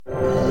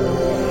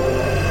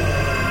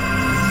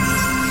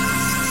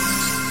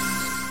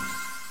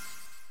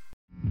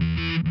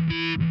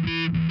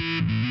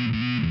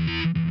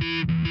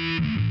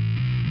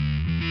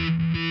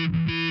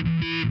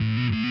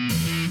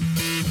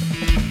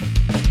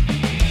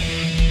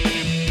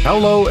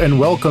Hello and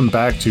welcome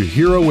back to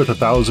Hero with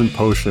 1,000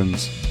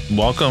 Potions.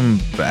 Welcome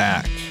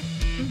back.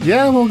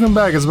 Yeah, welcome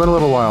back. It's been a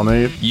little while,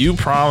 Nate. You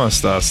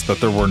promised us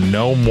that there were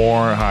no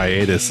more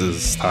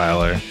hiatuses,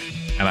 Tyler.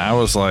 And I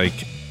was like,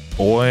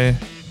 boy,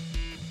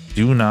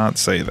 do not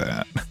say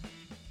that.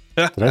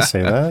 Did I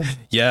say that?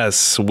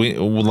 Yes,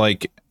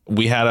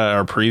 we had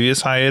our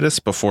previous hiatus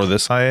before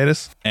this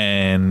hiatus,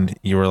 and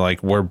you were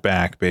like, we're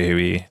back,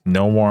 baby.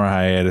 No more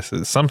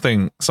hiatuses.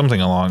 Something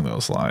along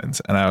those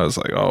lines. And I was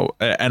like, oh,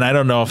 and I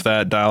don't know if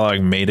that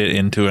dialogue made it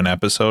into an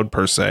episode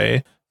per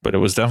se, but it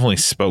was definitely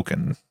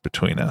spoken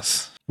between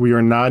us. We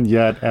are not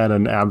yet at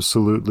an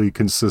absolutely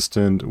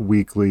consistent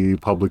weekly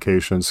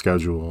publication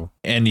schedule.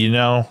 And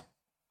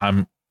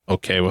I'm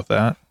okay with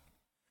that.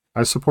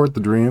 I support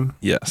the dream.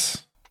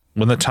 Yes.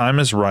 When the time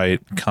is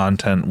right,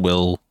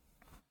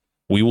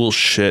 we will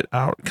shit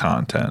out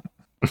content.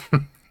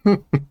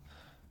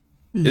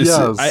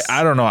 Yes.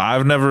 I don't know.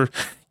 I've never,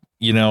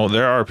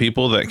 there are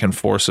people that can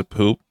force a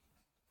poop.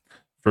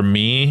 For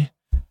me,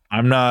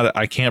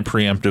 I can't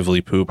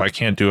preemptively poop. I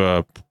can't do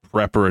a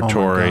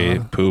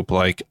preparatory poop.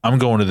 Like, I'm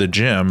going to the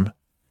gym.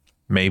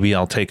 Maybe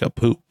I'll take a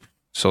poop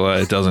so that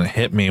it doesn't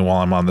hit me while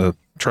I'm on the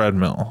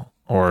treadmill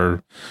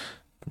or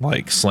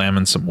like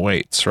slamming some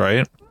weights,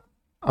 right?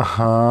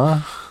 Uh-huh.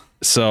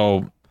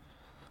 So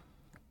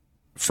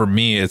for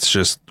me, it's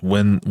just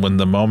when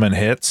the moment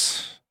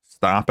hits,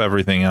 stop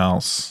everything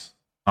else.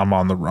 I'm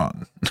on the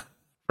run,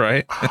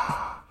 right?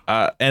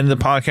 And the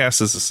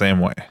podcast is the same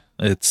way.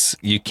 It's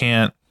you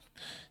can't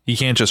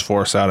just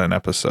force out an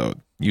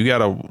episode. You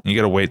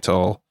gotta wait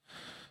till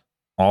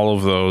all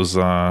of those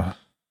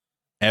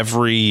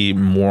every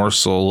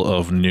morsel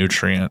of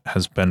nutrient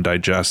has been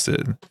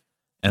digested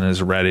and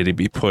is ready to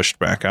be pushed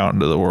back out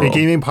into the world. A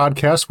gaming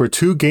podcast where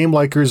two game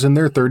likers in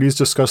their 30s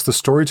discuss the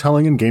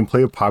storytelling and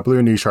gameplay of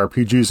popular niche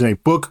RPGs in a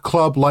book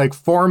club-like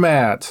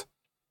format.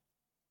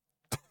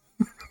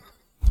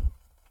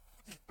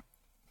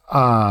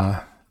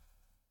 I'm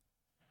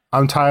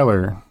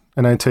Tyler,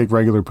 and I take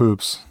regular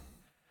poops.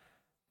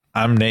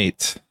 I'm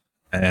Nate,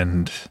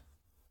 and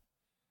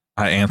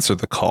I answer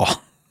the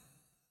call.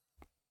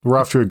 We're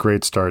off to a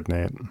great start,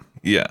 Nate.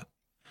 Yeah.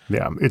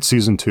 Yeah, it's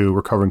season 2.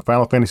 We're covering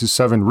Final Fantasy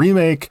VII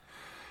Remake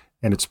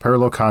and its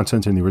parallel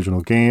content in the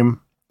original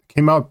game. It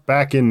came out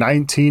back in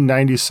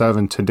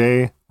 1997.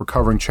 Today, we're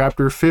covering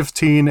chapter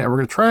 15, and we're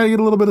going to try to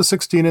get a little bit of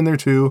 16 in there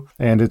too.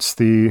 And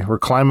we're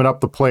climbing up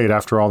the plate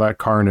after all that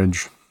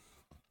carnage.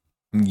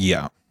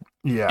 Yeah.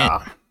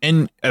 Yeah.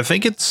 And I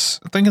think it's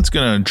going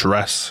to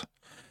address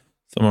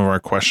some of our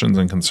questions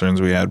and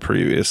concerns we had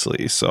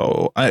previously.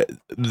 So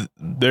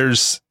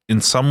there's, in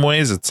some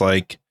ways, it's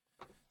like,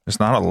 there's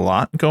not a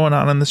lot going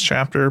on in this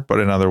chapter, but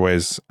in other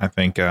ways, I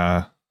think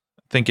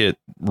it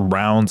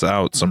rounds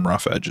out some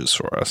rough edges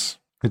for us.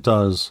 It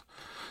does.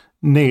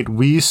 Nate,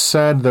 we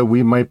said that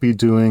we might be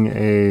doing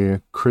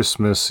a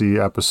Christmassy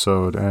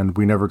episode, and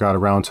we never got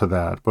around to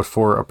that, but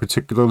for a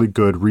particularly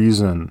good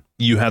reason.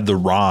 You had the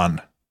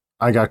Ron.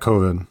 I got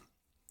COVID.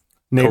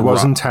 Nate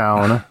was in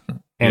town,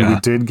 and we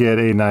did get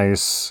a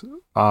nice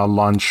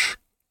lunch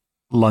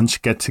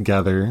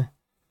get-together,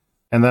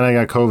 and then I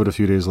got COVID a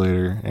few days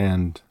later,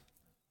 and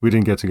we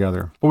didn't get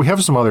together. But we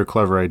have some other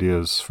clever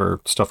ideas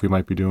for stuff we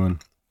might be doing.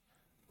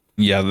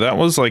 Yeah, that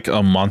was like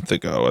a month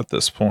ago at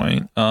this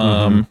point.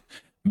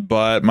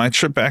 But my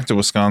trip back to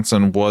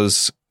Wisconsin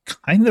was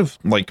kind of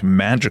like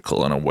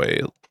magical in a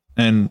way.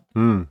 And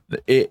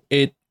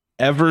it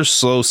ever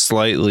so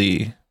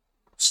slightly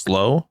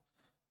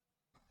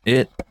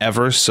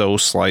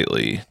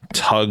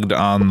tugged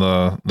on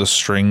the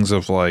strings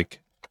of like,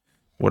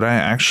 would I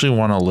actually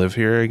want to live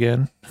here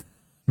again?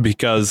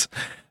 Because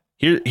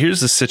Here's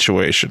the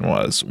situation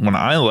was when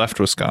I left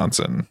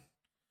Wisconsin,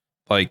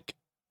 like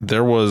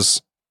there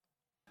was,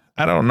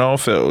 I don't know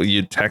if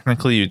you'd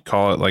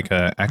call it like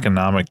a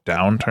economic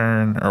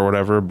downturn or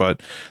whatever,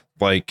 but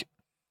like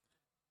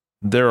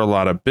there are a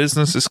lot of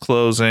businesses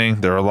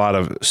closing. There are a lot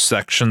of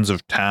sections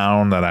of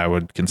town that I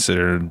would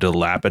consider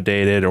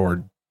dilapidated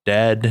or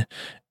dead.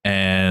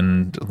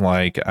 And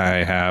like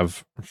I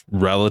have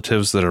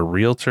relatives that are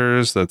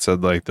realtors that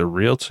said like the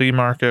realty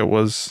market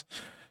was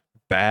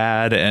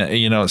bad,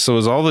 and so it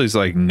was all these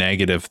like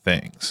negative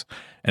things.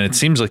 And it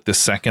seems like the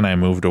second I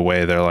moved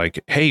away, they're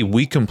like, hey,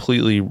 we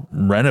completely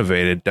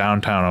renovated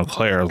downtown Eau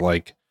Claire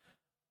like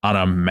on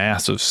a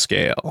massive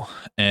scale.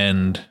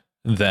 And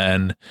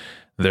then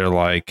they're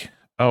like,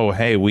 oh,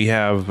 hey, we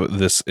have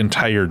this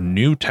entire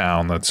new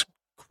town that's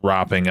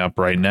cropping up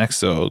right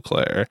next to Eau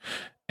Claire.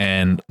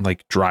 And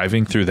like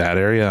driving through that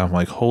area, I'm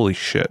like, holy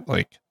shit,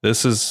 like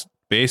this is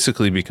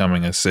basically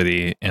becoming a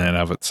city in and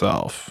of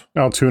itself.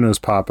 Altoona's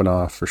popping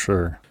off for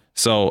sure.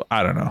 So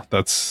I don't know.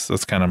 That's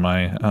kind of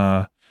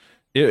my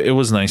it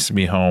was nice to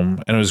be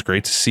home, and it was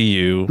great to see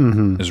you.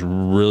 It was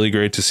really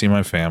great to see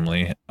my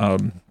family.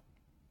 And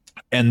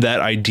that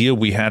idea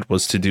we had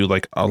was to do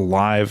like a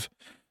live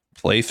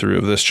playthrough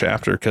of this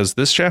chapter, because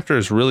this chapter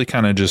is really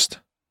kind of just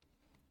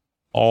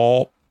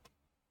all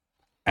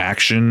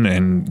action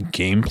and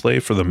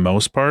gameplay for the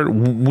most part.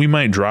 We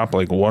might drop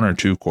like one or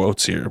two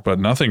quotes here, but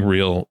nothing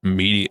real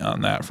meaty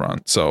on that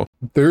front. So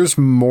there's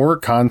more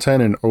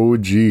content in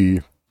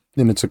OG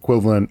in its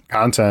equivalent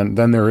content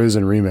than there is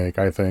in Remake,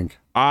 I think.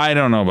 I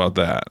don't know about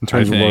that. In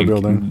terms of lore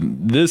building.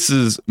 This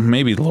is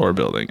maybe lore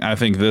building. I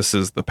think this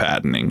is the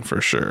patenting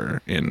for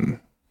sure in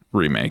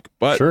Remake.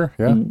 But sure,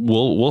 yeah.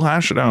 We'll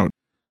hash it out.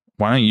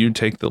 Why don't you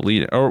take the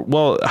lead? Or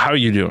well, how are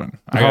you doing?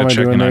 I gotta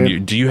check in on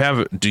you. Do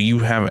you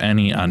have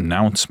any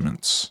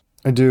announcements?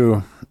 I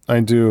do.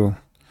 I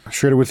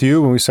shared it with you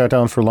when we sat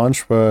down for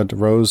lunch, but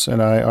Rose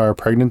and I are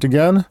pregnant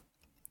again,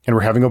 and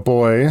we're having a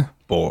boy.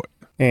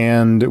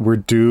 And we're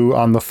due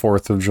on the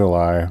 4th of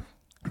July.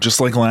 Just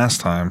like last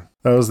time.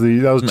 That was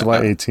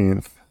July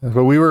 18th.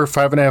 But we were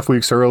 5.5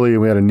 weeks early,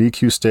 and we had a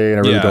NICU stay, and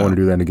I really don't want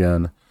to do that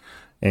again.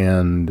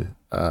 And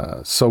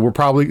so it's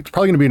probably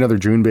going to be another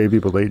June baby,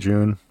 but late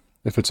June,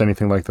 if it's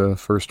anything like the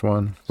first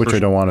one, which I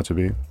don't want it to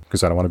be,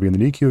 because I don't want to be in the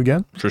NICU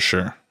again. For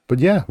sure. But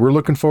yeah, we're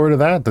looking forward to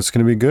that. That's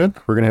going to be good.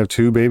 We're going to have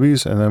 2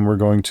 babies, and then we're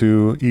going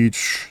to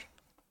each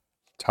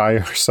tie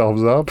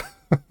ourselves up.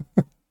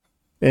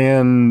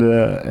 And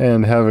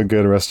have a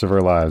good rest of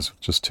our lives,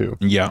 just 2.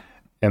 Yeah.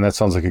 And that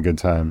sounds like a good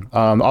time.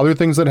 Other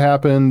things that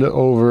happened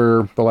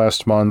over the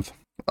last month,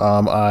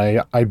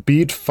 I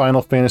beat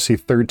Final Fantasy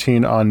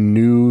 13 on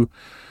New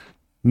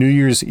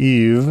Year's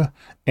Eve,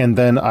 and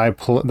then I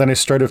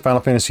started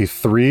Final Fantasy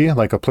 3,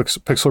 like a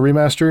pixel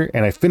remaster,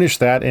 and I finished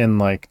that in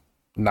like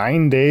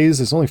 9 days.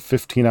 It's only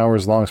 15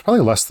 hours long. It's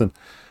probably less than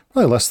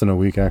a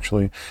week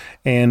actually.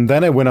 And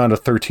then I went on to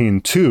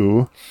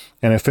 13.2.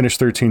 And I finished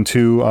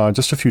 13.2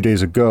 just a few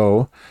days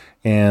ago,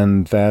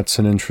 and that's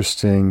an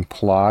interesting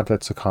plot.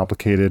 That's a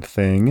complicated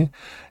thing.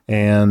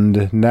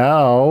 And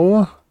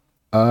now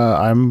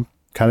I'm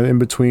kind of in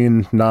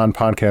between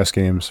non-podcast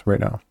games right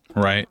now.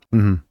 Right.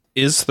 Mm-hmm.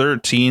 Is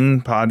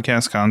 13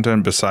 podcast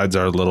content besides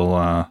our little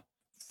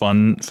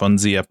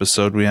funsy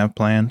episode we have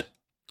planned?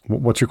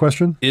 What's your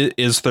question?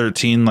 Is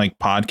 13 like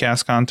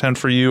podcast content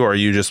for you, or are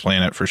you just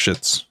playing it for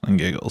shits and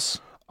giggles?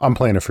 I'm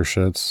playing it for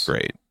shits.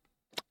 Great.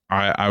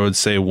 I would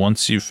say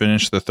once you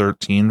finish the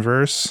 13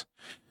 verse,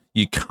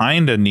 you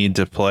kind of need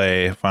to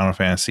play Final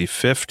Fantasy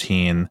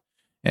 15.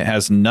 It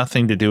has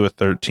nothing to do with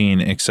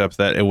 13, except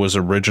that it was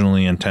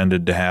originally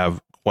intended to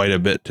have quite a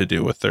bit to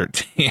do with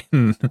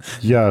 13.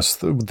 Yes,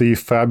 the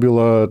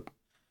Fabula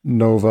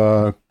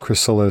Nova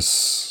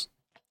Chrysalis.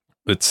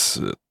 It's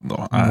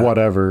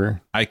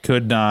whatever. I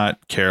could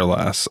not care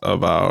less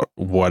about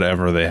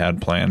whatever they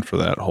had planned for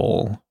that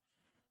whole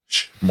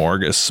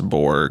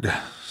smorgasbord.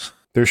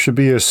 There should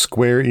be a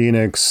Square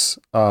Enix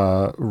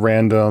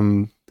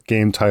random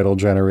game title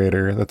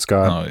generator that's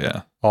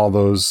got all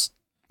those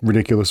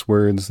ridiculous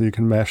words that you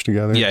can mash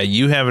together. Yeah,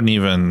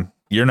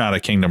 you're not a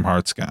Kingdom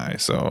Hearts guy,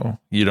 so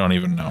you don't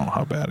even know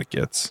how bad it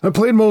gets. I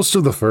played most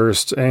of the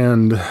first,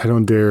 and I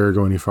don't dare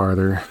go any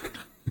farther.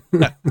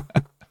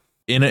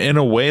 In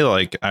a way,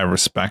 like, I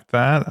respect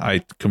that.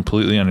 I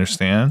completely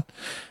understand.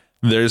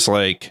 There's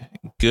like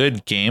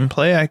good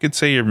gameplay I could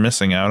say you're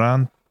missing out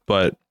on,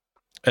 but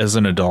as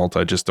an adult,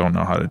 I just don't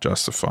know how to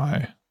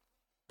justify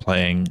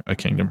playing a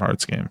Kingdom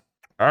Hearts game.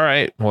 All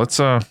right, let's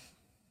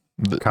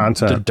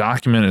content. The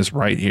document is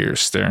right here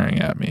staring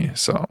at me.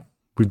 So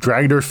we've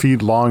dragged our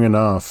feet long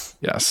enough.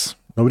 Yes.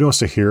 Nobody wants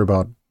to hear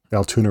about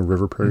Altoona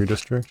River Prairie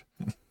District.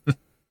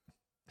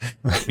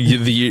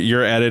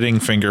 Your editing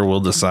finger will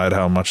decide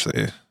how much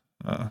they.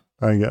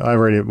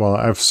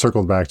 I've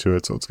circled back to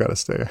it, so it's got to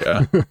stay.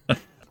 Yeah.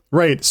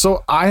 Right.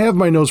 So I have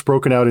my notes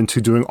broken out into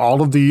doing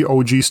all of the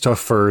OG stuff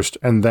first,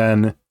 and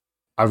then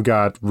I've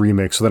got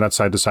Remake. So they're not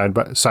side to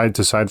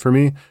side for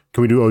me.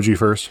 Can we do OG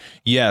first?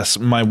 Yes.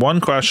 My one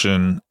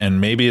question,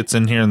 and maybe it's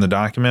in here in the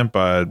document,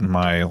 but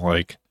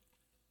my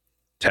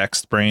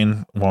text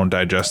brain won't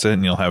digest it,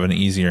 and you'll have an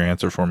easier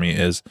answer for me,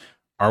 is,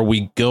 are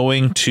we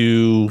going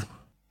to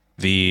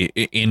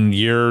in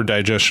your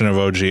digestion of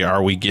OG,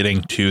 are we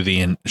getting to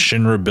the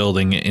Shinra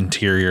Building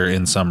interior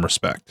in some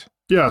respect?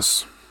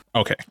 Yes.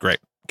 Okay, great.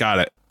 Got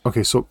it.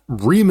 Okay, so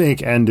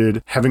Remake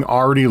ended having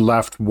already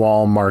left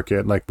Wall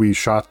Market. Like, we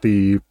shot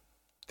the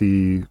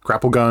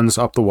grapple guns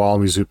up the wall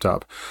and we zooped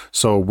up.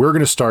 So we're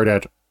going to start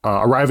at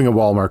arriving at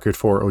Wall Market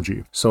for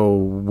OG. So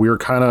we're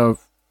kind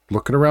of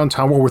looking around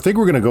town. Well, we think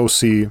we're going to go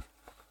see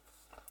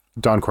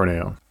Don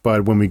Corneo.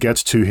 But when we get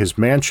to his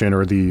mansion,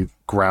 or the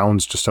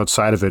grounds just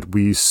outside of it,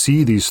 we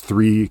see these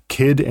 3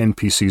 kid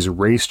NPCs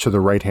race to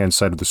the right-hand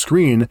side of the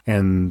screen,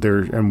 and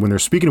when they're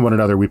speaking to one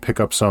another, we pick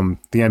up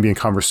the ambient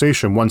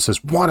conversation. One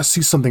says, "Want to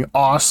see something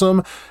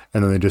awesome?"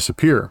 And then they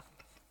disappear.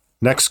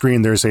 Next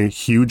screen, there's a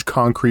huge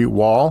concrete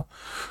wall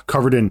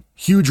covered in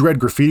huge red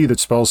graffiti that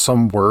spells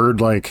some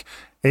word like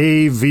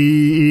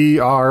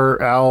AVERL,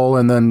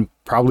 and then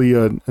probably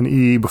an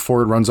E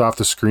before it runs off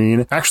the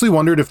screen. I actually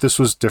wondered if this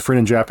was different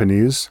in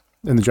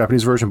the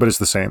Japanese version, but it's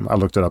the same. I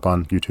looked it up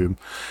on YouTube.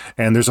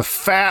 And there's a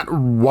fat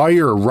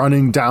wire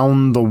running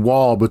down the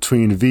wall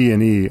between V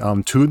and E.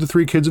 2 of the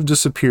 3 kids have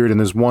disappeared, and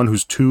there's one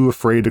who's too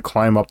afraid to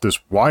climb up this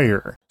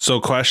wire. So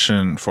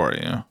question for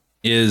you.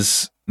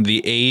 Is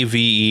the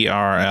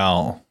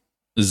AVERL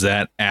Is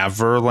that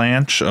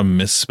avalanche a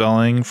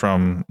misspelling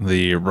from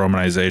the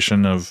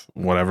romanization of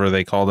whatever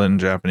they called it in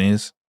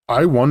Japanese?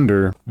 I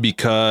wonder.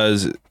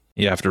 Because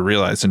you have to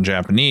realize in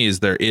Japanese,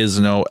 there is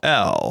no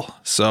L.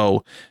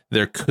 So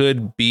there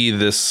could be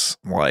this,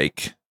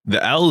 like,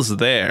 the L's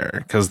there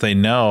because they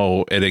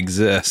know it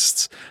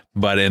exists.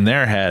 But in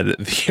their head,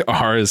 the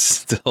R is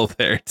still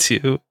there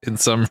too, in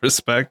some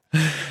respect.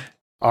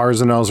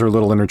 R's and L's are a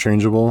little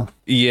interchangeable.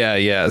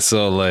 Yeah.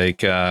 So,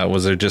 like,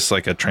 was there just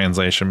like a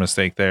translation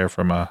mistake there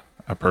from a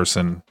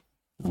person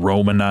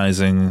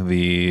romanizing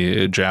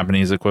the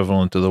Japanese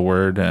equivalent to the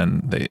word,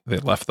 and they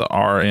left the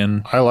R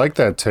in? I like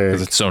that take.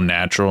 Because it's so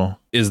natural.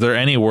 Is there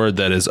any word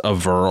that is a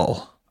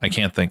verl? I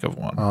can't think of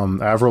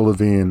one. Avril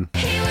Lavigne.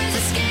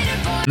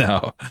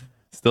 No,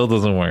 still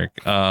doesn't work.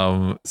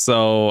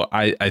 So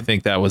I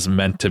think that was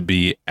meant to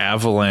be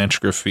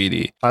avalanche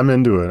graffiti. I'm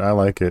into it. I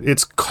like it.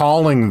 It's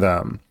calling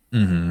them.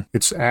 Mm-hmm.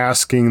 It's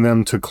asking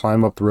them to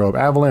climb up the rope.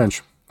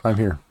 Avalanche, climb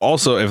here.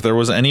 Also, if there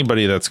was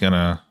anybody that's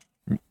gonna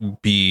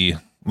be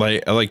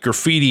like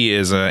graffiti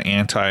is an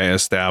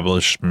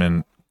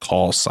anti-establishment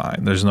call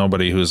sign. There's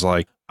nobody who's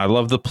like, I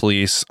love the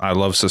police, I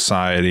love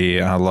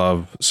society, I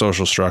love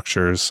social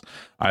structures.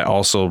 I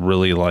also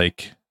really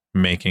like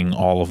making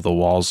all of the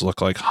walls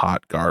look like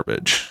hot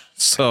garbage.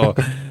 So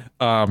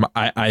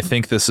I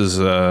think this is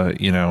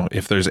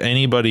if there's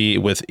anybody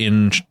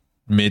within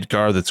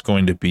Midgar that's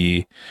going to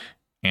be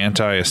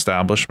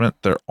anti-establishment,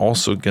 they're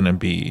also going to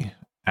be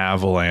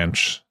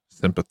avalanche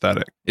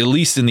sympathetic, at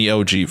least in the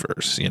OG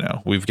verse.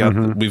 We've got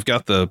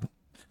the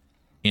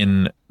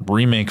in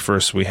remake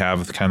verse, we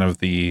have kind of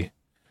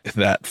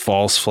that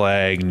false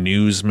flag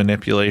news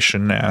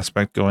manipulation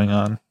aspect going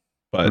on,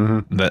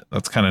 but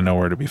that's kind of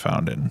nowhere to be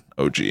found in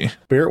OG.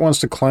 Barret wants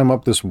to climb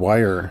up this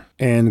wire,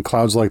 and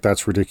Cloud's like,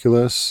 that's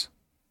ridiculous.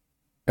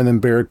 And then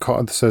Barret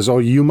says, oh,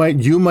 you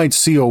might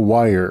see a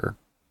wire,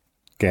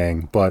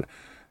 gang, but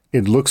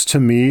it looks to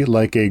me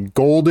like a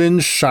golden,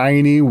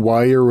 shiny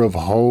wire of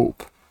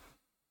hope.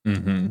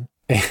 Mm-hmm.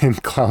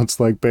 And Cloud's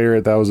like,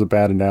 Barret, that was a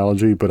bad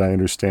analogy, but I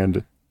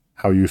understand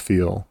how you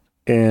feel.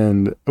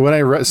 And when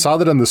I saw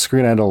that on the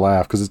screen, I had to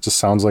laugh because it just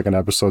sounds like an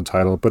episode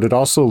title, but it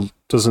also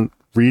doesn't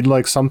read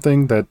like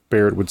something that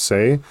Barret would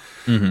say.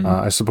 Mm-hmm.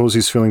 I suppose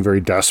he's feeling very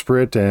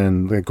desperate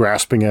and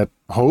grasping at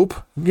hope.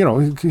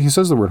 He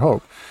says the word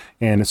hope.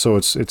 And so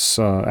it's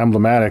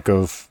emblematic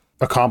of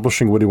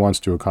accomplishing what he wants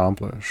to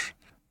accomplish.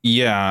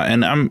 Yeah,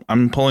 and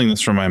I'm pulling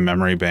this from my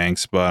memory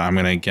banks, but I'm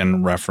going to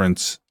again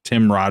reference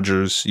Tim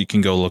Rogers. You can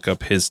go look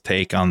up his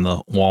take on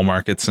the wall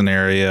market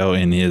scenario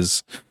in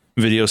his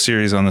video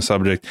series on the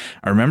subject.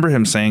 I remember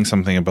him saying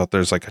something about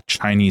there's like a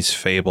Chinese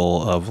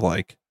fable of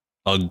like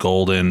a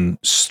golden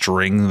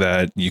string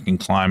that you can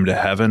climb to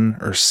heaven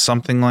or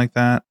something like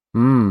that.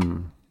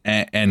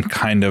 And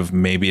kind of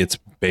maybe it's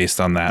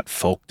based on that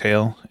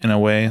folktale in a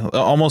way,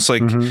 almost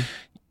like,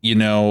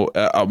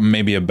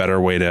 maybe a better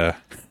way to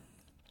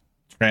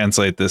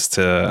translate this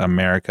to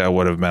America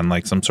would have been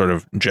like some sort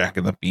of Jack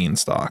and the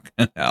Beanstalk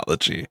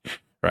analogy,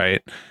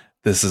 right?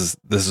 This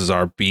is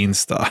our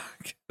beanstalk.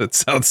 That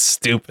sounds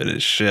stupid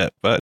as shit,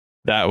 but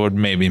that would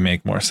maybe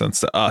make more sense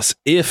to us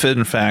if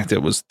in fact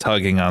it was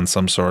tugging on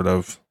some sort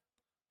of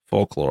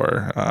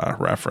folklore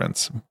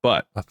reference.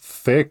 But a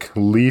thick,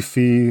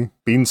 leafy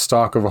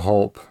beanstalk of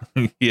hope.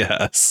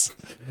 Yes,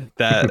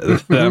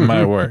 that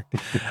might work.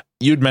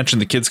 You'd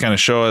mentioned the kids kind of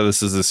show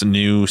this is this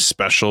new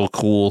special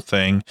cool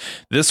thing.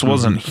 This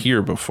wasn't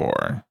here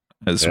before,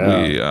 as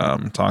we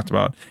talked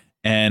about.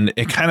 And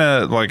it kind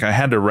of like I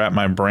had to wrap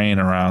my brain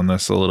around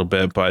this a little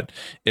bit. But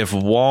if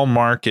wall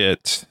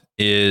market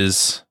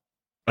is,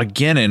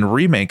 again, in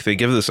remake, they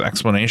give this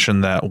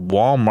explanation that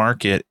wall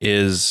market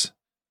is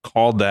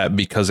called that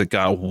because it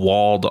got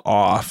walled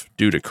off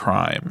due to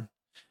crime.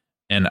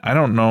 And I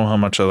don't know how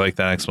much I like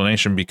that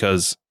explanation,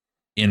 because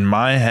in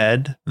my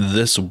head,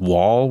 this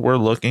wall we're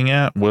looking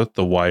at with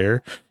the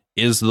wire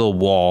is the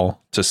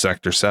wall to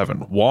Sector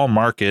 7. Wall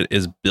market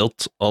is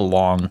built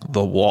along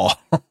the wall.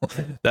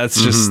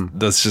 That's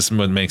just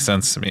what makes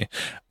sense to me.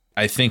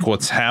 I think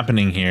what's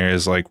happening here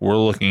is like we're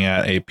looking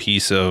at a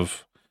piece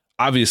of,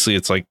 obviously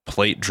it's like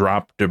plate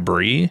drop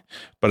debris,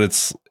 but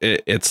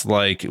it's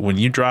like when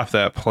you drop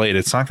that plate,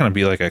 it's not going to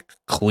be like a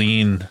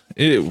clean,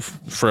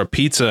 for a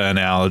pizza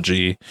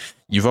analogy,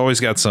 you've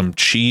always got some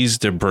cheese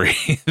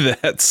debris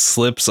that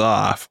slips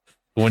off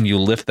when you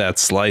lift that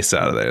slice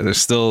out of there.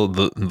 There's still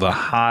the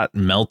hot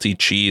melty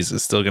cheese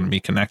is still going to be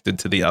connected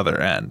to the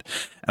other end.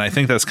 And I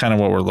think that's kind of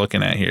what we're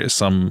looking at here, is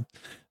some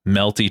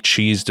melty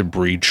cheese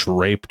debris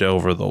draped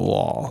over the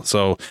wall.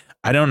 So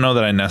I don't know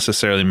that I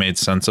necessarily made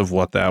sense of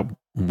what that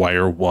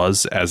wire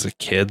was as a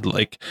kid.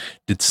 Like,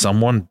 did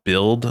someone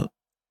build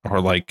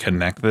or like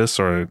connect this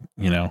or,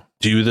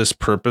 do this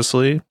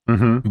purposely?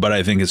 But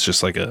I think it's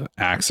just like an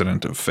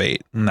accident of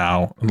fate.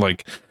 Now,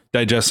 like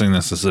digesting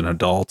this as an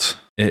adult,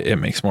 it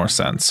makes more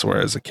sense.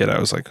 Whereas as a kid, I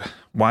was like,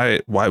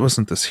 why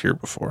wasn't this here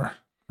before?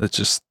 It's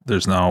just,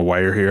 there's now a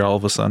wire here all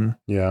of a sudden.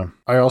 Yeah.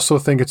 I also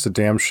think it's a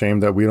damn shame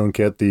that we don't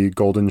get the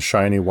golden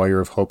shiny wire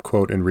of hope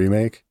quote in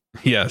remake.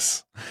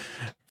 Yes.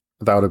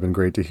 That would have been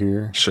great to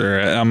hear.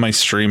 Sure. On my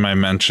stream, I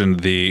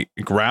mentioned the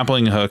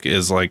grappling hook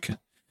is like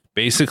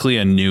basically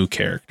a new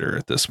character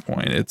at this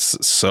point. It's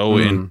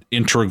so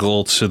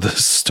integral to the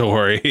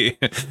story.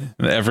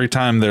 Every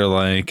time they're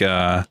like,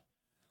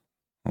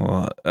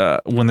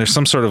 when there's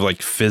some sort of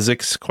like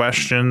physics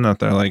question that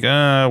they're like,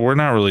 we're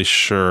not really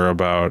sure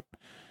about.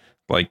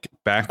 Like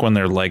back when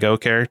they're Lego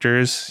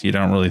characters, you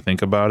don't really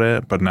think about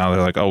it, but now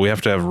they're like, oh, we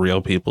have to have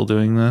real people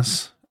doing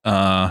this.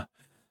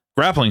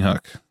 Grappling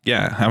hook.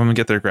 Yeah, have them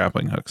get their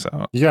grappling hooks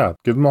out. Yeah,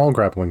 give them all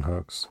grappling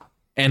hooks.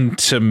 And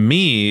to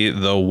me,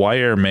 the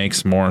wire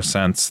makes more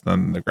sense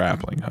than the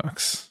grappling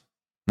hooks.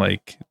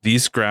 Like,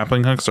 these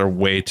grappling hooks are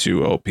way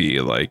too OP.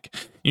 Like,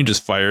 you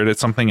just fire it at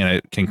something and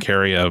it can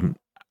carry I'm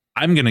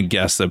going to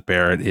guess that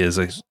Barret is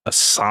a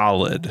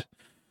solid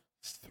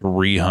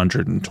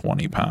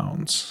 320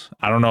 pounds.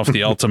 I don't know if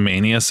the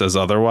Ultimania says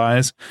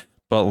otherwise,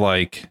 but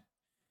like,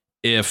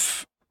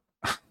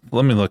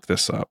 let me look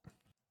this up.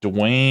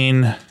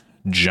 Dwayne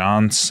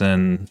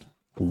Johnson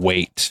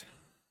weight.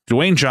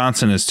 Dwayne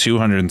Johnson is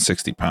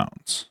 260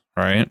 pounds,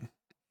 right?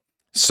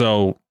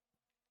 So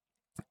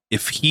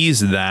if he's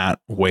that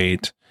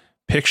weight,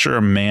 picture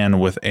a man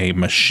with a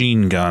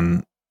machine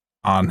gun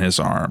on his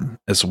arm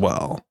as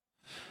well.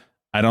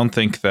 I don't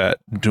think that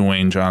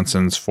Dwayne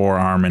Johnson's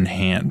forearm and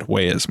hand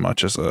weigh as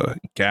much as a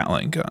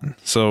Gatling gun.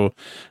 So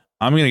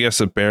I'm going to guess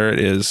that Barret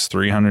is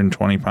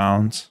 320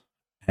 pounds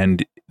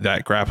and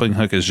that grappling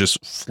hook is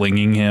just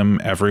flinging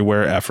him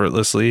everywhere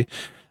effortlessly.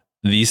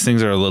 These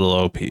things are a little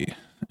OP, in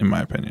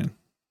my opinion.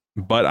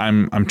 But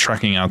I'm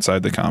trekking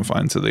outside the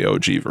confines of the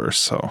OG verse,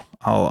 so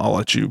I'll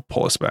let you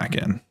pull us back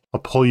in. I'll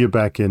pull you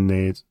back in,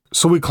 Nate.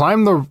 So we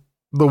climb the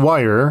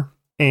wire,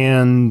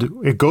 and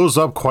it goes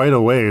up quite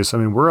a ways. I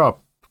mean, we're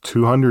up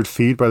 200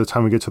 feet by the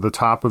time we get to the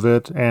top of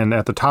it, and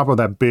at the top of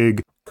that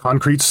big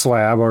concrete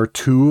slab are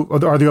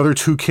the other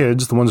two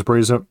kids, the ones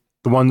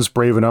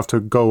brave enough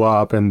to go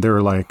up, and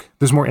they're like,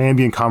 there's more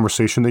ambient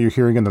conversation that you're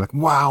hearing, and they're like,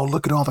 wow,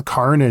 look at all the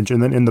carnage.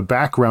 And then in the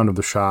background of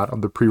the shot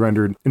of the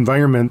pre-rendered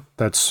environment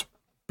that's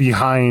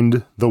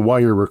behind the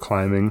wire we're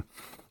climbing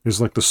is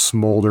like the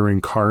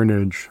smoldering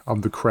carnage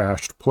of the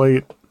crashed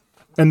plate.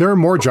 And there are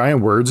more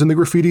giant words in the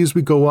graffiti as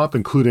we go up,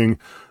 including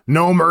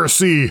 "No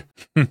mercy"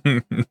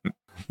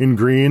 in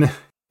green,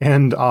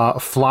 and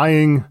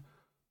flying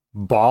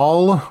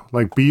ball,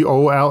 like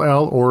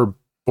BOLL, or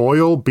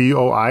boil,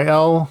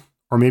 BOIL,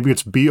 or maybe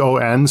it's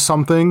BON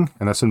something,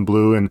 and that's in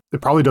blue. And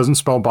it probably doesn't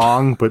spell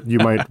bong, but you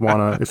might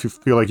want to, if you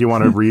feel like you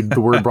want to read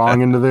the word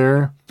bong into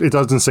there. It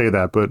doesn't say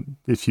that, but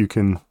if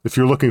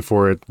you're looking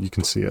for it, you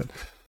can see it.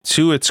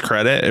 To its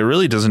credit, it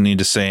really doesn't need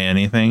to say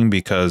anything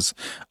because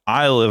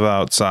I live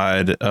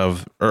outside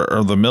of,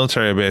 or the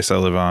military base I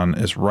live on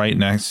is right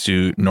next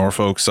to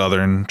Norfolk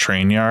Southern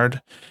train yard.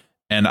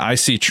 And I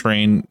see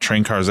train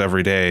cars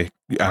every day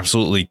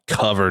absolutely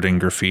covered in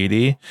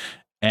graffiti.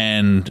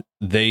 And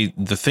the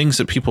things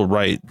that people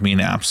write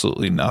mean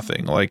absolutely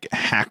nothing, like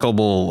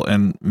hackable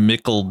and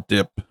mickle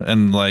dip.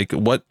 And like,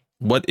 what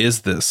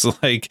is this?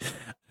 Like,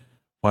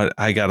 what?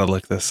 I got to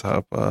look this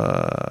up.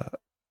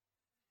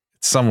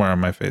 Somewhere on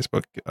my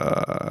Facebook.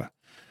 I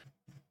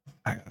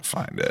gotta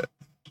find it.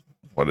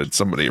 What did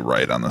somebody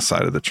write on the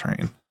side of the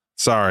train?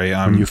 Sorry,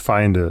 when you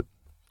find it,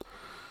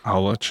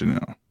 I'll let you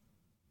know.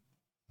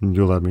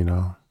 You'll let me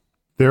know.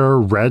 There are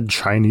red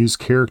Chinese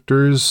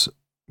characters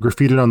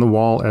graffitied on the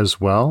wall as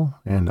well,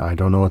 and I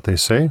don't know what they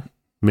say.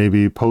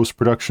 Maybe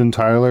post-production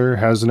Tyler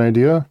has an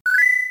idea.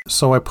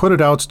 So I put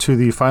it out to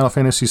the Final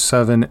Fantasy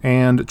VII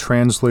and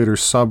translator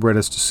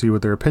subreddits to see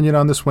what their opinion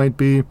on this might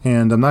be,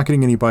 and I'm not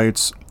getting any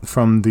bites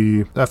from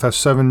the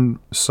FF7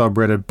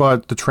 subreddit,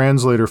 but the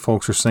translator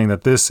folks are saying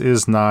that this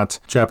is not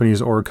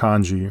Japanese or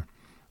kanji.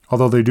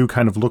 Although they do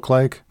kind of look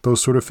like those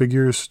sort of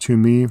figures to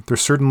me. They're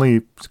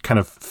certainly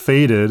kind of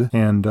faded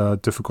and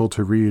difficult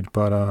to read,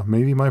 but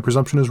maybe my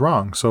presumption is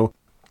wrong. So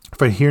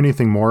if I hear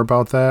anything more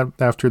about that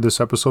after this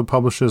episode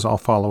publishes, I'll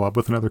follow up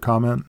with another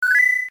comment.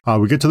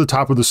 We get to the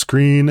top of the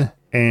screen,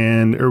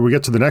 or we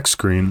get to the next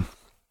screen,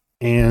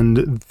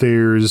 and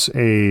there's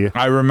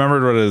I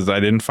remembered what it is. I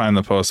didn't find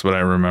the post, but I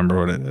remember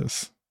what it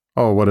is.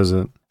 Oh, what is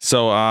it?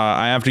 So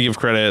I have to give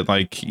credit,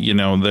 like,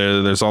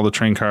 there's all the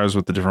train cars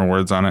with the different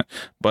words on it,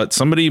 but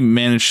somebody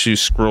managed to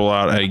scroll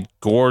out a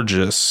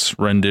gorgeous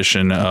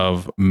rendition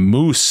of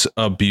moose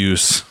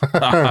abuse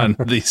on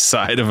the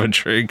side of a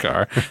train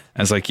car.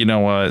 I was like, you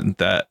know what,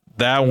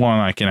 that one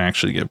I can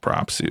actually give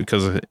props to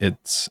because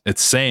it's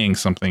saying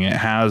something. It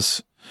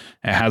has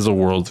a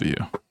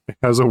worldview. It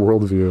has a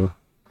worldview.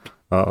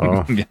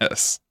 Uh-oh.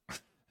 Yes.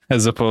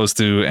 As opposed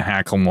to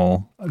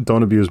hacklemole.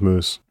 Don't abuse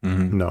moose.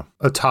 Mm-hmm. No.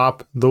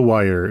 Atop the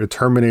wire, it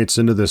terminates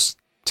into this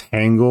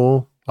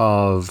tangle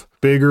of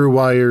bigger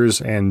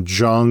wires and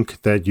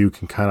junk that you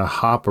can kind of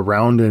hop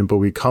around in, but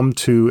we come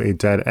to a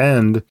dead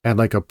end at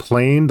like a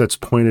plane that's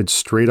pointed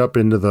straight up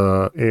into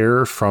the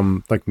air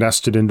from like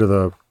nested into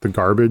the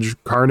garbage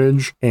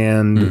carnage,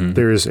 and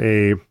there's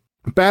a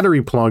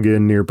battery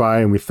plug-in nearby,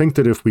 and we think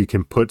that if we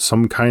can put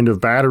some kind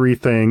of battery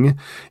thing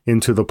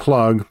into the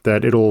plug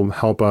that it'll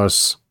help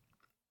us,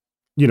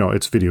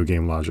 it's video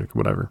game logic,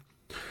 whatever.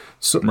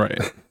 So,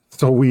 Right.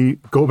 so we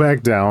go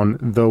back down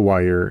the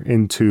wire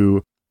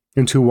into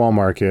Wall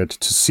Market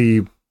to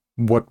see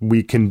what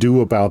we can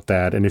do about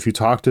that. And if you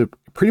talk to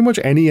pretty much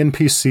any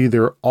NPC,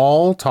 they're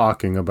all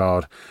talking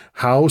about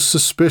how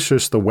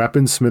suspicious the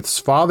weaponsmith's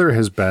father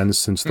has been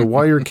since the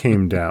wire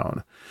came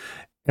down.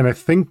 And I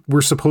think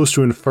we're supposed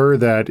to infer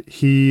that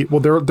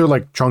they're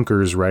like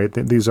chunkers, right?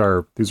 These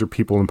are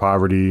people in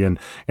poverty, and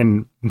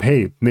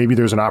hey, maybe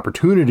there's an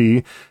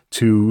opportunity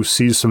to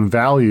see some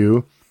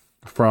value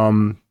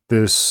from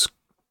this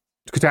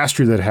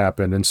catastrophe that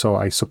happened. And so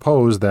I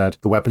suppose that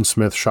the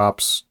weaponsmith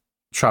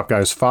shop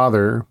guy's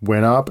father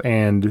went up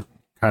and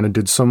kind of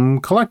did some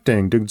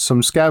collecting, did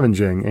some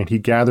scavenging, and he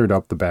gathered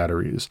up the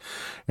batteries.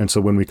 And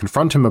so when we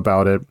confront him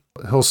about it,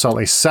 he'll sell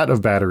a set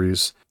of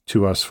batteries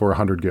to us for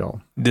 100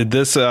 gil. Did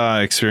this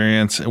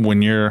experience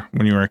when you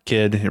were a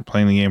kid, you're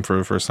playing the game for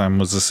the first time,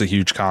 was this a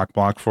huge cock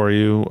block for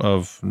you?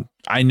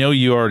 I know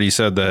you already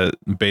said that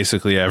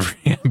basically every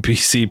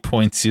NPC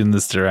points you in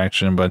this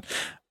direction, but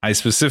I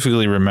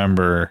specifically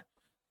remember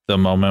the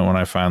moment when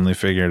I finally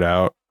figured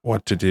out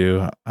what to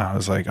do. I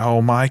was like,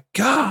 oh my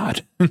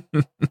God.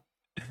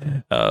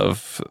 I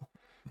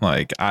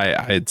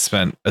had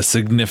spent a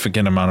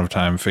significant amount of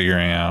time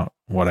figuring out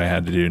what I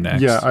had to do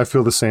next. Yeah, I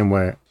feel the same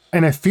way.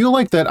 And I feel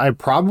like that I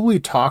probably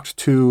talked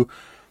to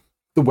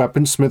the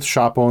weaponsmith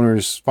shop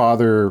owner's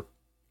father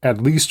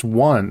at least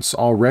once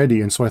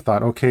already. And so I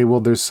thought, okay,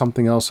 well, there's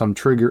something else I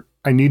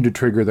need to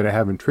trigger that I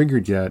haven't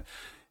triggered yet.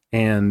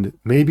 And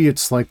maybe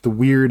it's like the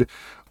weird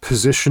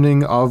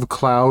positioning of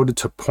Cloud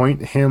to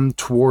point him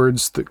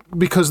towards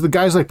because the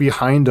guy's like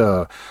behind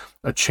a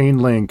chain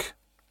link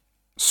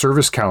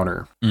service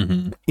counter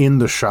in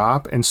the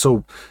shop. And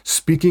so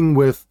speaking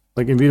with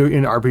like in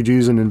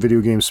RPGs and in video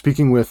games,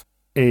 speaking with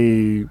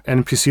a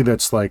NPC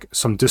that's like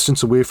some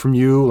distance away from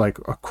you, like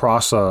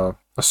across a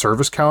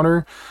service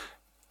counter,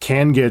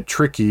 can get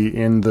tricky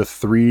in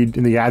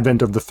the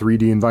advent of the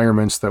 3D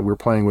environments that we're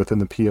playing with in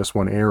the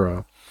PS1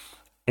 era.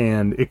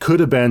 And it could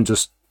have been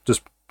just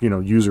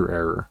user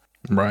error.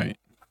 Right.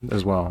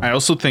 As well. I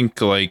also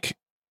think like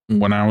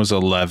when I was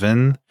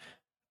 11,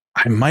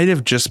 I might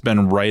have just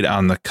been right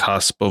on the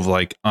cusp of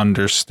like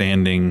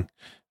understanding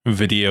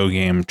video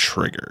game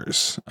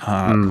triggers,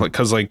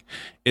 because like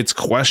it's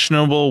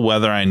questionable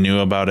whether I knew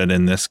about it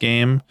in this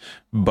game,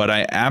 but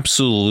I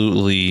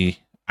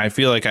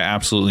feel like I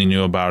absolutely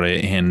knew about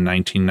it in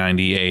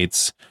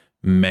 1998's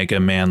Mega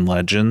Man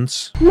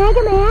Legends.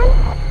 Mega Man,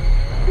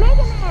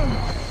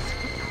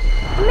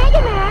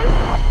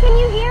 can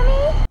you hear me?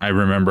 I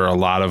remember a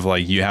lot of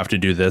like, you have to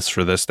do this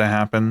for this to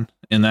happen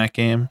in that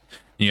game.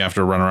 You have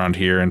to run around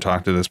here and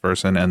talk to this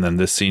person, and then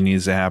this scene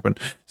needs to happen.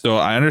 So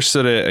I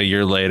understood it a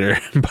year later,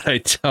 but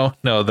I don't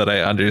know that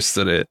I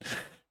understood it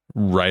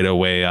right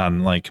away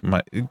on like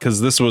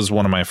because this was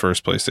one of my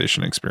first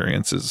PlayStation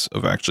experiences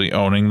of actually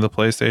owning the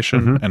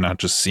PlayStation and not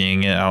just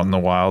seeing it out in the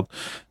wild.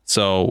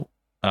 So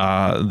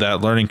that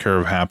learning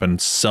curve happened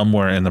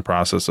somewhere in the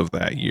process of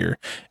that year.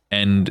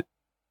 And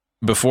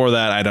before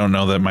that, I don't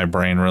know that my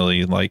brain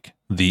really like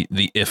the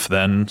if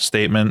then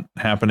statement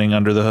happening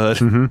under the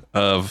hood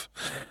of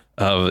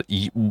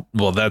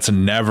well, that's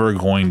never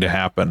going to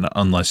happen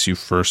unless you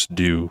first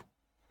do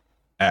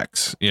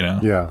X,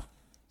 Yeah.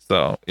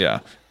 So yeah.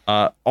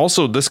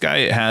 Also, this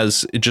guy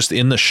has just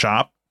in the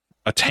shop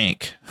a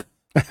tank.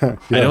 Yeah.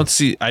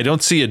 I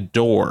don't see a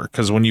door,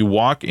 because when you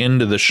walk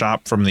into the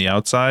shop from the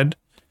outside,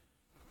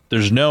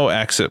 there's no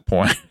exit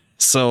point.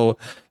 So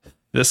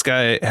this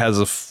guy has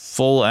a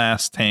full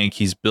ass tank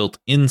he's built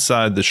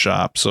inside the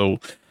shop. So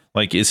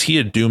like, is he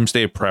a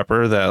doomsday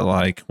prepper that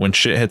like when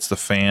shit hits the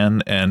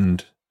fan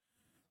and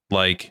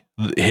like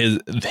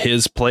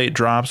his plate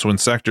drops, when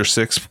Sector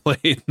 6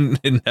 plate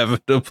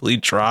inevitably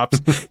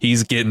drops,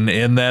 he's getting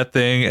in that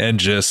thing and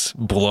just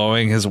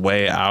blowing his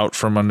way out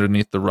from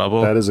underneath the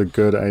rubble? That is a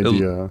good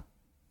idea.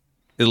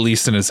 At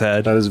least in his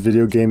head. That is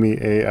video gamey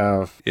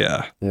AF.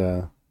 Yeah.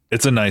 Yeah.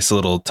 It's a nice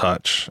little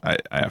touch, I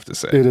have to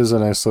say. It is a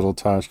nice little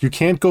touch. You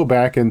can't go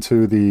back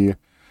into the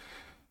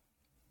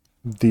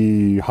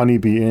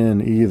Honeybee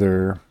Inn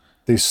either.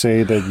 They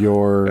say that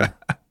you're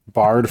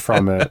barred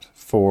from it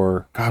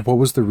for, God, what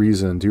was the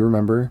reason? Do you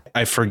remember?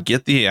 I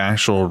forget the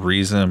actual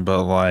reason,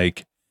 but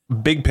like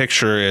big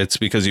picture, it's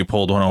because you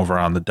pulled one over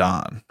on the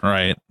Don,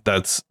 right?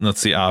 That's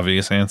the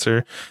obvious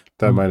answer.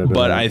 That might have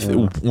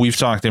been. But we've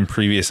talked in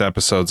previous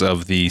episodes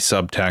of the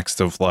subtext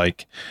of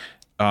like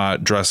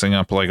dressing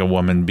up like a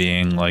woman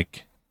being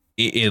like,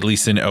 at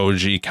least in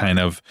OG, kind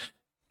of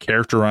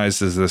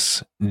characterized as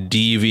this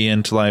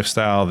deviant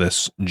lifestyle,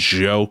 this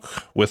joke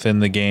within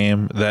the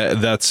game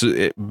that's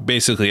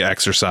basically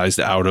exercised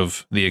out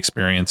of the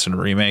experience in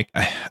Remake.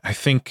 I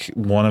think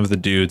one of the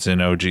dudes in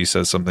OG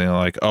says something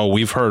like, "Oh,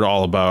 we've heard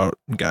all about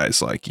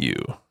guys like you,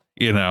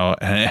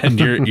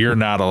 and you're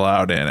not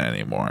allowed in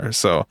anymore."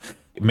 So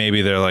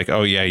maybe they're like,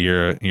 "Oh yeah,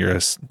 you're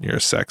a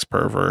sex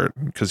pervert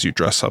because you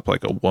dress up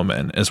like a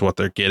woman," is what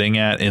they're getting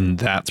at in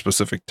that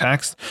specific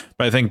text.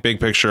 But I think big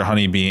picture,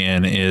 Honeybee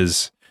Inn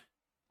is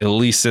at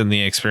least in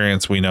the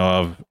experience we know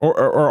of,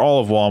 or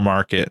all of Wall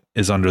Market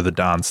is under the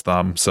Don's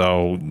thumb.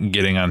 So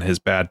getting on his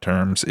bad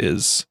terms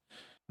is,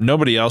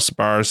 nobody else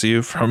bars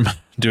you from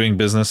doing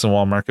business in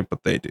Wall Market,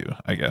 but they do,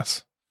 I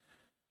guess.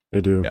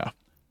 They do. Yeah.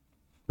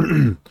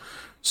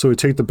 So we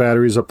take the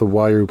batteries up the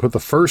wire. We put the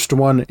first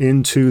one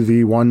into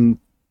the one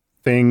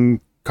thing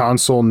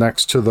console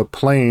next to the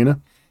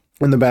plane,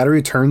 and the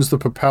battery turns the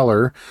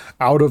propeller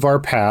out of our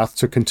path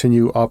to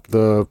continue up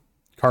the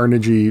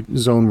carnagey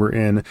zone we're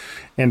in.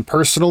 And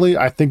personally,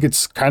 I think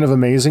it's kind of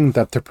amazing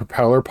that the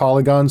propeller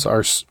polygons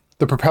are,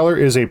 the propeller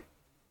is a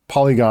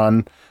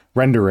polygon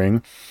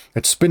rendering.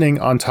 It's spinning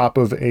on top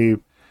of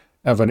an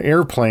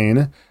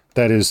airplane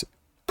that is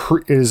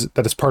part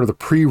of the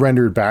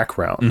pre-rendered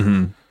background.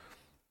 Mm-hmm.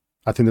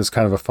 I think that's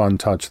kind of a fun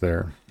touch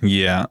there.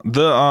 Yeah.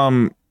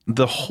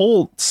 The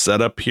whole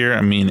setup here,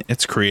 I mean,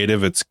 it's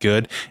creative, it's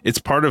good. It's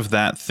part of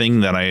that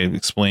thing that I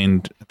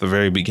explained at the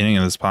very beginning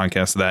of this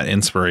podcast, that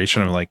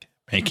inspiration of like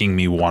making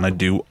me want to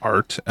do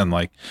art and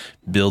like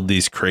build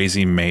these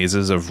crazy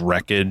mazes of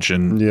wreckage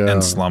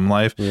and slum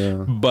life. Yeah.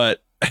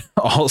 But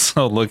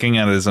also looking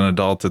at it as an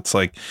adult, it's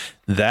like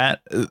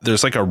that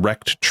there's like a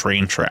wrecked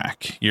train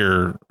track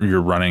you're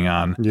running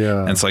on.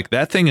 Yeah. And it's like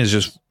that thing is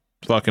just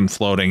fucking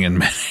floating in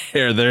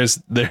midair.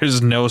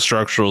 There's no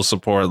structural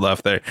support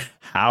left there.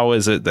 How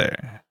is it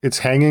there? It's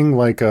hanging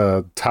like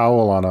a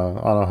towel on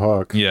a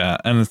hook. Yeah,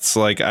 and it's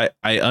like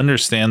I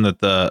understand that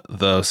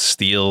the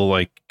steel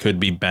like could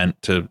be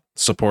bent to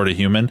support a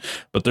human,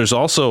 but there's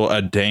also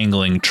a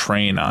dangling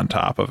train on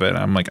top of it.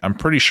 I'm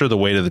pretty sure the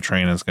weight of the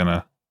train is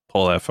gonna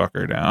pull that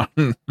fucker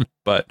down.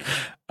 But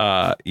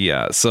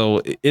yeah,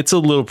 so it's a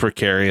little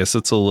precarious.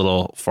 It's a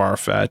little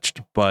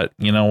far-fetched, but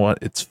you know what?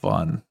 It's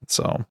fun.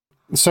 So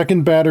the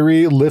second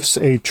battery lifts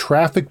a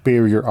traffic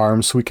barrier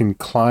arm so we can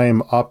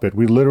climb up it.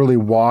 We literally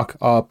walk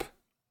up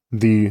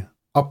the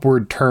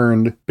upward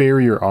turned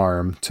barrier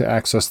arm to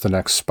access the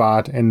next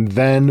spot, and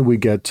then we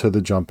get to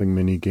the jumping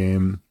mini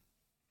game.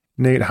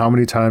 Nate, how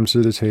many times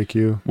did it take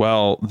you?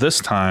 Well, this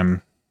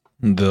time,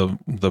 the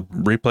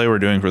replay we're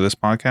doing for this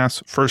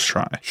podcast, first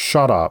try.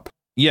 Shut up.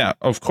 Yeah,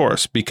 of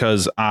course,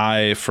 because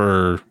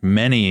for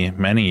many,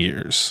 many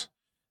years,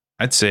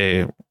 I'd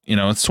say,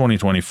 it's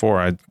 2024,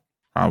 I'd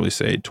probably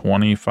say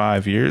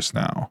 25 years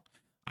now,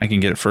 I can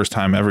get it first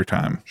time every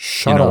time.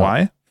 Shut up.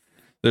 Why?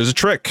 There's a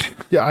trick.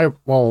 Yeah,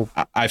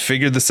 I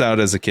figured this out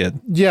as a kid.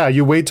 Yeah,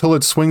 you wait till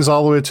it swings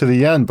all the way to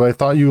the end, but I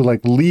thought you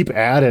like leap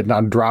at it,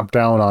 not drop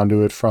down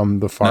onto it from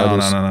the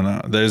farthest. No.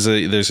 There's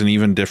an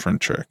even different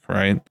trick,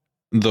 right?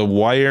 The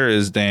wire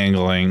is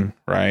dangling,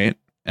 right?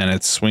 And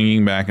it's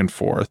swinging back and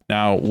forth.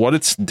 Now, what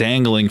it's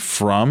dangling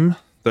from,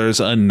 there's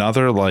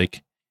another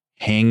like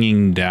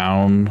hanging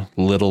down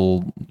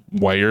little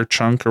wire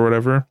chunk or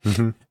whatever.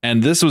 Mm-hmm.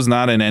 And this was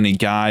not in any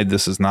guide.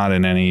 This is not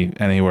in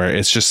anywhere.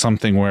 It's just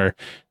something where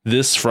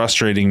this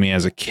frustrating me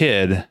as a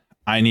kid,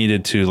 I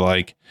needed to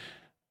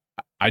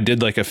I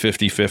did like a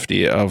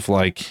 50-50 of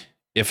like,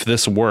 if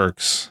this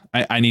works,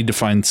 I need to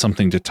find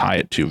something to tie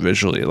it to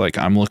visually. Like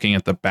I'm looking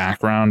at the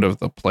background of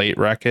the plate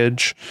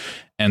wreckage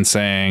and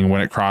saying,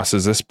 when it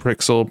crosses this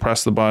pixel,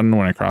 press the button.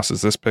 When it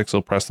crosses this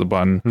pixel, press the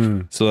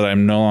button, so that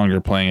I'm no longer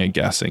playing a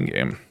guessing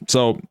game.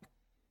 So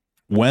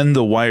when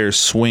the wire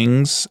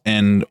swings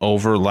and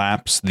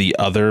overlaps the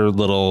other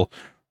little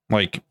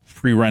like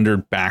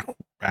pre-rendered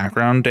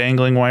background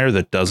dangling wire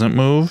that doesn't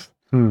move,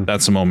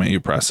 that's the moment you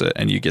press it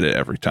and you get it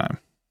every time.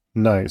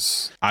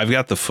 Nice. I've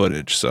got the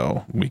footage,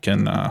 so we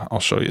can,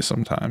 I'll show you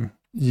sometime.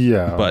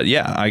 Yeah. But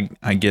yeah,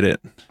 I get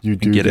it. You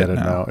do get it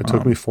now. It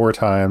took me 4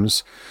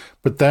 times.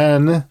 But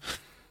then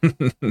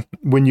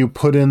when you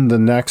put in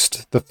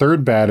the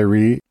third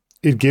battery,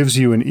 it gives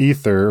you an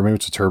ether, or maybe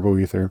it's a turbo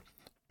ether.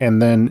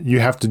 And then you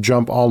have to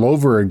jump all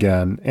over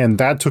again. And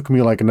that took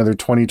me like another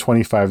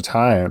 20-25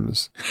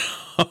 times.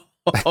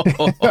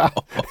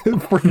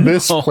 For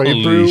this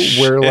playthrough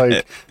where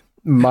like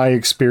my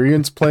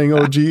experience playing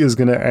OG is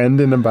going to end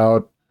in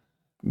about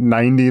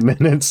 90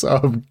 minutes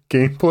of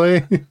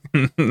gameplay.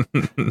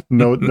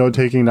 No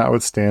taking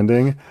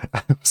notwithstanding.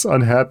 I was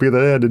unhappy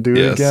that I had to do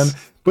it again.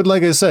 But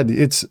like I said,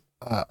 it's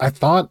I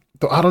thought,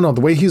 I don't know,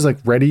 the way he's like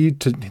ready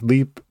to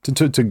leap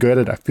to get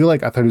it, I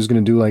thought he was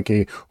going to do like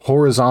a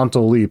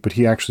horizontal leap, but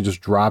he actually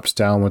just drops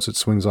down once it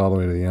swings all the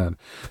way to the end.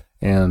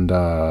 And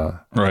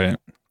right.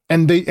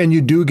 And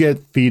you do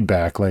get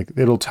feedback, like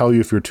it'll tell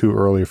you if you're too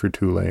early, if you're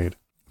too late.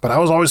 But I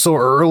was always so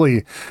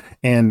early,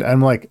 and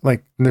I'm like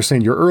and they're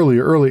saying you're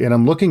early, and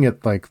I'm looking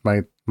at like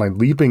my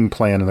leaping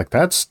plan, and like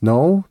that's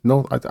I'm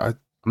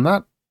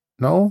not,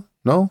 no.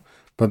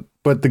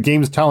 But the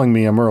game's telling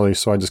me I'm early,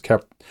 so I just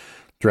kept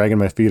dragging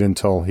my feet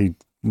until he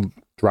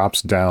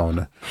drops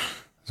down.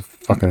 It's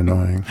fucking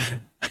annoying.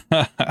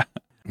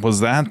 Was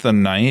that the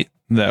night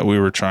that we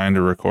were trying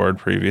to record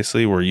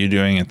previously? Were you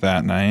doing it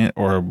that night,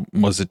 or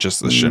was it just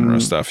the Shinra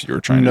stuff you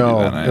were trying to do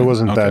that night? No, it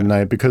wasn't that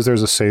night, because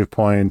there's a save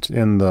point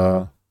in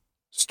the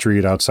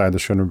street outside the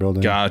Shinra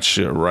Building.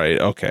 Gotcha. Right.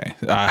 Okay.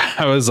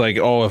 I was like,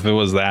 oh, if it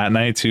was that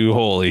night too,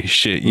 holy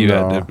shit, you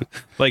had to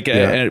like.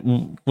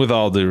 With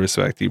all due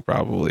respect, you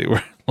probably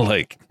were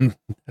like,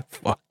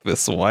 fuck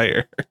this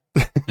wire.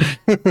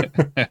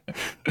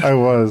 I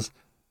was.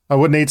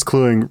 What Nate's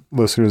cluing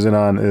listeners in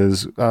on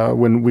is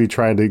when we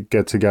tried to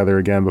get together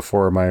again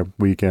before my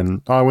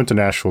weekend. I went to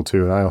Nashville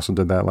too, and I also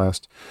did that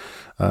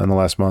in the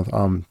last month.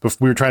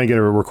 We were trying to get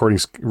a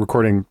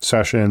recording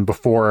session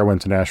before I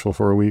went to Nashville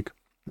for a week.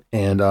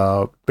 And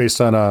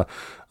based on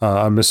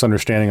a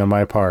misunderstanding on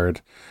my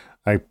part,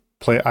 I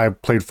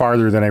played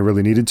farther than I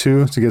really needed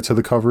to get to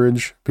the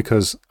coverage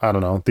because, I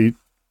don't know, the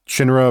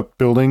Shinra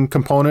Building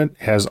component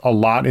has a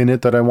lot in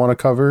it that I want to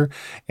cover.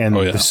 And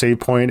the save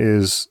point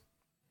is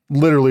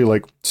literally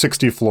like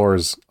 60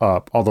 floors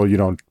up, although you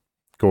don't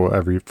go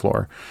every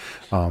floor.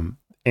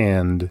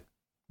 And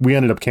we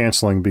ended up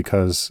canceling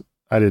because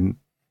of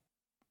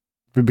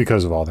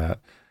all that.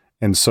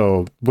 And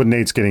so what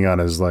Nate's getting on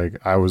is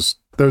like, there was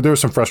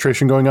some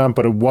frustration going on,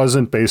 but it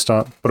wasn't based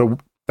on,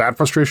 that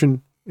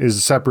frustration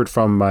is separate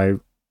from my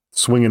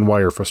swing and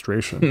wire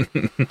frustration.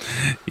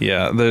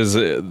 Yeah,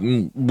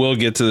 we'll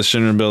get to the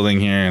Shinra Building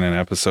here in an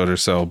episode or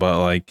so, but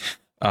like,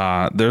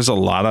 there's a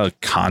lot of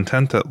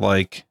content that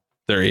like,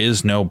 there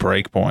is no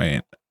break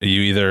point.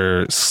 You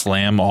either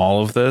slam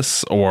all of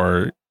this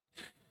or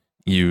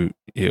you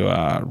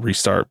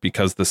restart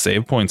because the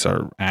save points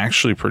are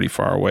actually pretty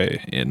far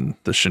away in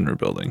the Shinra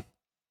Building.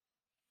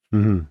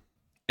 Mm-hmm.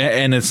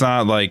 And it's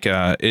not like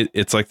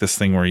it's like this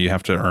thing where you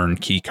have to earn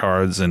key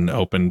cards and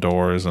open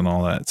doors and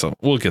all that. So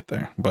we'll get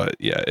there. But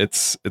yeah,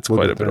 it's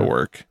quite a bit of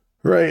work.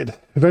 Right.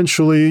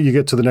 Eventually you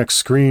get to the next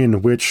screen,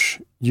 in which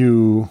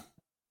you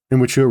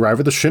arrive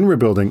at the Shinra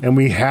Building, and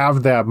we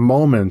have that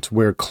moment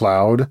where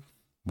Cloud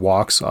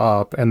walks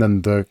up and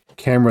then the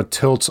camera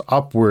tilts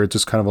upwards,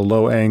 just kind of a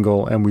low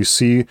angle, and we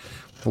see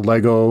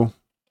Lego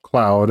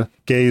Cloud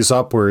gaze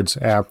upwards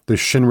at the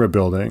Shinra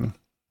Building.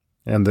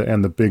 And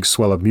the big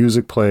swell of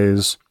music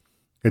plays.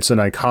 It's an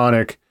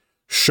iconic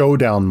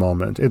showdown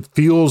moment. It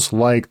feels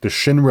like the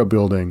Shinra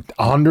Building,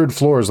 100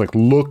 floors, it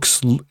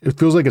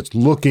feels like it's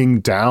looking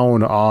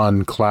down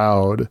on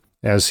Cloud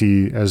as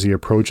he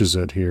approaches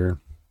it here.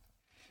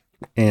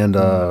 And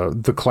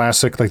the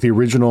classic, like the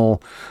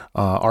original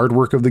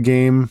artwork of the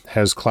game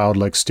has Cloud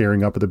like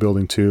staring up at the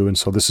building too. And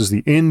so this is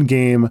the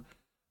in-game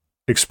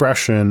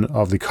expression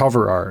of the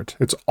cover art.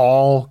 It's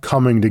all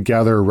coming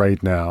together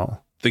right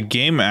now. The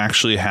game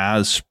actually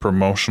has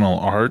promotional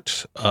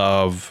art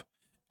of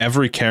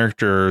every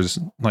character's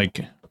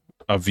like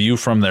a view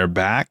from their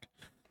back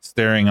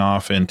staring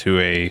off into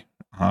a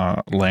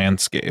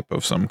landscape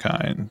of some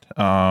kind.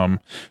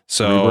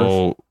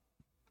 Rebirth?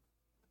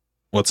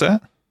 What's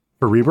that?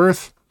 For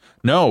Rebirth?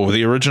 No,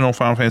 the original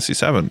Final Fantasy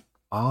VII.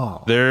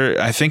 Oh.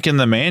 I think in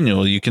the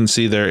manual you can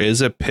see there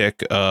is a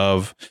pic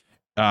of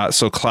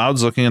so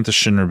Cloud's looking at the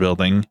Shinra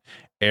Building.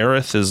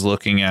 Aerith is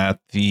looking at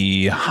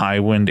the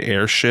Highwind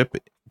airship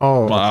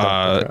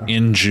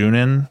in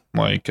Junin,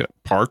 like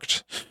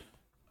parked.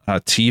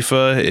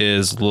 Tifa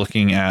is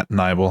looking at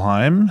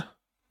Nibelheim.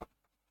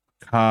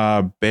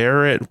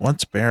 Barret,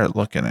 what's Barret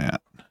looking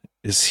at?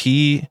 Is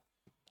he...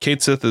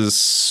 Kate Sith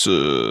is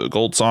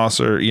Gold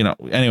Saucer,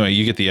 anyway,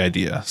 you get the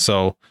idea.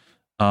 So,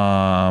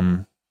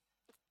 there's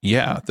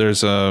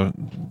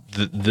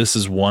this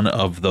is one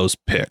of those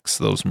pics,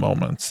 those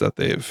moments that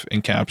they've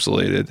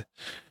encapsulated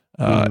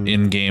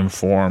in game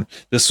form.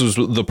 This was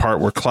the part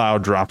where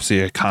Cloud drops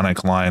the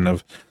iconic line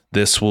of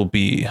 "This will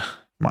be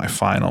my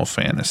final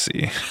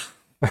fantasy."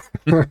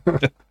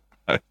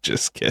 I'm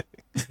just kidding.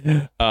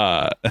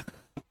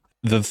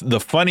 The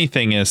funny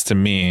thing is, to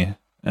me,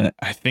 and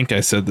I think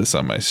I said this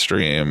on my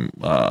stream,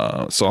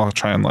 so I'll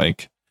try and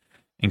like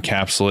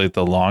encapsulate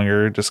the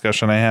longer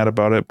discussion I had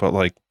about it. But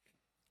like,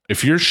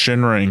 if you're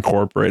Shinra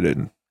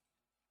Incorporated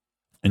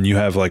and you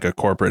have like a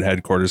corporate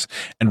headquarters,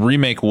 and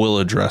Remake will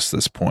address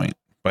this point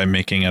by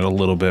making it a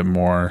little bit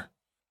more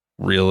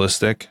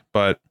realistic,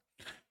 but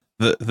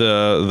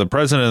the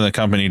president of the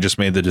company just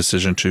made the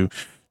decision to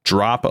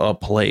drop a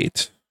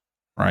plate,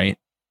 right?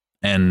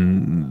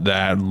 And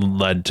that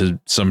led to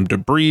some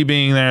debris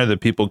being there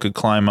that people could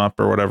climb up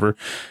or whatever.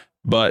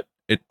 But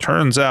it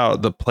turns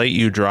out the plate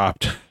you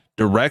dropped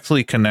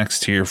directly connects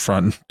to your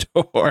front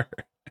door.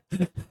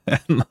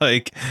 And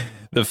like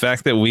the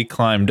fact that we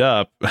climbed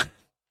up,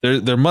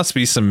 there must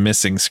be some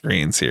missing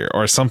screens here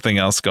or something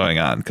else going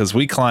on, because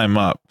we climb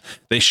up.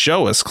 They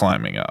show us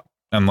climbing up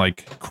and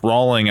like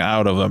crawling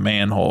out of a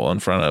manhole in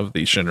front of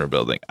the Shinra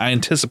Building. I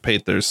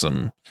anticipate there's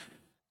some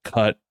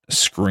cut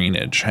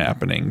screenage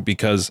happening,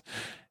 because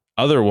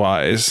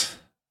otherwise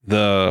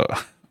the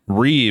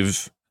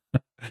Reeve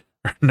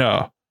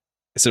no,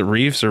 is it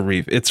Reeves or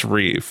Reeve? It's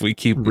Reeve. We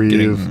keep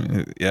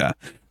getting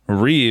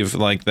Reeve,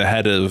 like the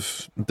head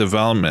of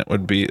development,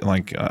 would be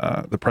like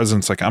the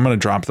president's like, I'm gonna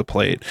drop the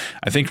plate.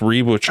 I think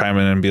Reeve would chime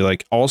in and be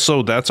like,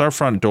 also, that's our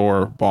front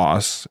door,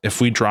 boss.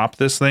 If we drop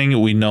this thing,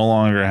 we no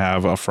longer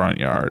have a front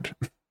yard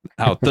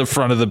out the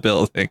front of the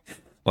building.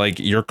 Like,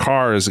 your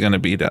car is going to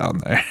be down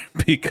there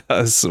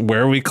because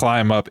where we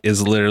climb up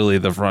is literally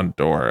the front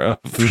door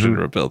of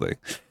Shinra Building.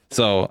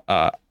 So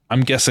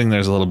I'm guessing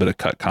there's a little bit of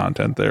cut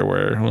content there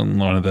where when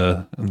one of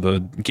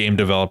the game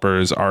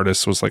developers,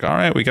 artists was like, all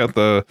right, we got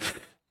the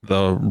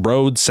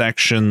road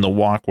section, the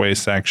walkway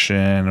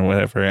section,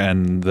 whatever.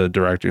 And the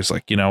director's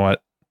like, you know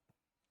what?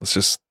 Let's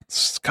just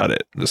cut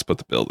it. Just put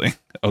the building.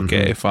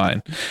 Okay,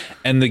 fine.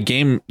 And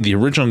the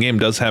original game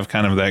does have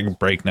kind of that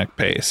breakneck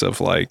pace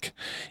of like,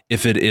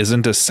 if it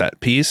isn't a set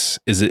piece,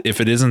 if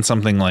it isn't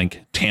something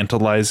like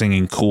tantalizing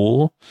and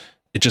cool,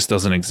 it just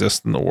doesn't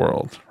exist in the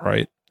world,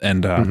 right?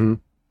 And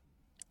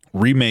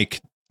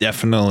Remake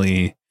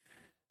definitely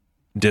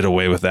did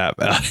away with that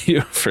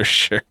value for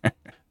sure.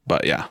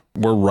 But yeah,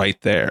 we're right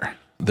there.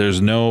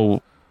 There's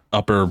no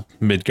upper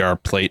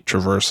Midgar plate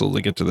traversal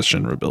to get to the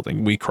Shinra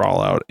Building. We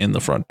crawl out in the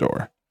front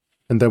door.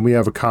 And then we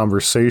have a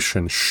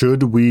conversation.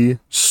 Should we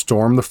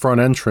storm the front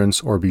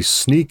entrance or be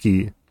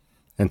sneaky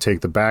and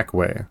take the back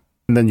way?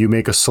 And then you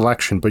make a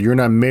selection, but you're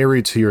not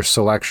married to your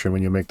selection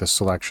when you make the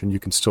selection. You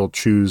can still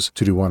choose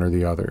to do one or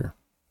the other.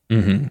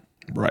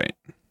 Right.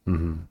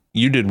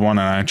 You did one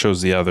and I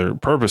chose the other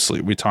purposely.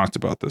 We talked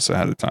about this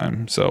ahead of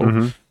time.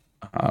 So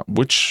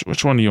which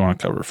one do you want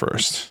to cover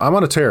first? I'm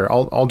on a tear.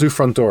 I'll do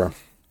front door.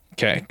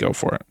 Okay, go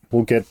for it.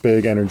 We'll get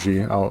big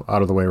energy out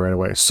of the way right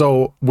away.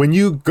 So when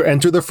you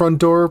enter the front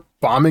door,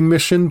 bombing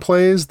mission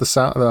plays, the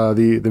sound,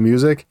 the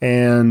music,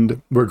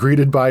 and we're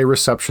greeted by a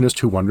receptionist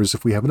who wonders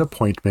if we have an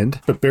appointment.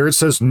 But Barret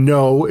says,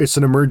 no, it's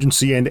an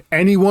emergency, and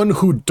anyone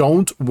who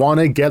don't want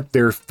to get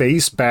their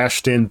face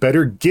bashed in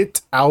better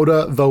get out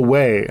of the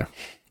way.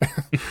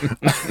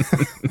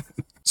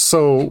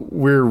 So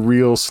we're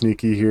real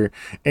sneaky here.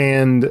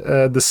 And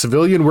the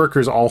civilian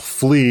workers all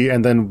flee,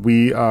 and then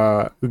we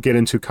get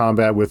into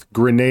combat with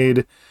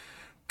grenade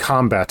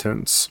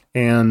combatants.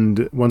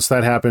 And once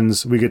that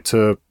happens, we get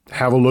to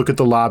have a look at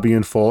the lobby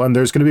in full. And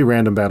there's going to be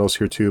random battles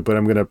here too, but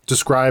I'm going to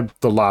describe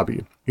the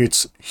lobby.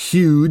 It's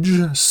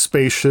huge,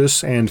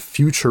 spacious, and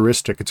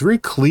futuristic. It's very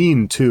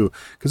clean too,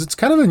 because it's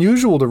kind of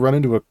unusual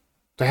to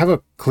have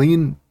a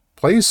clean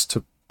place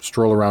to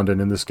stroll around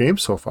in this game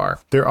so far.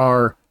 There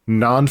are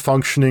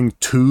non-functioning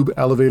tube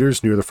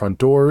elevators near the front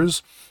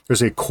doors.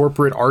 There's a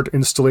corporate art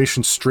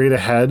installation straight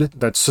ahead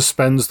that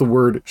suspends the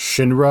word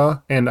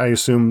Shinra, and I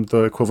assume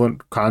the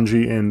equivalent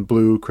kanji in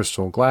blue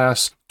crystal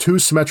glass. 2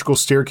 symmetrical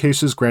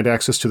staircases grant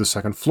access to the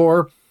second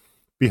floor.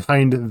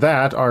 Behind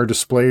that are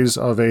displays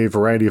of a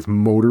variety of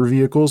motor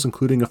vehicles,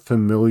 including a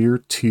familiar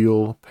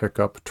teal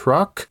pickup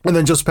truck. And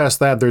then just past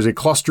that, there's a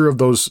cluster of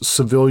those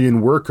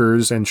civilian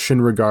workers and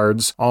Shinra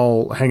guards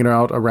all hanging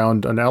out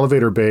around an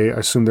elevator bay. I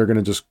assume they're going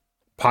to just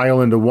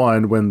pile into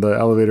one when the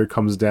elevator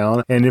comes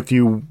down. And if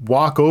you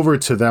walk over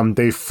to them,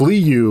 they flee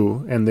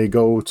you and they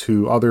go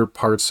to other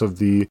parts of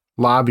the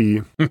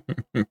lobby.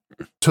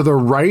 To the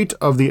right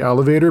of the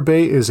elevator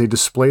bay is a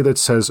display that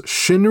says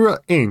Shinra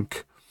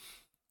Inc.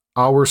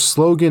 Our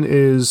slogan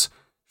is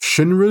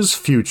Shinra's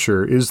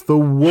future is the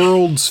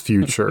world's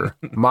future.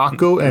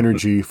 Mako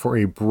energy for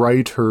a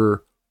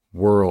brighter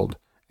world.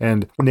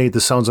 And Nate,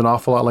 this sounds an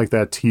awful lot like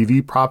that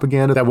TV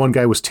propaganda that one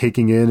guy was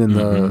taking in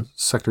the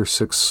Sector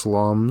 6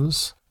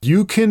 slums.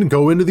 You can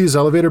go into these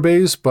elevator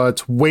bays,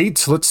 but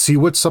wait, let's see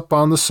what's up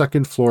on the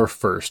second floor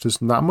first.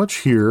 There's not much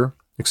here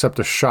except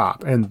a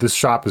shop, and this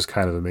shop is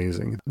kind of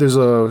amazing. There's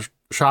a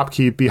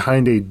shopkeep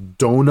behind a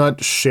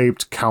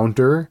donut-shaped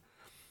counter.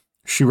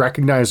 She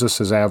recognizes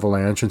us as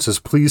Avalanche and says,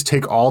 please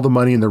take all the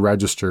money in the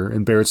register.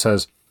 And Barret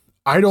says,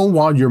 I don't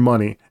want your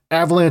money.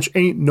 Avalanche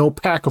ain't no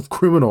pack of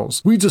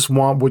criminals. We just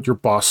want what your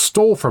boss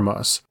stole from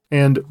us.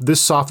 And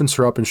this softens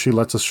her up and she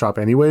lets us shop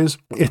anyways.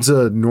 It's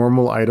a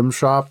normal item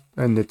shop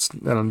and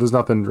there's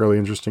nothing really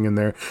interesting in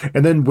there.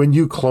 And then when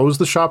you close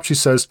the shop, she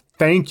says,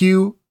 thank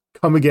you,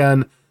 come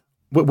again.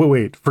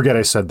 Wait, forget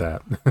I said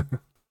that.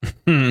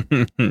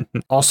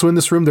 Also in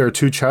this room, there are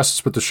 2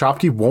 chests, but the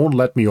shopkeep won't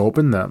let me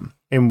open them.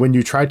 And when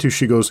you try to,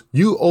 she goes,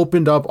 you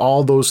opened up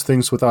all those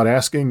things without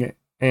asking.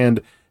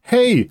 And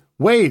hey,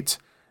 wait.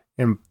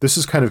 And this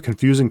is kind of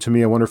confusing to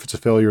me. I wonder if it's a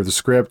failure of the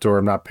script or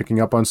I'm not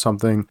picking up on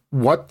something.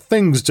 What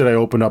things did I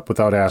open up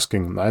without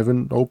asking? I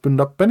haven't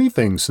opened up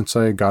anything since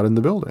I got in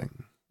the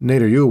building.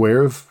 Nate, are you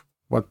aware of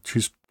what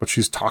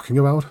she's talking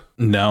about?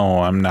 No,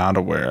 I'm not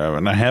aware of it.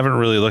 And I haven't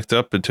really looked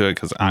up into it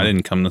because I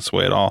didn't come this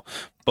way at all.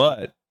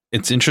 But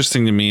it's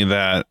interesting to me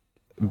that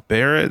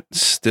Barret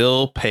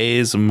still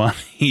pays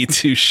money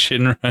to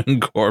Shinra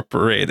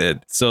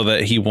Incorporated so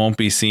that he won't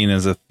be seen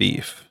as a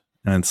thief.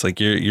 And it's like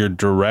you're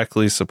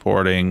directly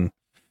supporting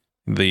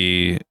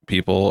the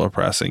people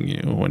oppressing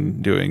you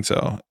when doing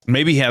so.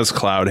 Maybe he has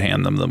Cloud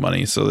hand them the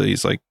money so that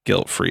he's like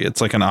guilt free.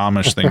 It's like an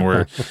Amish thing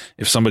where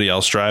if somebody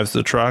else drives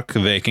the truck,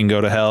 they can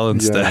go to hell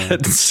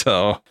instead. Yeah.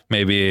 So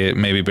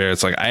maybe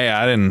Barrett's like,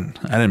 I didn't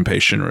pay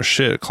Shinra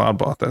shit. Cloud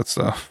bought that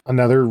stuff.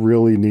 Another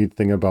really neat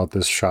thing about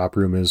this shop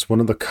room is one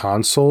of the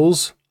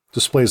consoles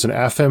displays an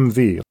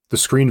FMV. The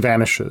screen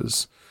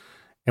vanishes.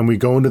 And we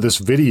go into this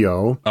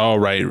video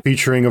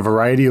featuring a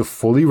variety of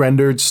fully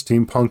rendered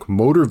steampunk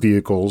motor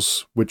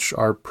vehicles, which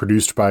are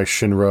produced by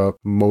Shinra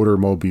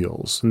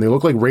Motormobiles. And they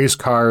look like race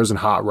cars and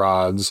hot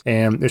rods.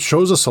 And it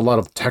shows us a lot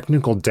of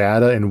technical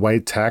data in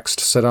white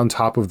text set on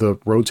top of the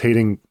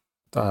rotating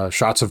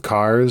shots of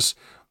cars.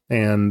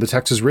 And the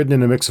text is written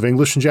in a mix of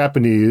English and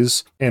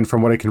Japanese. And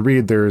from what I can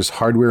read, there's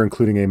hardware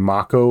including a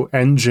Mako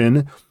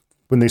engine.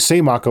 When they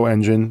say Mako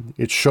engine,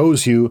 it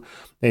shows you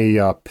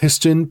a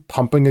piston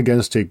pumping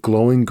against a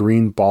glowing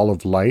green ball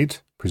of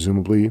light,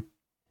 presumably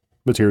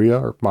materia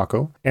or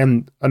Mako.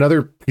 And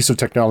another piece of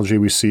technology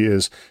we see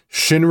is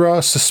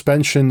Shinra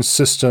Suspension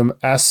System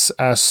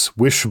SS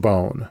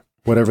Wishbone,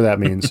 whatever that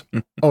means.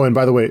 Oh, and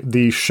by the way,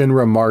 the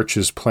Shinra March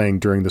is playing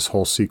during this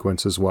whole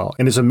sequence as well.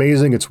 And it's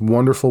amazing. It's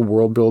wonderful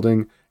world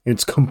building.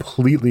 It's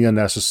completely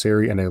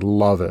unnecessary, and I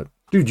love it.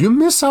 Dude, you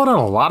miss out on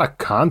a lot of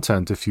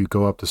content if you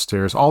go up the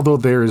stairs, although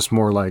there is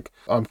more like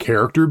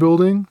character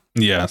building.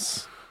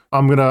 Yes.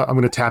 I'm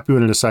gonna tap you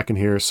in a second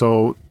here.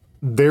 So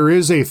there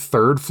is a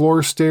third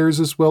floor stairs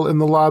as well in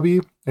the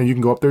lobby, and you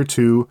can go up there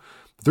too.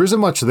 There isn't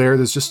much there.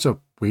 There's just a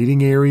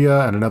waiting area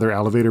and another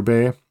elevator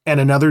bay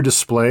and another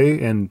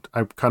display, and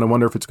I kind of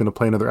wonder if it's going to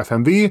play another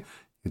FMV.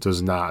 It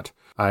does not.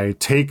 I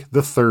take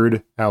the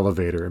third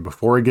elevator, and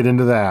before I get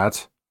into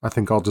that, I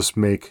think I'll just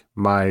make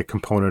my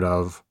component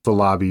of the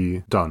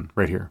lobby done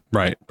right here.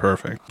 Right.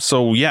 Perfect.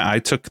 So yeah, I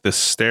took this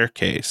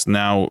staircase.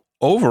 Now,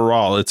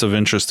 overall, it's of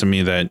interest to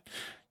me that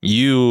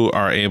you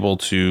are able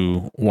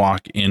to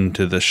walk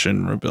into the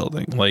Shinra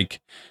building. Like,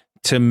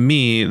 to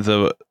me,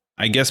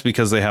 I guess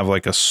because they have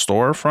like a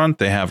storefront,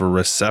 they have a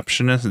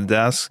receptionist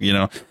desk,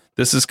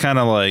 this is kind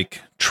of like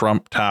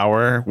Trump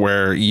Tower,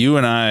 where you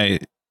and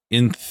I,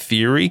 in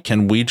theory,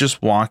 can we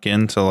just walk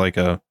into like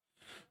a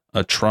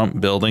Trump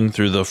building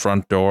through the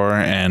front door,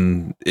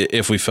 and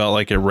if we felt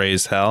like it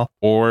raised hell?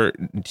 Or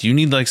do you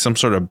need like some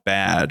sort of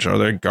badge? Are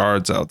there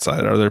guards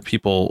outside? Are there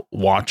people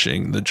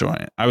watching the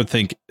joint? I would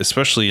think,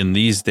 especially in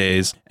these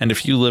days, and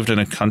if you lived in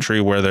a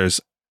country where there's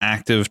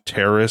active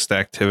terrorist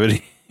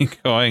activity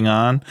going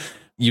on,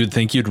 you'd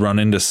think you'd run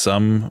into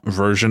some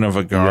version of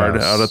a guard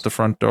out at the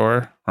front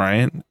door,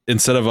 right?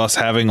 Instead of us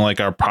having like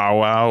our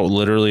powwow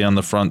literally on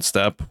the front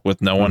step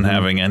with no one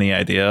having any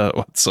idea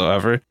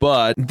whatsoever.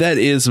 But that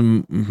is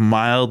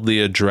mildly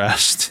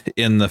addressed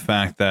in the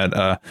fact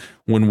that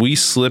when we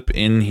slip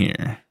in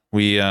here,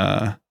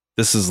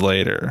 this is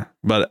later,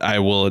 but I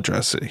will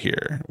address it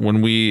here.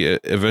 When we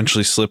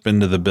eventually slip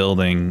into the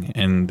building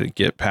and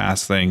get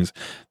past things,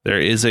 there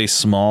is a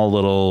small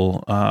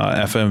little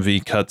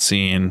FMV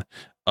cutscene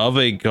of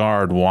a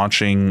guard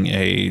watching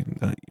a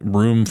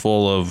room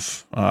full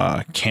of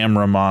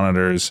camera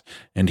monitors,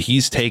 and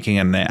he's taking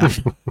a nap.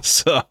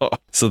 so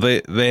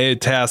they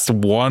tasked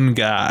one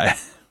guy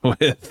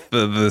with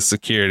the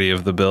security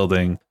of the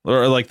building,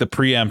 or like the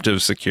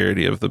preemptive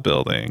security of the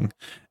building,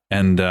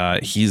 and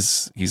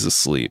he's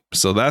asleep.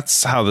 So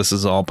that's how this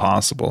is all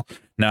possible.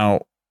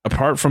 Now,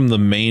 apart from the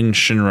main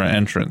Shinra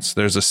entrance,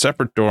 there's a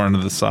separate door on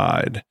the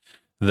side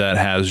that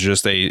has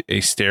just a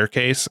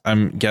staircase.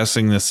 I'm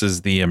guessing this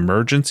is the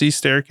emergency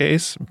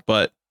staircase,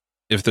 but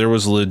if there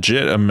was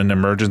legit an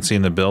emergency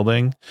in the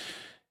building,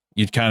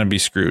 you'd kind of be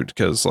screwed,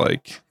 because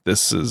like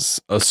this is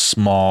a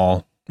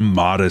small,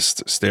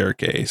 modest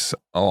staircase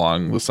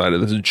along the side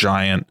of this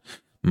giant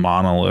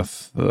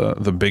monolith,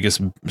 the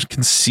biggest,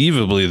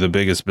 conceivably the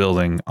biggest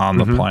building on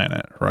the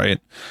planet,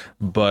 right?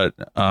 But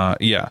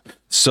yeah,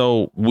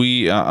 so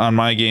we on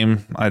my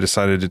game, I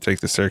decided to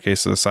take the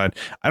staircase to the side.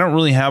 I don't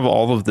really have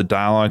all of the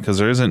dialogue because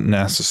there isn't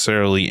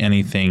necessarily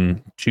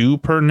anything too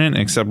pertinent,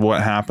 except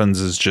what happens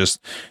is just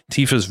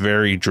Tifa's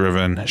very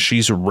driven.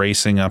 She's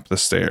racing up the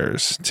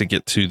stairs to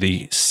get to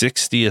the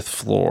 60th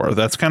floor.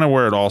 That's kind of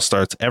where it all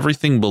starts.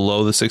 Everything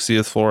below the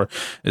 60th floor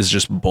is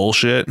just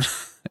bullshit.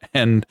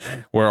 And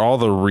where all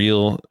the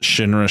real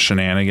Shinra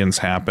shenanigans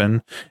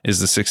happen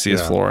is the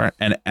 60th floor.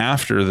 And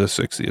after the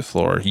 60th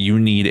floor, you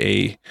need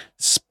a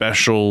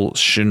special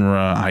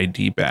Shinra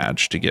ID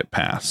badge to get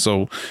past.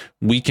 So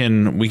we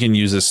can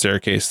use this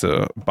staircase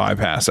to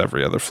bypass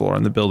every other floor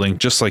in the building,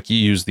 just like you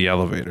use the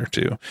elevator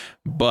to.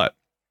 But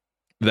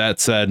that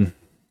said,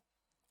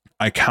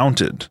 I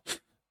counted.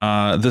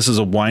 This is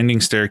a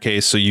winding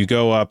staircase, so you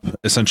go up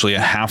essentially a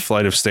half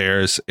flight of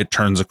stairs. It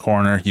turns a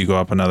corner. You go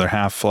up another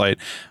half flight.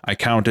 I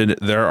counted.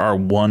 There are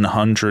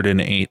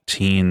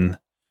 118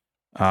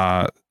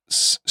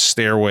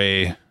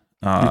 stairway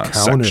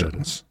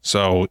sections.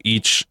 So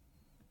each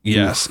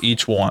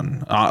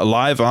one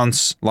live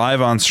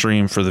on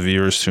stream for the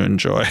viewers to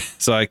enjoy.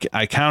 So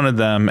I counted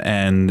them,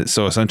 and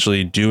so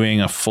essentially doing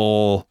a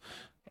full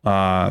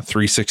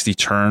 360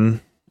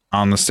 turn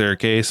on the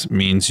staircase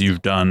means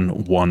you've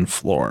done one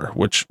floor,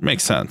 which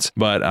makes sense.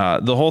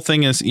 But the whole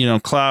thing is,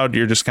 Cloud,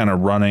 you're just kind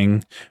of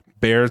running.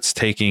 Barrett's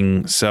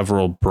taking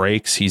several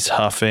breaks. He's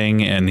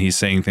huffing and he's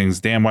saying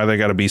things. Damn, why there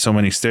got to be so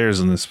many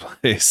stairs in this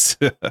place?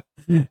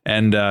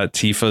 And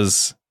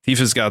Tifa's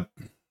got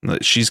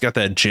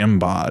that gym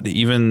bod.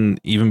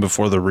 Even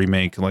before the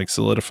remake like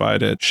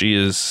solidified it, she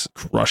is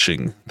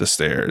crushing the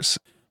stairs.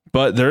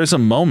 But there is a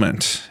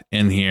moment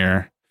in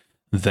here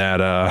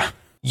that,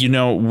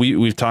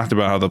 we've talked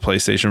about how the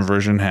PlayStation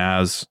version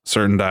has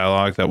certain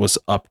dialogue that was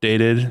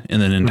updated in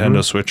the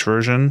Nintendo Switch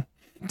version.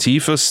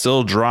 Tifa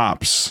still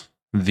drops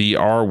the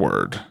R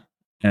word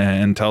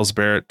and tells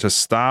Barret to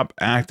stop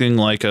acting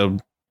like a...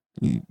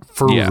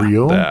 For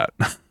real? That.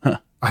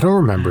 I don't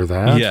remember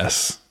that.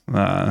 Yes.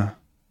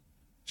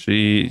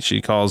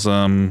 She calls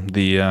him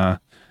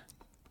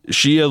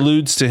she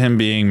alludes to him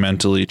being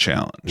mentally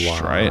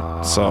challenged,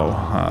 right? So,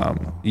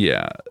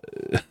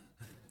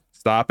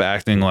 stop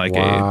acting like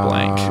a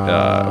blank.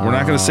 We're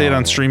not going to say it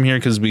on stream here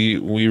because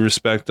we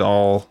respect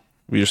all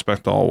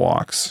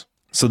walks.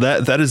 So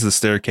that is the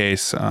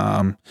staircase.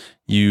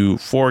 You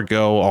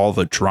forego all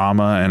the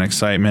drama and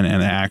excitement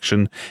and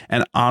action.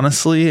 And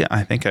honestly,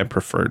 I think I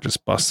prefer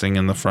just busting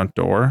in the front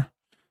door.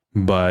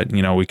 But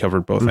we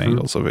covered both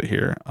angles of it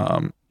here.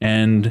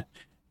 And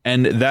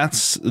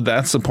that's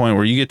the point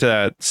where you get to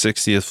that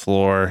 60th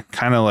floor,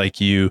 kind of like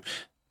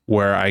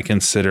where I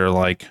consider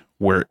like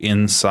we're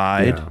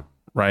inside,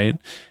 right?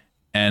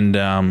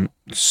 And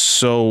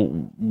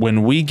so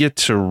when we get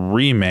to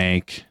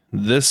Remake,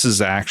 this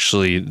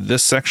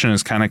section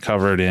is kind of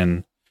covered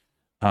in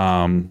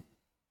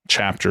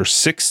chapter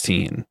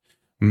 16,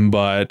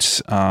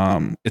 but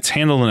it's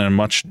handled in a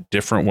much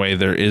different way.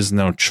 There is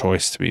no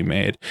choice to be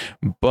made,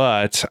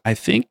 but I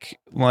think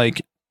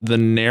like the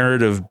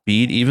narrative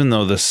beat, even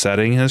though the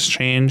setting has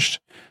changed,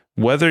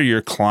 whether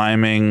you're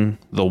climbing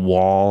the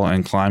wall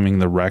and climbing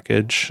the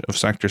wreckage of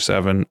Sector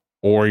 7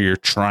 or you're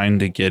trying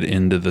to get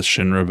into the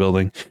Shinra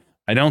building,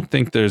 I don't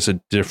think there's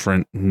a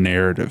different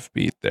narrative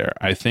beat there.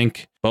 I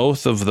think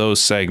both of those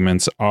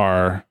segments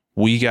are,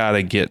 we got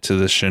to get to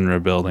the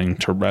Shinra building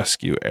to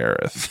rescue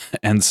Aerith.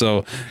 And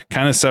so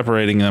kind of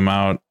separating them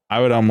out, I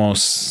would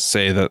almost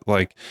say that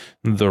like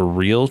the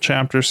real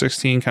chapter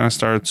 16 kind of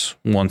starts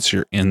once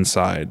you're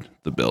inside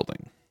the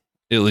building,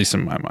 at least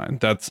in my mind.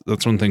 That's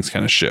when things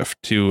kind of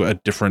shift to a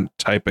different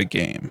type of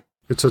game.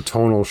 It's a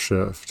tonal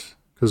shift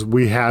because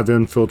we have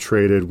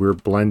infiltrated. We're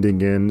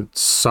blending in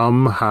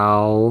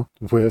somehow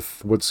with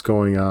what's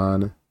going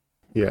on.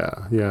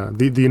 Yeah.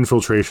 The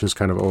infiltration is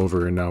kind of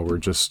over and now we're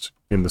just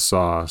in the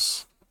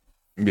sauce.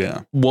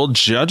 Yeah. Well,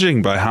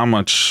 judging by how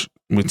much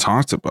we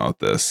talked about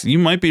this, you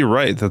might be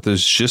right that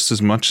there's just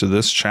as much of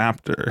this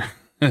chapter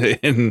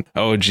in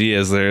OG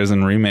as there is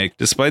in Remake,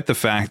 despite the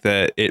fact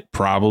that it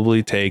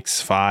probably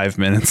takes 5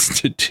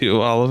 minutes to do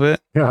all of it.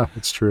 Yeah,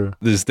 it's true.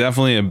 There's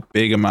definitely a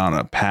big amount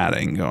of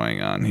padding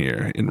going on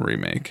here in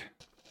Remake.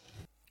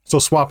 So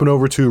swapping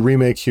over to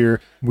Remake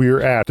here,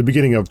 we're at the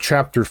beginning of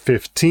chapter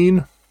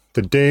 15,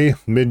 The Day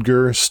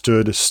Midgar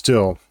Stood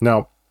Still.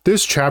 Now,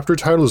 this chapter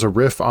title is a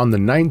riff on the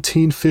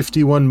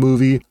 1951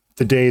 movie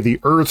The Day the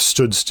Earth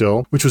Stood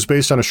Still, which was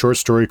based on a short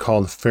story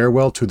called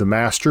Farewell to the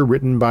Master,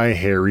 written by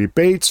Harry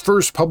Bates,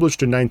 first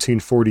published in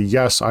 1940.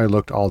 Yes, I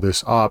looked all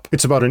this up.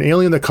 It's about an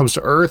alien that comes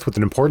to Earth with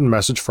an important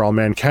message for all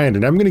mankind,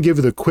 and I'm going to give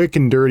you the quick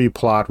and dirty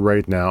plot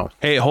right now.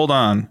 Hey, hold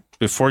on.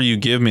 Before you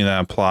give me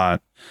that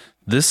plot,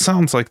 this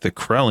sounds like the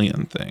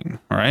Krellian thing,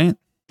 right?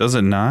 Does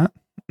it not?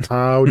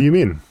 What do you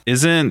mean?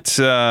 Isn't this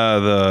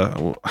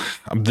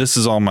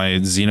is all my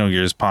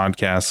Xenogears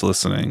podcast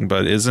listening,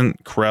 but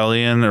isn't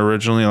Krellian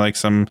originally like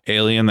some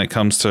alien that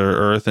comes to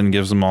Earth and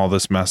gives them all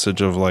this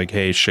message of like,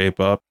 hey, shape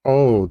up?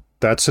 Oh,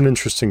 that's an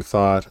interesting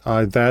thought.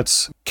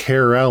 That's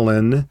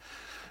Karellen.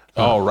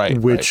 Right.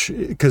 Which,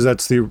 because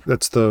that's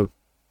the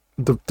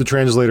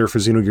translator for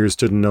Xenogears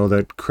didn't know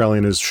that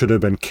Krellian should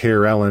have been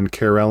Karellen.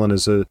 Karellen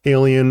is an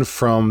alien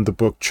from the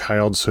book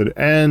Childhood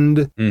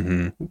End.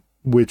 Mm-hmm.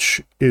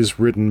 Which is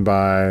written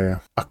by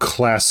a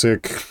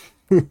classic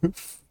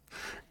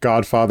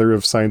godfather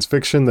of science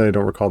fiction that I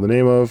don't recall the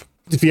name of.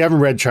 If you haven't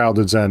read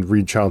Childhood's End,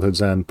 read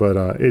Childhood's End, but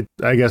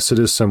I guess it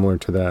is similar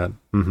to that.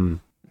 Mm-hmm.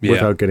 Yeah.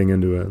 Without getting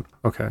into it.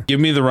 Okay. Give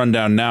me the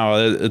rundown now.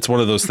 It's one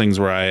of those things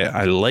where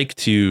I like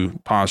to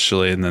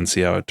postulate and then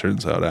see how it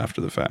turns out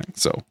after the fact.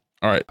 So,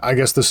 all right. I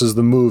guess this is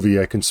the movie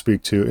I can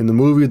speak to. In the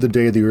movie The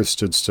Day the Earth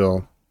Stood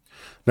Still,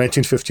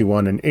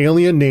 1951, an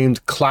alien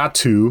named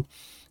Klaatu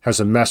has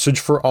a message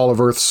for all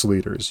of Earth's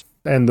leaders.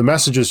 And the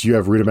message is you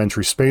have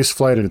rudimentary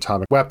spaceflight and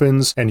atomic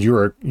weapons, and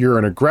you're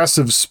an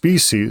aggressive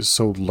species,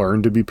 so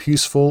learn to be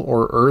peaceful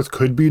or Earth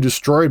could be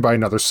destroyed by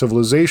another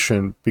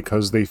civilization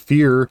because they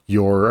fear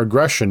your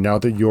aggression now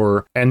that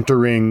you're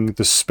entering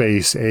the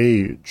space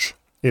age.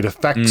 It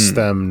affects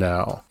them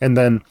now. And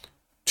then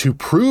to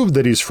prove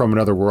that he's from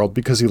another world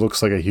because he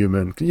looks like a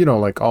human,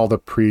 like all the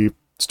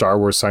pre-Star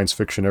Wars science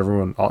fiction,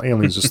 all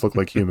aliens just look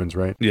like humans,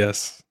 right?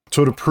 Yes.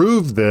 So to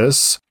prove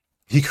this,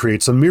 he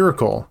creates a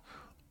miracle.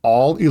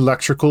 All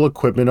electrical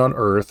equipment on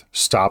Earth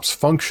stops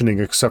functioning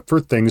except for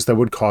things that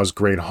would cause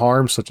great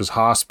harm, such as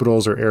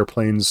hospitals or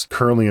airplanes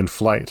currently in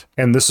flight.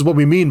 And this is what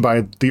we mean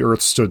by the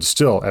Earth stood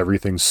still.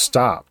 Everything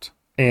stopped.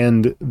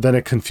 And then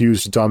a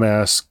confused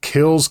dumbass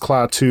kills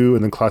Klaatu,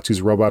 and then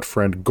Klaatu's robot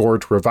friend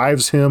Gort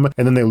revives him,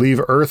 and then they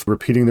leave Earth,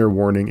 repeating their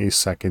warning a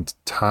second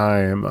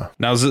time.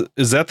 Now,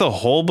 is that the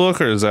whole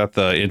book, or is that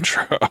the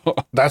intro?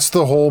 That's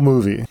the whole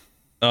movie.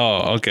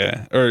 Oh,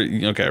 okay. Or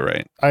okay,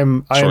 right.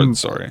 I'm Short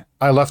story.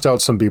 I left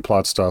out some B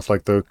plot stuff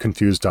like the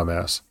confused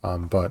dumbass.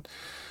 But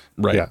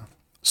Right. yeah.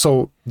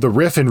 So the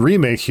riff in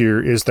Remake here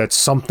is that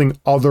something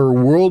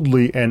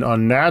otherworldly and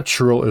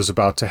unnatural is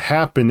about to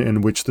happen,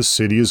 in which the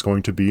city is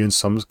going to be in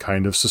some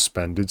kind of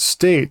suspended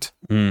state.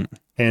 Mm.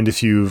 And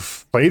if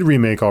you've played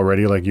Remake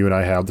already, like you and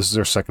I have, this is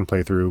our second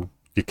playthrough,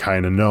 you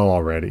kind of know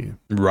already.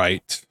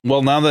 Right.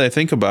 Well, now that I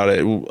think about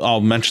it,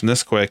 I'll mention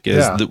this quick,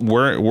 is that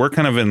we're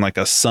kind of in like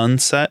a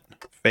sunset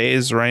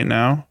phase right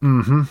now.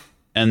 Mm-hmm.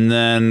 And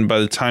then by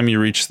the time you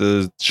reach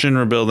the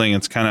Shinra Building,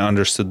 it's kind of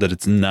understood that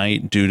it's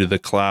night due to the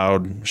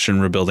cloud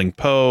Shinra Building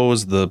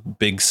pose, the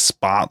big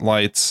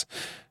spotlights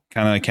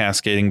kind of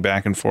cascading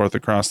back and forth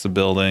across the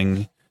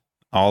building,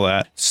 all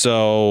that.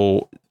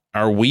 So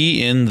are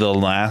we in the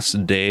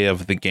last day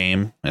of the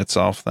game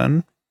itself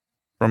then?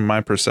 From my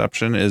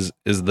perception, is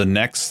the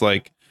next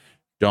like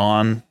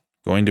dawn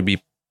going to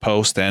be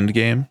post end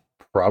game?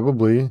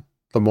 Probably.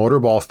 The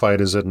motorball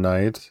fight is at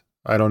night.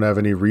 I don't have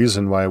any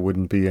reason why it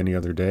wouldn't be any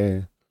other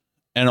day.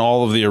 And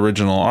all of the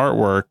original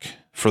artwork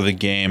for the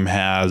game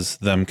has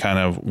them kind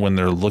of, when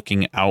they're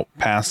looking out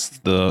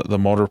past the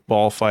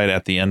motorball fight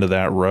at the end of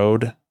that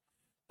road,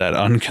 that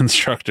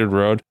unconstructed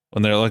road,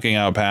 when they're looking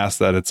out past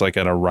that, it's like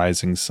at a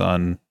rising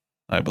sun,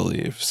 I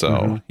believe.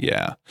 So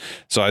yeah.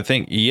 So I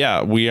think,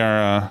 yeah, we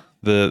are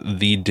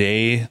the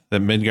day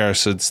that Midgar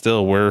stood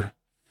still,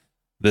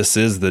 this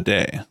is the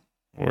day.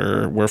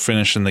 We're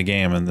finishing the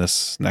game in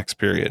this next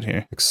period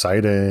here.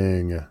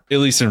 Exciting. At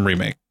least in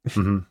Remake.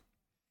 Mm-hmm.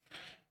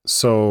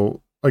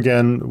 So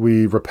again,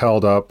 we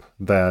rappelled up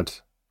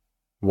that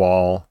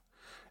wall,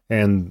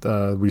 and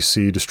we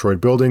see destroyed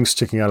buildings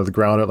sticking out of the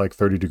ground at like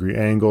 30-degree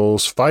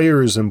angles,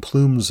 fires and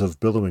plumes of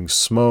billowing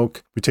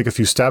smoke. We take a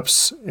few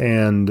steps,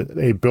 and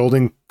a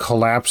building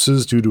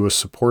collapses due to a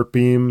support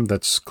beam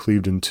that's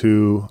cleaved in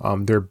two.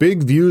 There are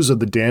big views of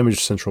the damaged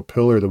central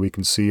pillar that we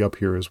can see up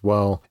here as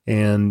well.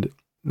 And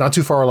not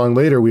too far along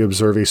later, we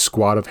observe a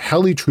squad of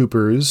heli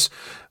troopers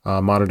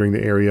monitoring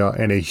the area,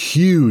 and a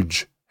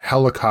huge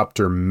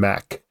helicopter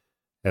mech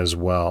as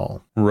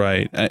well.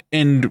 Right.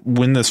 And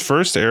when this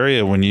first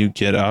area, when you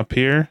get up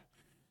here,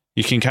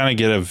 you can kind of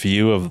get a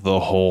view of the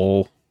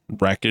whole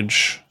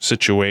wreckage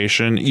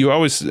situation. You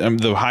always,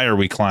 the higher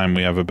we climb,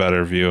 we have a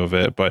better view of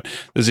it, but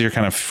this is your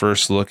kind of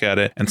first look at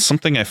it. And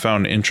something I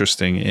found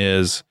interesting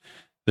is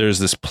there's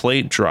this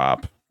plate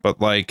drop,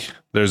 but like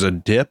there's a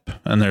dip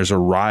and there's a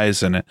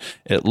rise in it.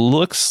 It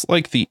looks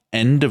like the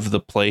end of the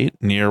plate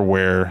near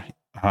where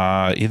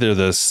either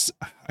this,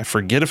 I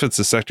forget if it's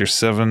the Sector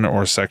 7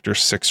 or Sector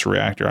 6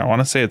 reactor. I want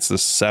to say it's the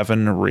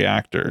 7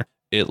 reactor.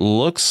 It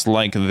looks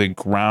like the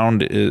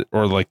ground is,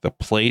 or like the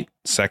plate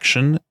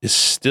section is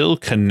still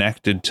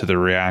connected to the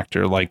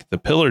reactor. Like the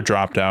pillar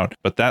dropped out,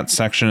 but that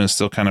section is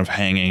still kind of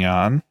hanging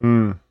on.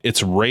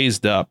 It's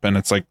raised up and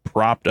it's like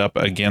propped up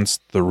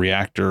against the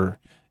reactor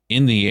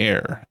in the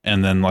air.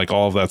 And then like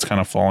all of that's kind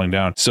of falling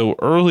down. So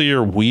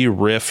earlier we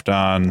riffed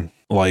on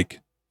like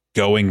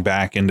going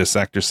back into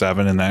Sector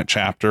 7 in that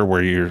chapter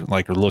where you're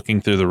like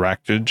looking through the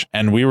wreckage,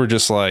 and we were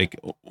just like,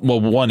 well,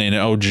 one, in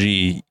OG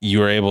you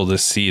were able to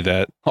see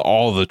that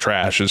all the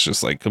trash is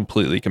just like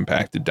completely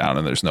compacted down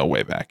and there's no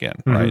way back in,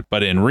 right?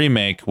 But in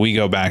Remake we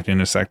go back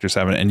into Sector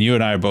 7 and you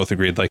and I both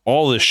agreed like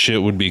all this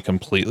shit would be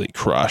completely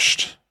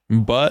crushed.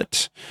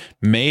 But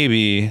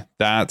maybe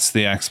that's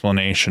the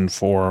explanation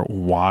for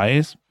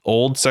why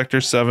old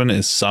Sector 7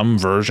 is some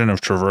version of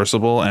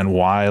traversable, and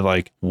why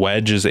like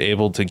Wedge is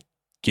able to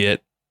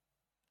get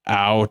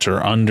out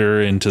or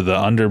under into the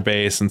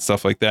underbase and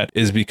stuff like that,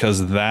 is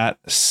because that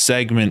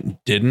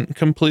segment didn't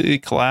completely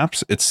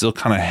collapse. It's still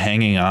kind of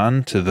hanging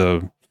on to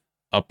the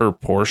upper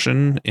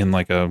portion in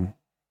like a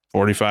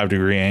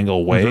 45-degree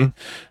angle way.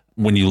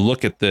 When you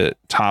look at the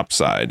top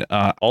side,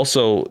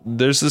 also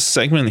there's this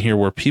segment here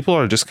where people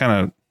are just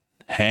kind of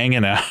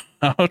hanging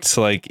out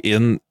like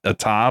in a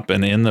top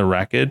and in the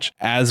wreckage.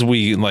 As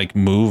we like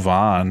move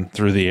on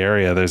through the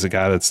area, there's a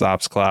guy that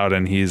stops Cloud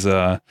and he's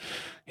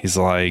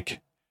like,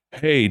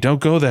 hey,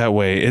 don't go that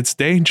way, it's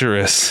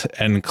dangerous.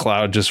 And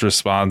Cloud just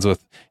responds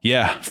with,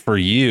 yeah, for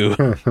you.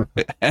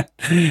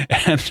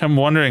 And I'm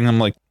wondering, I'm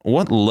like,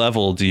 what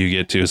level do you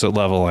get to? Is it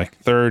level like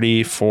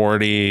 30,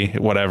 40,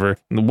 whatever?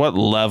 What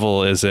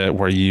level is it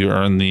where you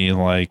earn the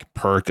like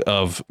perk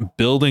of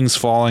buildings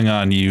falling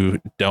on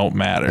you don't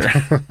matter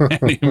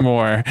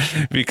anymore?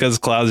 Because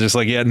Cloud's just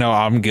like, yeah, no,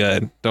 I'm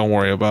good, don't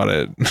worry about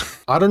it.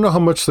 I don't know how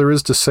much there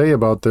is to say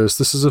about this.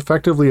 This is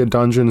effectively a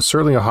dungeon,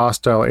 certainly a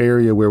hostile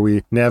area where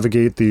we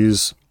navigate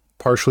these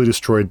partially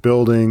destroyed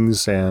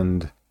buildings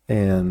and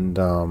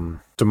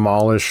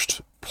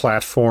demolished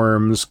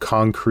platforms,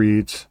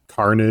 concrete,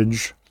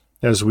 carnage.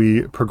 As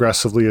we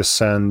progressively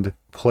ascend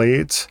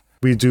plate,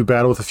 we do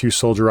battle with a few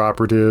soldier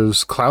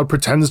operatives. Cloud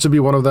pretends to be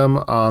one of them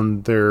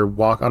on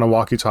a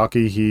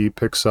walkie-talkie he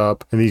picks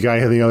up, and the guy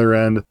at the other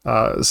end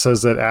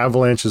says that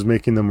Avalanche is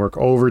making them work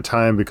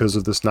overtime because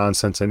of this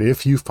nonsense, and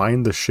if you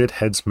find the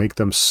shitheads, make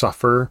them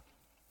suffer.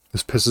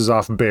 This pisses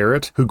off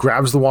Barret, who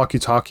grabs the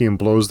walkie-talkie and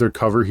blows their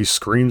cover. He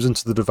screams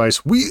into the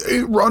device, "We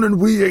ain't running,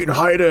 we ain't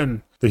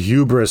hiding." The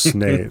hubris,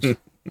 Nate.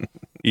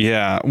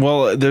 Yeah.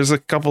 Well, there's a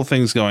couple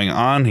things going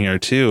on here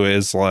too.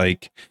 Is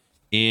like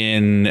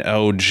in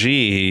OG,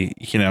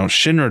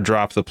 Shinra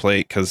dropped the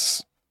plate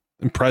because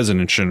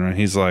President Shinra,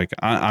 he's like,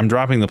 I'm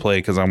dropping the plate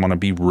because I want to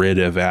be rid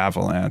of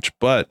Avalanche.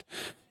 But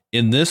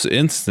in this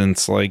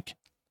instance, like,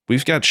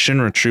 we've got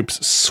Shinra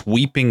troops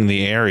sweeping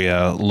the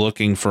area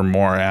looking for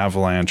more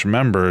Avalanche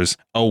members,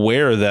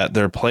 aware that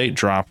their plate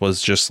drop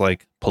was just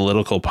like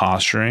political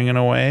posturing in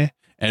a way,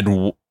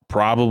 and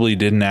probably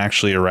didn't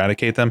actually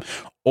eradicate them.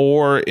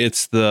 Or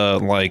it's the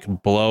like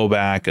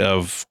blowback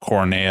of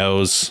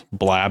Corneo's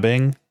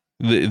blabbing.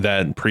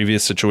 That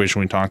previous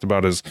situation we talked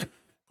about is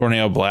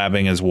Corneo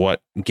blabbing is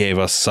what gave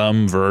us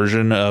some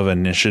version of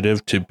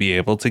initiative to be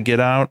able to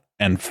get out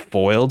and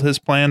foiled his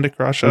plan to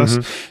crush us.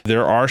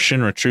 There are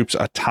Shinra troops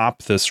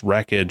atop this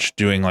wreckage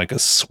doing like a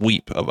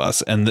sweep of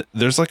us. And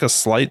there's like a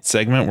slight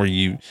segment where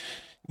you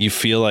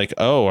feel like,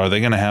 oh, are they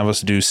going to have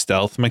us do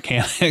stealth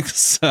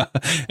mechanics?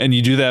 And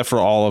you do that for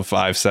all of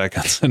 5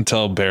 seconds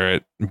until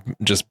Barret's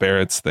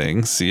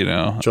things,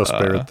 Just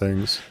Barret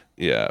things.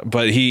 Yeah.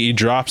 But he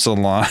drops a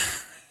line.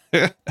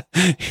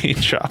 He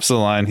drops a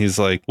line. He's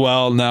like,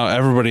 well, now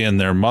everybody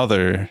and their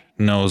mother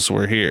knows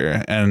we're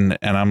here. And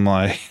I'm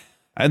like,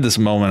 I had this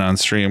moment on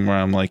stream where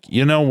I'm like,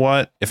 you know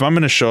what? If I'm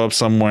going to show up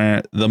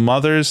somewhere, the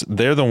mothers,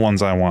 they're the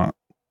ones I want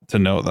to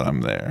know that I'm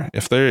there.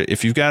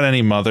 If you've got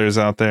any mothers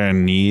out there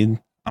in need,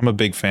 I'm a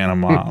big fan of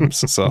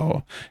moms.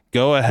 So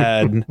go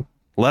ahead,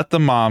 let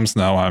the moms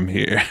know I'm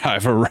here.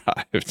 I've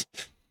arrived.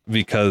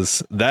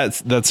 Because that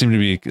seemed to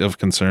be of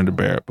concern to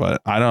Barret,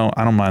 but I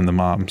don't mind the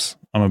moms.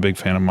 I'm a big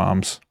fan of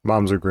moms.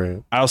 Moms are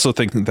great. I also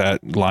think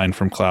that line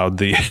from Cloud,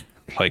 the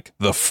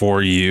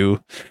for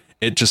you,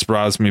 it just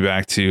brought me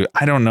back to,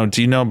 I don't know.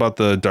 Do you know about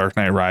the Dark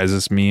Knight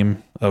Rises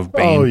meme of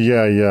Bane? Oh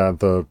yeah.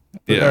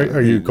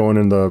 Are you going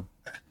in the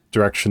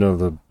direction of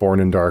the Born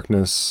in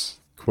Darkness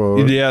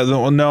quote? Yeah,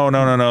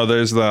 no.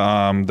 There's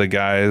the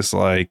guys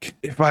like,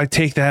 if I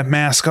take that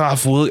mask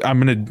off, I'm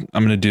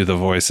gonna do the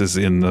voices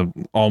in the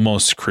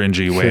almost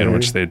cringy way in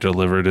which they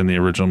delivered in the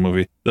original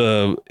movie.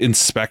 The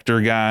inspector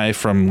guy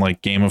from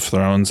like Game of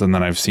Thrones, and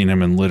then I've seen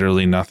him in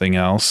literally nothing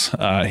else.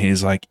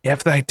 He's like,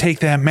 if I take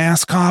that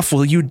mask off,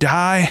 will you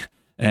die?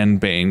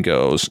 And Bane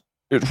goes,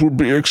 it would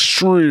be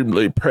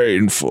extremely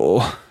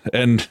painful.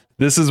 And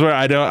this is where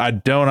I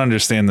don't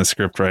understand the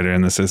scriptwriter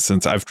in this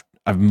instance.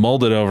 I've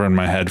mulled it over in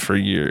my head for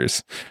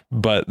years,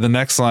 but the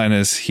next line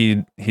is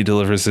he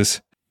delivers this,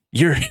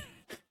 you're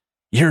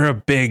a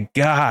big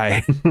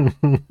guy.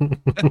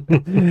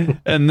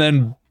 And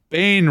then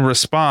Bane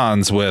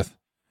responds with,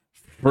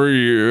 for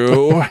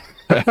you.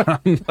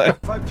 I'm like,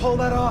 if I pull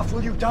that off,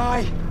 will you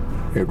die?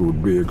 It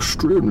would be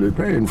extremely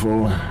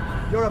painful.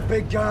 You're a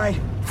big guy.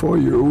 For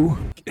you.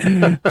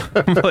 I'm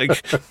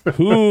like,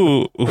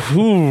 who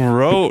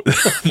wrote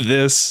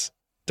this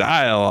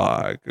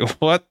dialogue?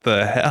 What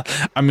the hell?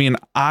 I mean,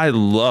 I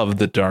love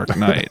The Dark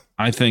Knight.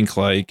 I think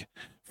like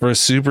for a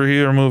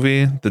superhero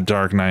movie, The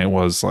Dark Knight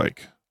was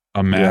like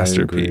a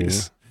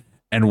masterpiece.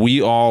 And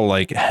we all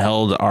like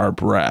held our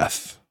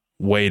breath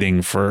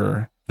waiting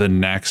for the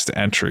next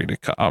entry to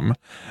come.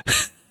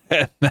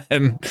 And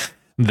then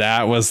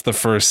that was the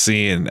first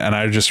scene. And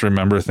I just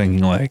remember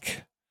thinking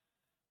like,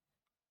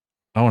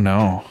 oh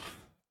no.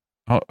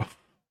 Oh,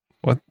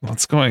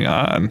 what's going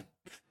on?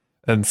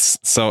 And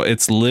so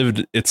it's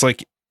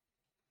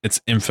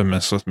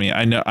infamous with me.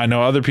 I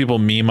know other people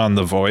meme on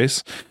The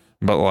Voice,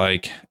 but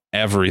like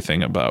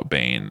everything about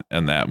Bane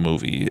and that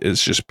movie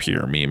is just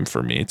pure meme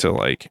for me.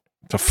 To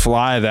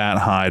fly that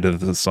high to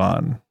the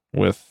sun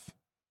with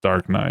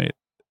Dark Knight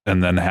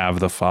and then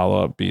have the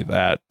follow-up be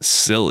that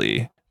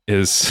silly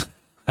is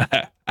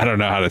I don't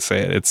know how to say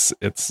it.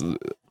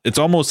 It's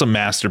almost a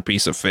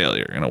masterpiece of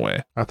failure in a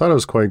way. I thought it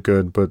was quite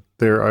good, but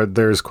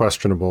there's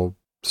questionable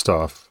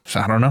stuff.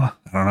 I don't know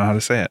how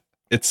to say it.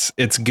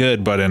 It's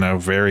good, but in a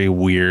very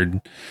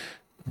weird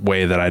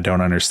way that I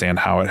don't understand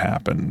how it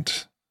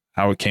happened,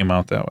 how it came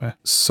out that way.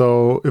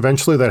 So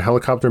eventually that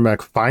helicopter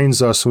mech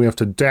finds us and we have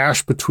to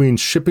dash between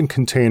shipping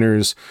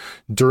containers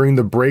during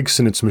the breaks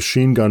in its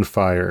machine gun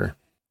fire.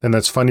 And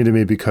that's funny to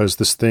me because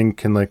this thing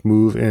can like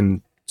move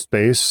in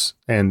space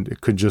and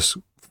it could just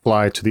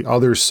fly to the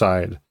other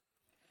side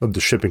of the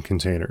shipping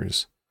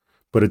containers,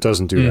 but it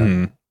doesn't do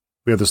that.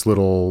 We have this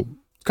little,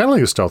 kind of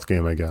like a stealth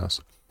game, I guess.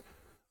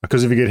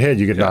 Because if you get hit,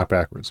 you get knocked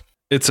backwards.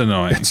 It's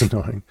annoying.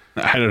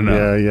 I don't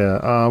know.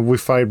 Yeah. We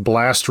fight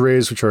blast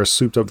rays, which are a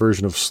souped up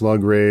version of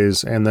slug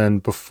rays. And then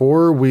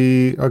before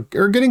we are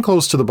getting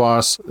close to the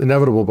boss,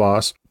 inevitable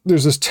boss,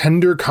 there's this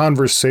tender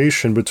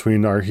conversation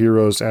between our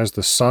heroes as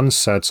the sun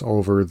sets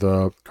over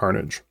the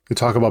carnage. They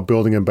talk about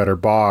building a better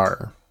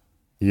bar.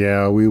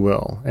 Yeah, we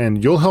will.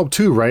 And you'll help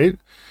too, right?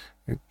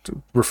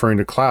 Referring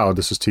to Cloud,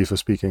 this is Tifa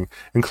speaking.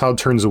 And Cloud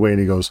turns away and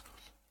he goes,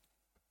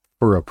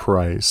 for a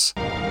price.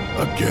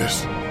 I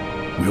guess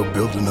we'll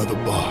build another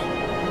bar.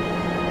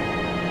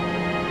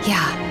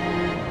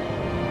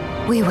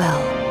 Yeah, we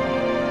will.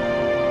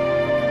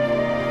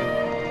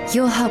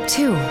 You'll help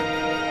too,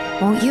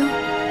 won't you?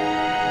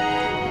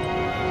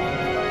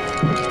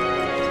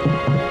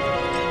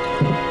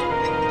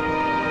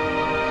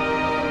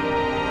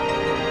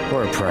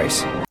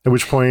 price. At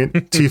which point,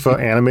 Tifa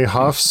anime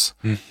huffs,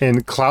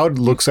 and Cloud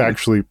looks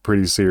actually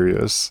pretty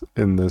serious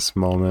in this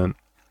moment.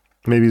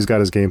 Maybe he's got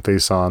his game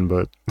face on,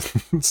 but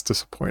it's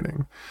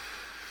disappointing.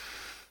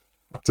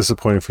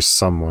 Disappointing for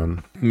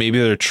someone. Maybe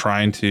they're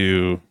trying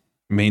to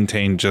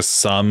maintain just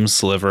some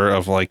sliver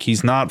of like,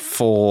 he's not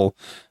full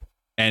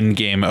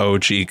endgame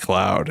OG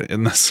Cloud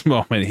in this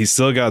moment. He's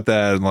still got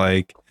that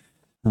like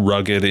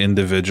rugged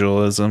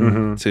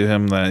individualism to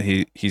him that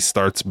he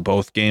starts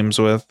both games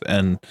with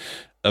and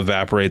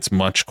evaporates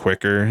much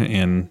quicker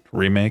in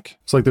Remake.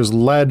 It's like there's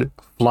lead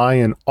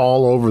flying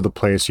all over the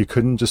place. You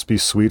couldn't just be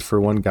sweet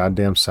for one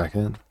goddamn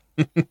second.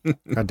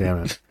 God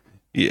damn it.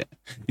 Yeah.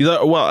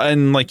 Well,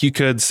 and like you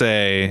could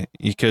say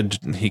he could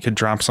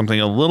drop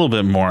something a little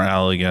bit more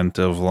elegant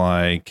of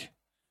like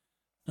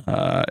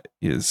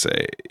you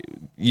say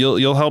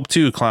you'll help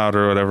too, Cloud,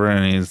 or whatever,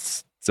 and he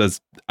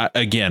says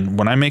again,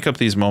 when I make up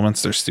these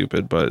moments, they're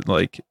stupid, but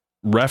like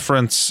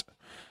reference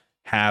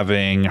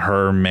having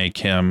her make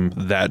him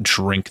that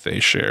drink they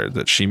shared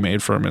that she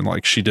made for him, and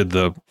like she did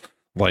the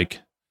like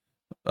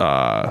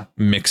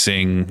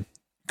mixing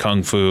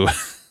kung fu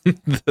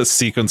the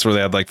sequence where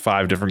they had like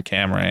 5 different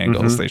camera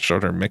angles. They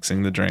showed her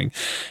mixing the drink,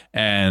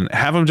 and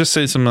have him just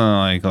say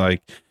something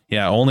like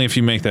yeah, only if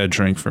you make that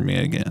drink for me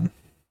again.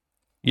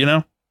 You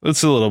know,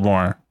 it's a little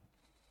more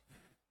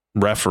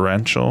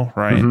referential,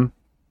 right?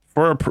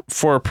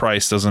 For a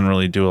price doesn't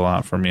really do a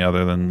lot for me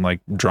other than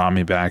like draw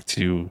me back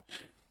to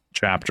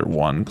chapter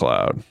 1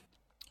 Cloud.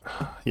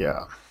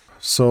 Yeah.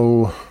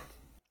 So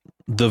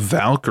the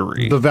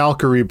Valkyrie. The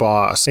Valkyrie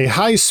boss, a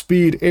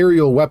high-speed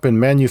aerial weapon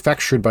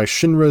manufactured by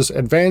Shinra's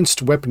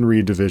Advanced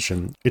Weaponry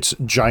Division. Its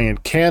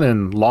giant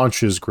cannon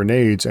launches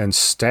grenades and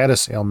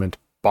status ailment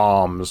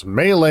bombs.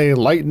 Melee,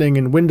 lightning,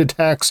 and wind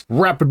attacks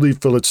rapidly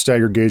fill its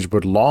stagger gauge,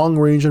 but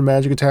long-range and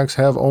magic attacks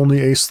have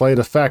only a slight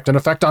effect. An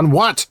effect on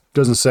what?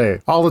 Doesn't say.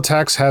 All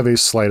attacks have a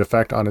slight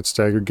effect on its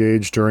stagger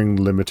gauge during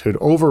limited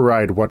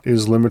override. What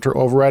is limited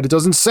override? It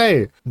doesn't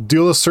say.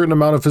 Deal a certain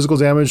amount of physical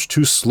damage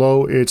to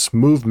slow its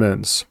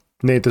movements.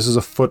 Nate, this is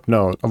a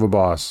footnote of a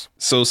boss.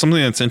 So something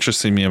that's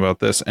interesting me about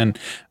this, and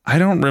I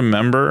don't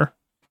remember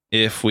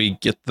if we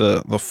get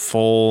the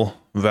full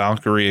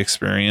Valkyrie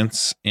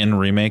experience in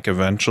Remake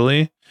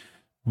eventually,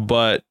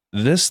 but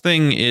this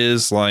thing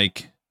is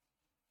like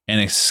an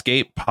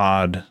escape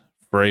pod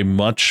for a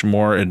much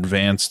more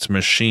advanced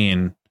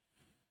machine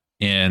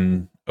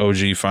in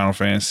OG Final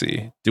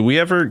Fantasy. Do we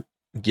ever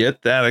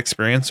get that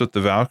experience with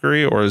the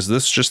Valkyrie, or is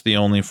this just the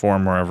only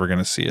form we're ever going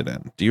to see it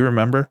in? Do you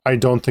remember? I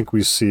don't think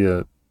we see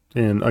it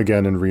in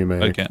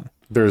Remake. Again.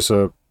 There's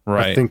a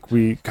right. I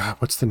think God,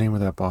 what's the name of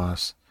that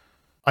boss?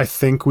 I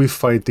think we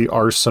fight the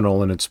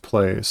Arsenal in its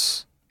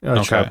place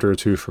a chapter or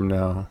 2 from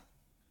now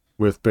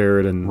with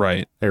Barret and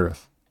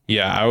Aerith.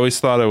 Yeah, I always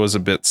thought it was a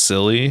bit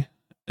silly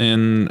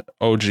in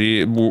OG.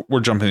 We're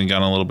jumping the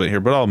gun a little bit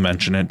here, but I'll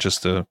mention it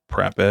just to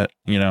prep it.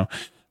 You know,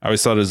 I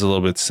always thought it was a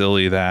little bit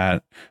silly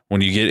that when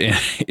you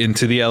get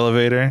into the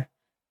elevator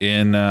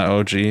in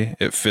OG,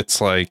 it fits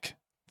like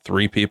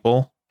 3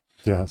 people.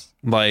 Yes.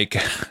 Like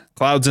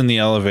Cloud's in the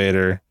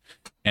elevator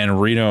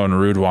and Reno and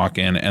Rude walk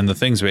in and the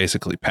thing's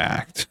basically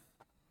packed.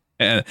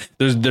 And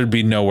there'd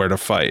be nowhere to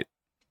fight.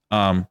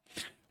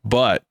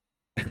 But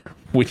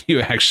when you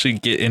actually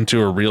get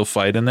into a real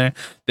fight in there,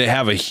 they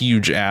have a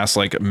huge ass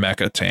like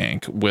mecha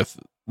tank with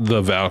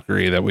the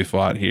Valkyrie that we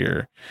fought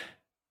here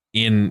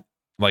in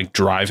like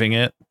driving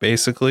it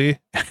basically.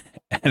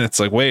 And it's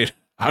like, wait,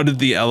 how did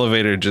the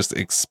elevator just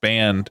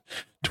expand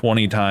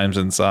 20 times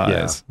in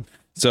size? Yeah.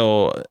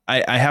 So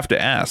I have to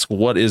ask,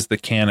 what is the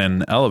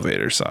canon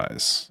elevator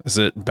size? Is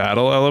it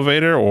battle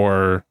elevator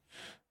or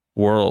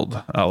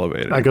world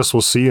elevator? I guess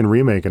we'll see in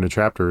Remake in a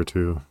chapter or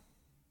 2.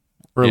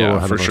 We're a little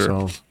ahead of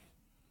ourselves.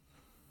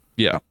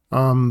 Yeah.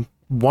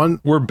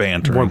 We're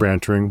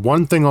bantering.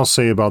 One thing I'll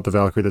say about the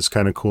Valkyrie that's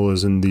kind of cool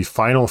is in the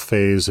final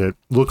phase, it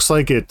looks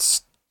like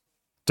it's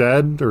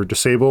dead or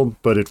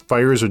disabled, but it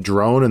fires a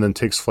drone and then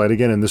takes flight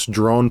again, and this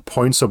drone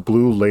points a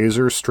blue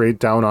laser straight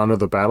down onto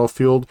the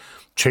battlefield,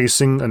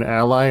 chasing an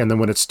ally, and then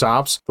when it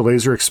stops, the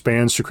laser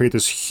expands to create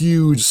this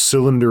huge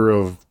cylinder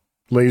of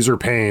laser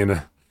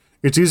pain.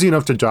 It's easy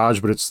enough to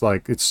dodge, but it's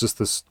just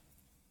this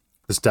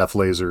death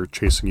laser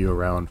chasing you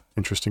around.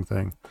 Interesting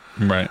thing.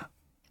 Right.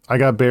 I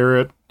got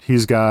Barret.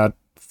 He's got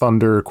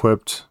thunder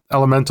equipped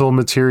elemental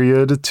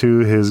materia to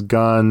his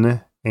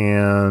gun,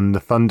 and I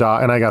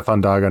got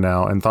Thundaga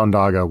now, and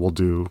Thundaga will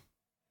do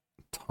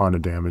a ton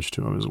of damage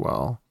to him as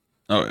well.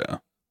 Oh yeah.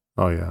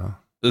 Oh yeah.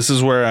 This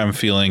is where I'm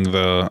feeling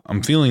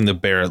the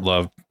Barret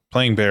love.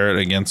 Playing Barret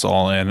against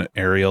all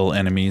aerial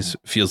enemies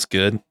feels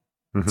good.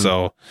 Mm-hmm.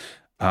 So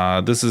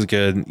this is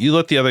good. You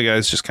let the other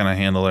guys just kind of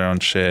handle their own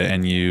shit,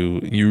 and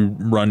you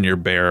run your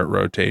Barret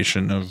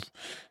rotation of,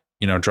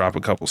 drop a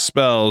couple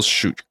spells,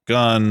 shoot your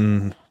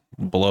gun,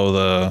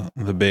 blow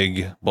the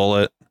big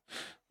bullet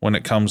when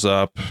it comes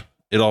up.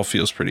 It all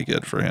feels pretty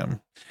good for him.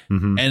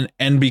 Mm-hmm.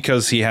 And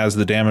because he has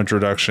the damage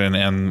reduction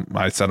and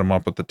I set him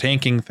up with the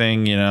tanking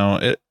thing,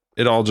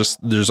 it all just,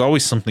 there's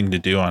always something to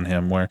do on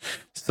him, where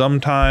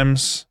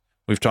sometimes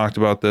we've talked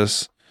about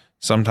this.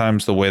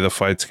 sometimes the way the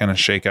fights kind of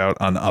shake out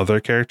on other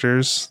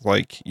characters,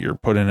 like you're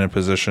put in a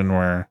position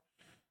where,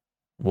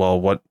 well,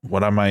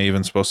 what am I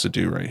even supposed to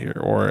do right here?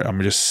 Or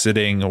I'm just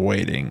sitting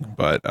awaiting.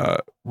 But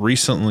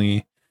recently,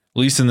 at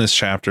least in this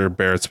chapter,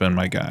 Barret's been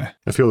my guy.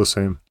 I feel the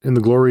same. In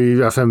the Glory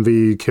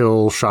FMV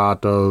kill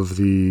shot of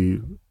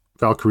the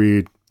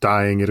Valkyrie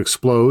dying, it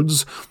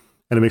explodes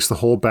and it makes the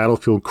whole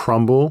battlefield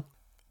crumble.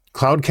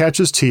 Cloud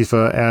catches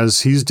Tifa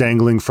as he's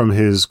dangling from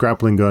his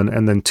grappling gun,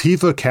 and then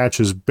Tifa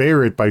catches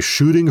Barret by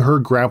shooting her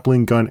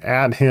grappling gun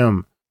at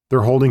him.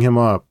 They're holding him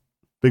up.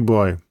 Big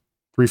boy.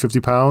 350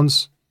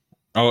 pounds?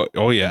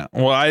 Oh yeah.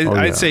 Well,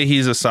 I'd say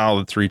he's a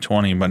solid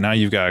 320, but now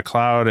you've got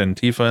Cloud and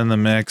Tifa in the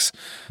mix.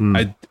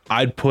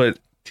 I'd put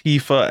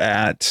Tifa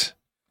at,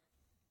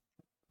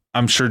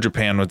 I'm sure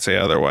Japan would say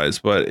otherwise,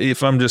 but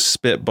if I'm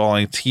just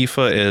spitballing,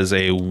 Tifa is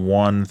a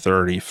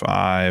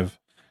 135.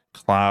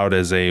 Cloud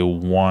is a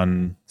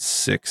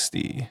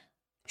 160.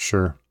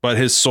 Sure. But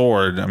his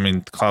sword, I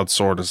mean, Cloud's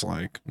sword is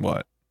like,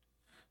 what?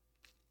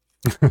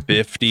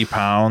 50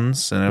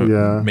 pounds?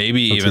 And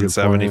maybe even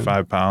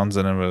 75 pounds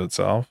in and of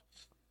itself.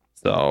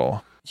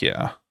 So,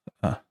 yeah.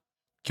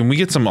 Can we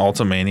get some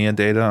Ultimania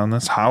data on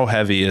this? How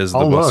heavy is the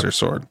Buster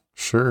Sword?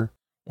 Sure.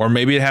 Or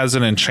maybe it has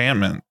an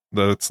enchantment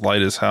that's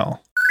light as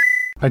hell.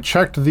 I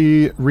checked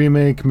the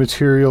remake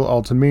material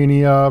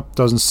Ultimania.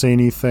 Doesn't say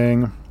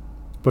anything.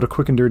 But a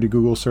quick and dirty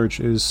Google search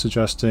is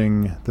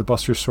suggesting the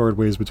Buster Sword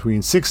weighs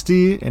between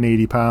 60 and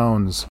 80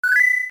 pounds.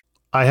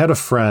 I had a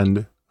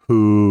friend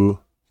who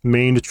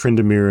mained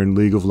Tryndamere in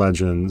League of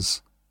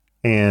Legends,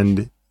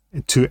 and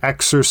to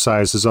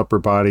exercise his upper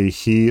body,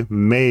 he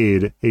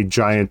made a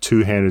giant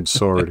two-handed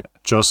sword,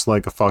 just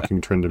like a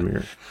fucking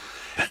Tryndamere.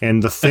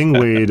 And the thing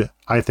weighed,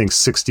 I think,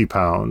 60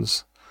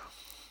 pounds.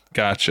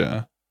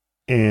 Gotcha.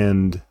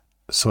 And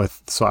so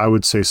I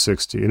would say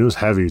 60, and it was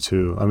heavy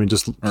too. I mean,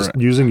 just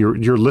using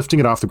you're lifting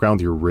it off the ground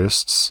with your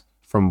wrists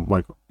from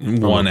like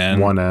one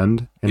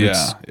end, and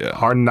it's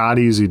hard, not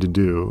easy to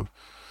do.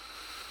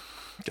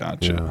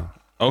 Gotcha.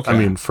 Yeah. Okay. I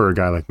mean, for a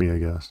guy like me, I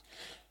guess.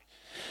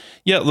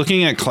 Yeah,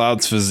 looking at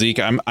Cloud's physique,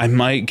 I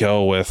might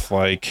go with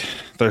like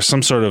there's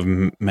some sort of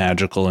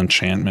magical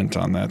enchantment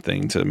on that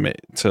thing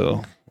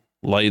to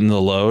lighten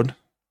the load.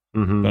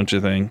 Mm-hmm. Don't you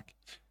think?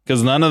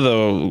 Because none of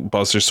the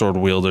Buster Sword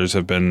wielders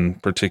have been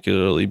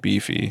particularly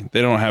beefy.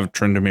 They don't have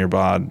Tryndamere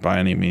bod by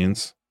any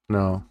means.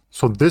 No.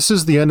 So this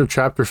is the end of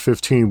chapter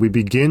 15. We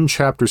begin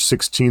chapter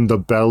 16, the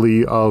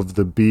belly of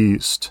the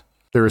beast.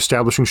 They're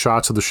establishing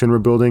shots of the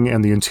Shinra Building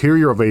and the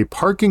interior of a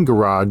parking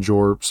garage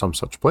or some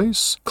such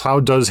place.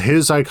 Cloud does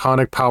his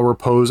iconic power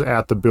pose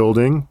at the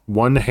building,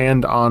 one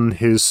hand on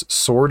his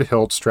sword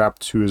hilt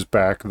strapped to his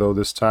back, though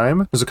this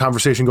time. There's a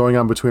conversation going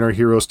on between our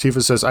heroes.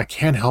 Tifa says, I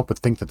can't help but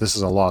think that this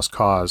is a lost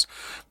cause.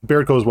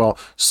 Barret goes, well,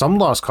 some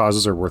lost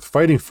causes are worth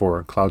fighting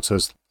for. Cloud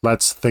says,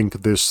 let's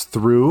think this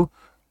through.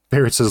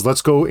 Barret says,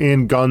 let's go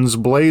in guns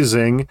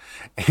blazing.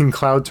 And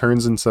Cloud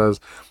turns and says,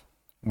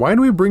 why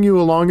do we bring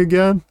you along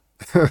again?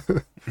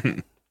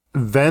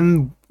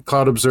 Then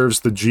Cloud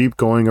observes the Jeep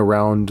going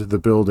around the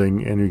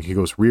building, and he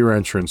goes, rear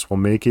entrance. We'll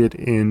make it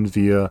in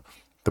via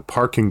the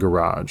parking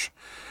garage.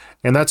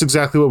 And that's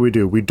exactly what we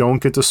do. We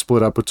don't get to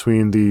split up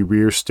between the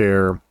rear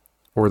stair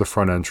or the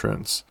front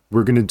entrance.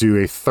 We're going to do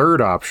a third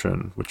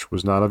option, which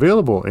was not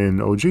available in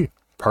OG,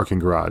 parking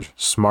garage.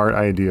 Smart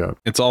idea.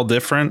 It's all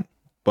different,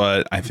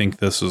 but I think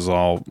this is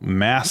all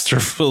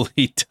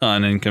masterfully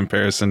done in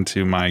comparison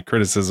to my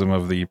criticism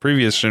of the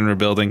previous Shinra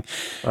Building.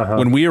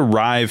 When we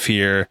arrive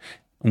here,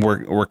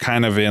 we're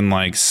kind of in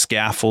like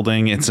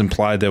scaffolding. It's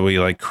implied that we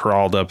like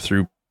crawled up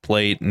through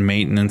plate and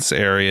maintenance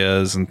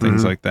areas and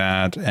things like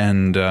that.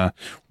 And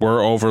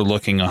we're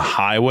overlooking a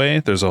highway.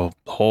 There's a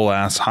whole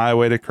ass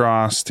highway to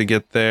cross to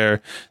get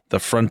there. The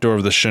front door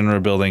of the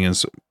Shinra Building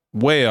is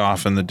way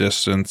off in the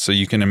distance. So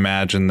you can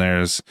imagine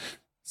there's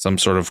some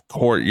sort of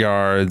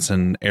courtyards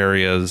and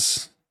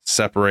areas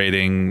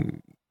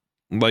separating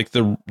like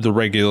the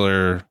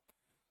regular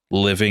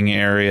living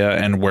area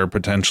and where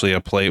potentially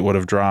a plate would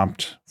have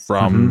dropped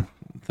from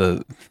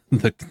the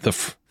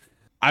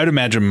I'd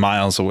imagine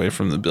miles away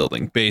from the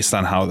building based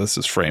on how this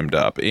is framed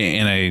up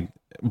in a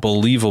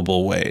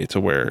believable way to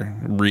where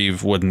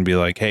Reeve wouldn't be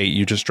like, hey,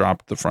 you just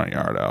dropped the front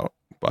yard out,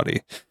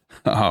 buddy.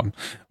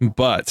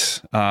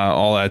 But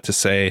all that to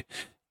say,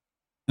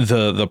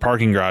 the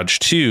parking garage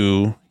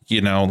too,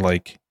 you know,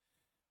 like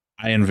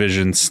I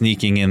envision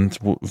sneaking in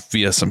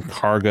via some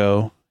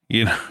cargo,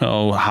 you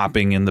know,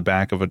 hopping in the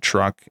back of a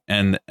truck.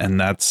 And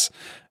that's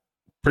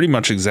pretty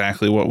much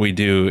exactly what we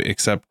do,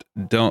 except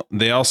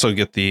they also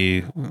get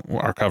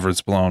our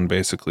covers blown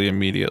basically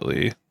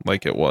immediately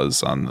like it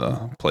was on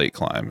the plate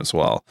climb as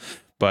well.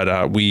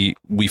 But we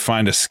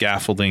find a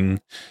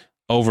scaffolding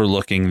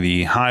overlooking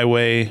the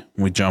highway.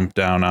 We jump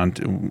down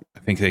onto, I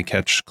think they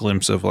catch a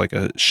glimpse of like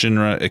a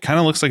Shinra. It kind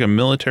of looks like a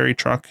military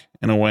truck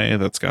in a way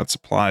that's got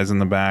supplies in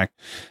the back.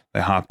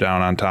 They hop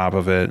down on top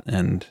of it,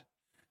 and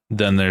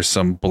then there's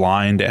some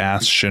blind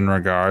ass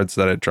Shinra guards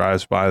that it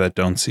drives by that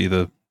don't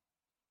see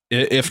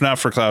if not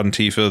for Cloud and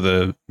Tifa,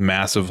 the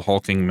massive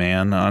hulking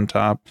man on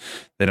top,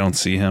 they don't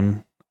see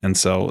him. And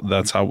so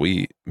that's how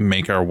we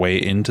make our way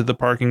into the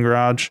parking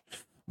garage.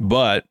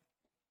 But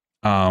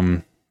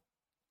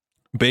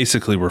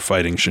basically we're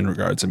fighting Shinra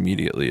guards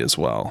immediately as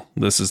well.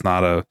 This is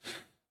not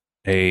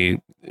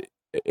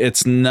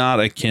it's not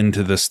akin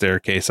to the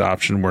staircase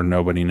option where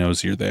nobody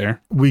knows you're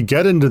there. We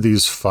get into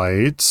these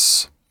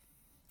fights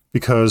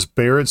because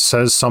Barret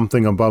says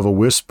something above a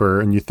whisper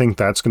and you think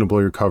that's going to blow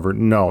your cover.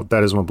 No,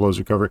 that isn't what blows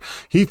your cover.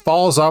 He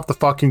falls off the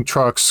fucking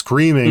truck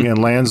screaming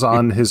and lands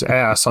on his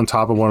ass on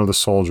top of one of the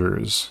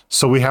soldiers.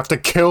 So we have to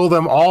kill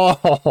them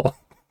all.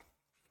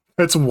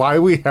 That's why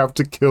we have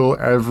to kill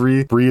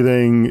every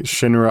breathing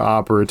Shinra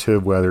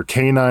operative, whether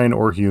canine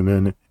or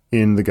human,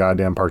 in the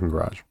goddamn parking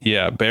garage.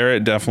 Yeah,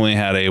 Barret definitely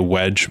had a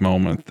wedge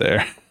moment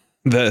there.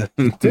 Did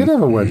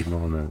have a wedge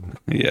moment.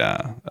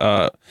 Yeah.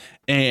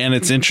 And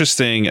it's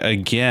interesting,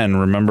 again,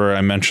 remember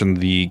I mentioned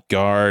the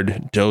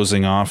guard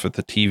dozing off at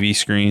the TV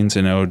screens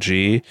in OG.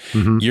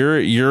 Mm-hmm.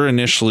 You're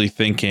initially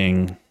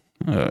thinking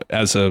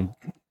as an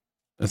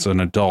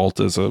adult,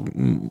 as a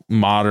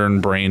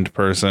modern brained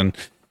person,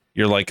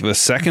 you're like, the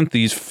second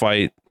these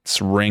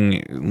fights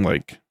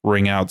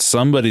ring out,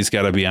 somebody's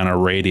got to be on a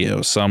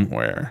radio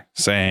somewhere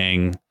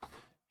saying,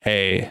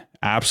 hey,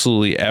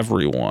 absolutely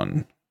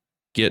everyone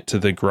get to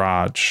the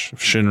garage.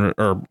 Shinra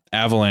or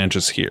Avalanche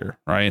is here,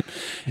 right?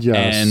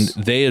 Yes.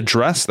 And they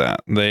address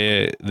that.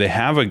 They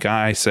have a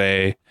guy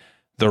say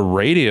the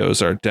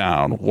radios are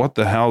down. What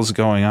the hell's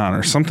going on?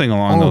 Or something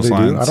along those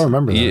lines. I don't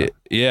remember that.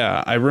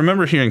 Yeah, I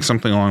remember hearing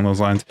something along those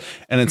lines.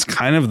 And it's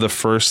kind of the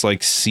first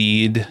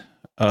seed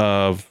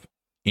of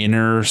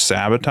inner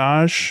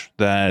sabotage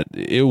that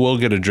it will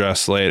get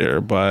addressed later,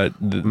 but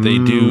they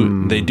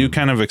do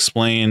kind of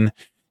explain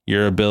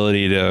your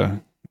ability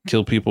to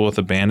kill people with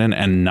abandon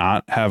and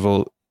not have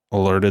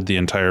alerted the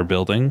entire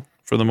building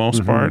for the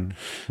most part.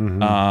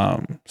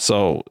 Mm-hmm.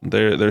 So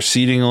they're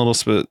seeding a little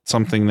bit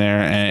something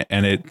there,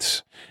 and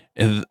it's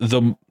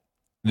the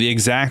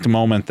exact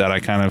moment that I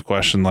kind of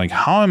questioned,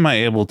 how am I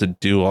able to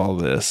do all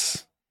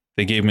this?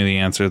 They gave me the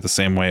answer the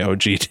same way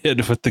OG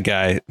did with the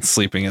guy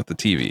sleeping at the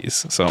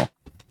TVs. So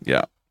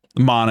yeah,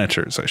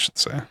 monitors, I should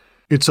say.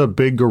 It's a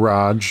big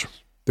garage.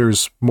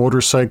 There's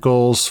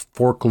motorcycles,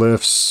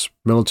 forklifts,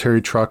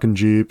 military truck and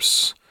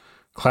jeeps,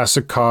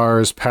 classic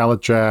cars,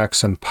 pallet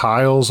jacks, and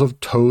piles of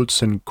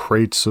totes and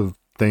crates of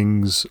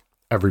things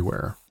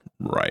everywhere.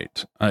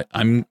 Right.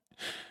 I'm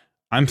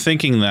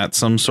thinking that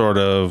some sort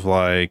of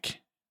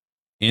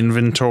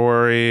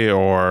inventory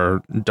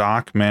or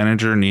dock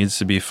manager needs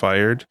to be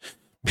fired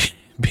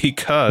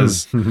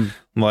because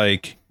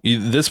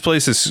this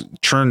place is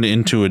turned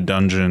into a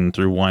dungeon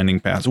through winding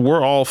paths.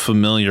 We're all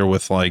familiar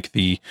with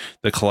the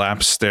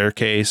collapsed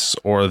staircase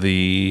or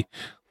the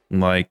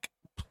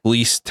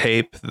police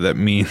tape. That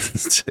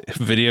means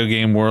video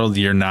game world,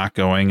 you're not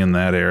going in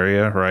that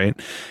area, right?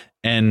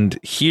 And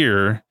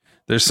here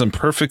there's some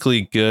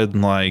perfectly good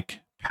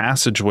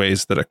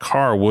passageways that a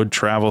car would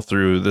travel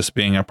through, this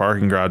being a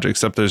parking garage,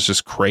 except there's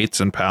just crates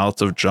and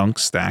pallets of junk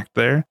stacked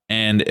there.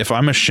 And if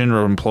I'm a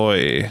Shinra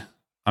employee,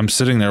 I'm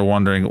sitting there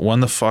wondering, when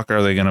the fuck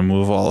are they going to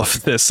move all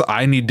of this?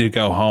 I need to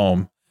go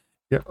home.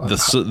 Yeah.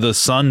 The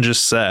sun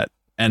just set,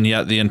 and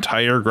yet the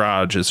entire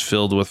garage is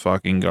filled with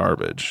fucking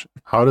garbage.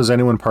 How does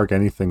anyone park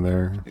anything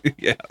there?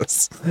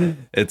 Yes.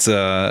 It's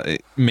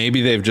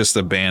maybe they've just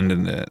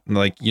abandoned it.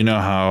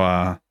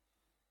 How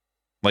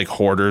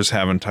hoarders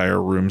have entire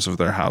rooms of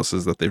their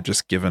houses that they've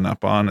just given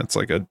up on. It's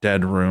like a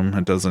dead room.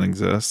 It doesn't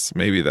exist.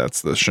 Maybe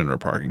that's the Shinra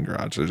parking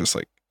garage. They're just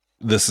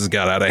this has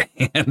got out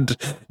of hand.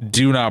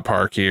 Do not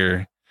park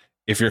here.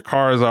 If your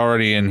car is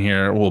already in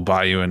here, we'll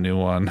buy you a new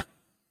one.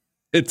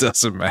 It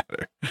doesn't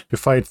matter. You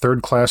fight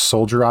third-class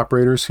soldier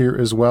operators here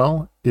as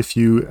well. If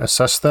you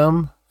assess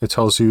them, it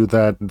tells you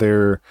that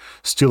their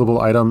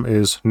stealable item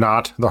is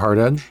not the hard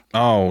edge.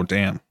 Oh,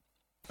 damn.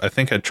 I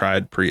think I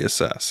tried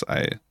pre-assess.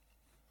 I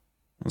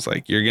was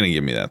like, you're going to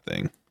give me that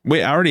thing.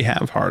 Wait, I already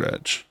have hard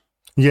edge.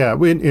 Yeah,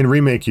 in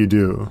Remake you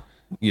do.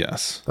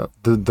 Yes.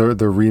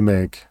 The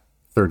Remake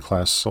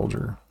third-class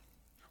soldier.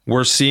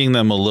 We're seeing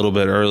them a little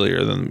bit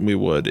earlier than we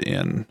would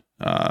in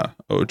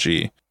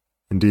OG.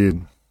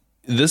 Indeed.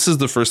 This is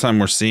the first time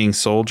we're seeing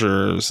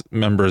soldiers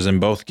members in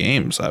both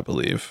games, I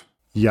believe.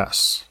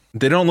 Yes.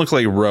 They don't look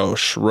like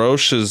Roche.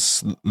 Roche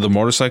is the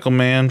motorcycle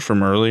man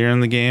from earlier in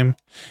the game.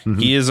 Mm-hmm.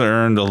 He has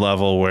earned a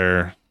level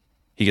where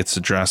he gets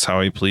to dress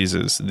how he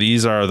pleases.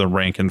 These are the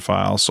rank and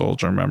file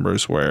soldier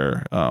members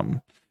where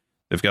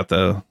they've got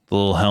the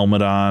little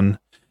helmet on.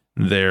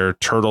 Their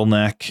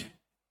turtleneck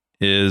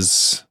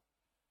is,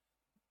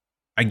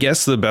 I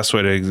guess the best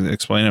way to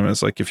explain him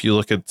is if you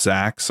look at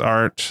Zach's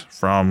art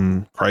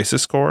from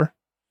Crisis Core,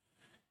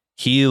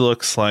 he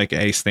looks like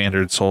a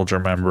standard soldier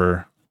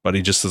member, but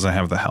he just doesn't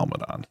have the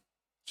helmet on.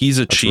 He's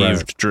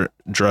achieved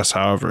dress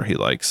however he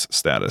likes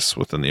status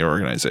within the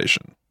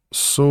organization.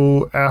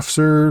 So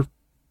after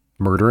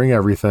murdering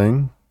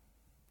everything,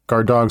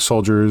 guard dog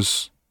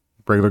soldiers,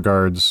 regular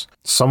guards,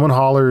 someone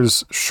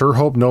hollers, "Sure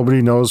hope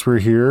nobody knows we're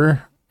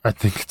here." I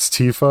think it's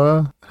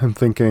Tifa. I'm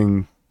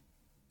thinking,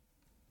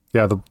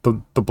 yeah, the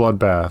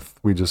bloodbath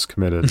we just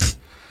committed.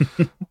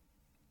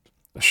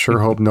 I sure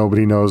hope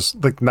nobody knows.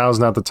 Like, now's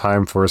not the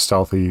time for a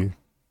stealthy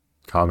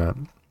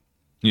comment.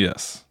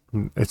 Yes.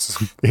 It's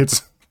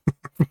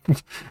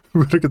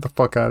we gotta get the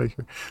fuck out of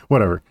here.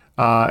 Whatever.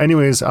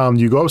 Anyways,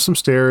 you go up some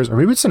stairs, or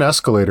maybe it's an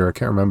escalator, I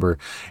can't remember,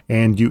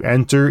 and you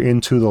enter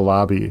into the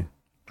lobby.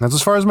 That's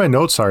as far as my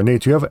notes are.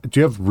 Nate, do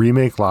you have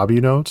remake lobby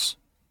notes?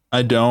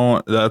 I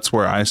don't. That's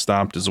where I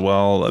stopped as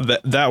well.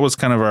 That was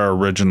kind of our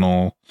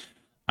original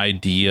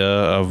idea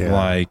of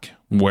like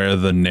where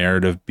the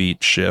narrative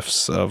beat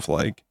shifts of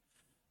like,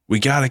 we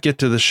got to get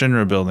to the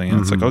Shinra building.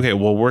 And it's like, okay,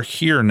 well, we're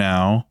here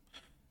now.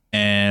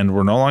 And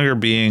we're no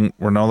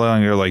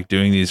longer like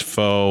doing these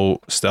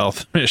faux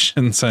stealth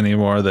missions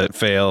anymore that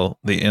fail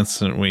the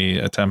instant we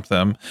attempt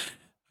them.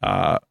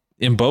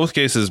 In both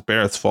cases,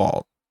 Barrett's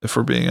fault, if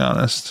we're being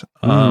honest.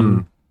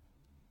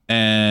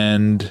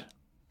 And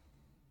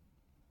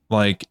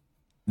like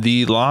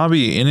the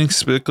lobby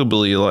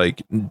inexplicably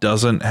like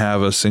doesn't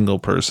have a single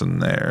person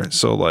there.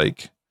 So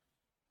like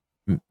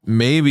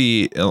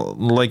maybe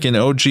like in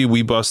OG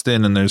we bust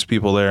in and there's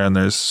people there and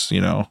there's,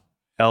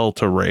 hell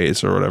to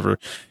raise or whatever.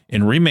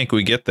 In Remake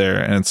we get there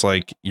and it's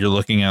like you're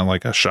looking at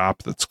like a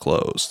shop that's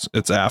closed.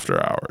 It's after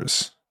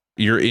hours.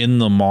 You're in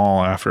the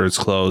mall after it's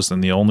closed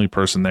and the only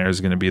person there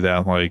is going to be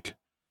that like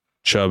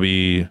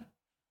chubby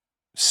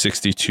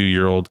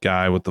 62-year-old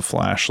guy with the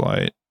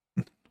flashlight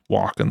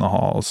walking the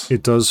halls.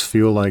 It does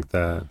feel like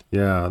that.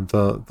 Yeah,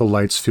 the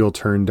lights feel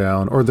turned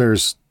down, or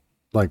there's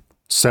like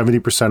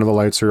 70% of the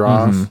lights are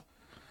off.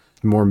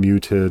 More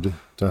muted,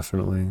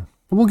 definitely.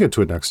 But we'll get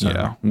to it next time.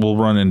 Yeah, we'll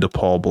run into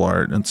Paul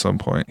Blart at some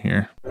point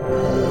here.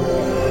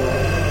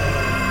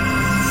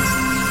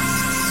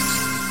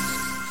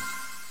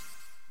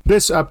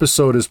 This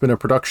episode has been a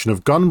production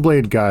of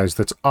Gunblade Guys.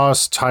 That's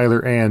us, Tyler,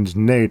 and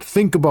Nate.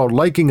 Think about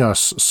liking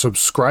us,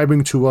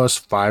 subscribing to us,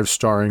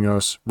 5-starring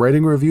us,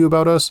 writing a review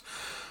about us,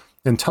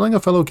 and telling a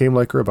fellow game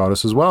liker about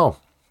us as well.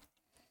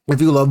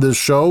 If you love this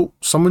show,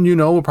 someone you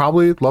know will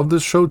probably love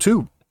this show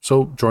too.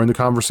 So join the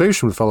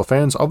conversation with fellow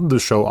fans of the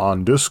show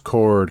on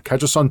Discord.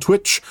 Catch us on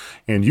Twitch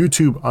and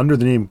YouTube under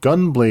the name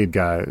Gunblade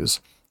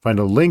Guys. Find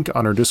a link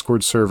on our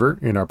Discord server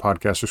in our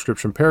podcast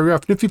description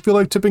paragraph. And if you feel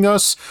like tipping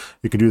us,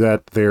 you can do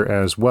that there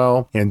as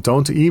well. And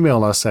don't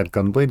email us at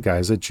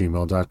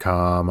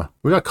gunbladeguys@gmail.com.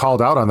 We got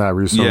called out on that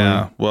recently.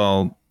 Yeah,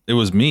 well, it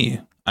was me.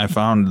 I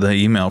found the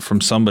email from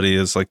somebody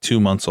that's like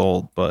 2 months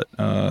old, but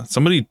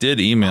somebody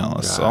did email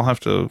us. So I'll have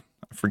to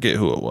forget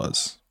who it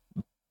was.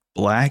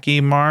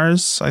 Blackie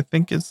Mars, I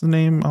think is the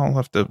name. I'll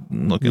have to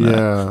look at that.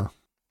 Yeah.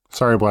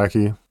 Sorry,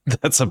 Blackie.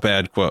 That's a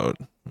bad quote.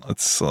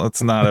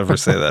 Let's not ever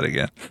say that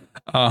again.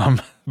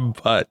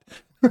 But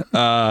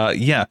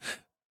yeah.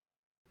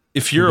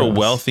 If you're a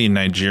wealthy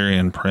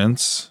Nigerian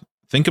prince,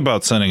 think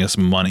about sending us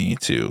money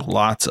too.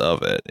 Lots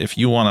of it. If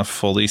you want to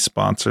fully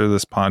sponsor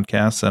this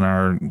podcast and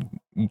our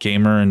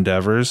gamer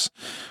endeavors,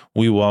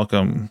 we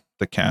welcome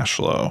the cash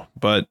flow.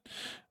 But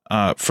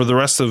for the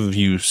rest of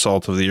you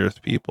salt of the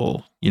earth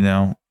people,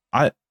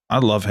 I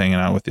love hanging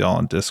out with y'all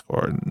on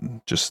Discord and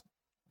just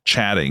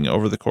chatting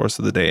over the course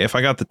of the day. If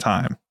I got the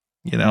time,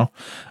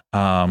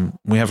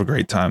 we have a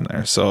great time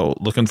there. So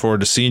looking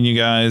forward to seeing you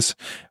guys.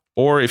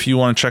 Or if you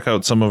want to check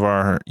out some of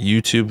our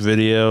YouTube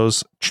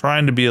videos,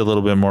 trying to be a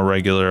little bit more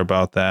regular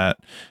about that,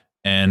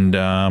 and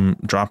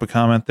drop a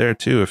comment there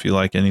too if you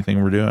like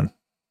anything we're doing.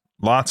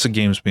 Lots of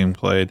games being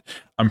played.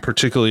 I'm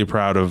particularly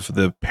proud of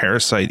the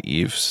Parasite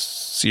Eve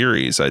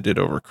series I did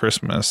over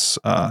Christmas.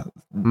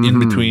 In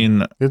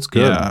between, it's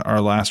good. Yeah,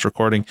 our last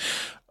recording.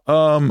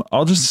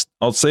 I'll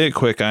say it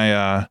quick.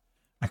 I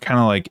kind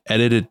of like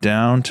edit it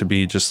down to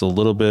be just a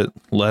little bit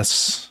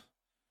less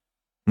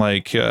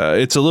like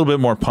it's a little bit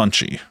more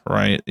punchy,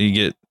 right?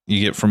 You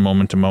get from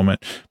moment to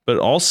moment, but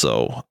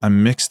also I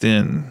mixed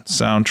in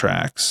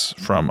soundtracks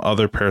from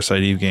other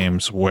Parasite Eve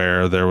games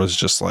where there was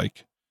just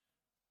like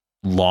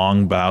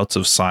long bouts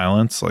of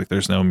silence, like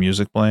there's no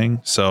music playing.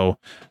 So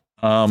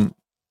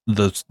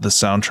the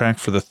soundtrack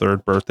for the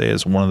third birthday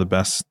is one of the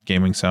best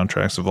gaming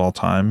soundtracks of all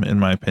time, in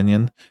my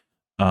opinion.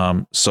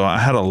 So I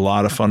had a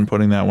lot of fun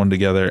putting that one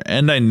together,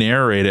 and I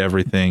narrate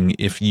everything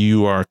if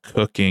you are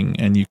cooking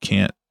and you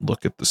can't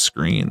look at the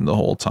screen the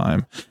whole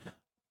time.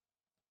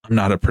 I'm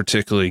not a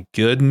particularly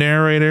good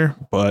narrator,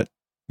 but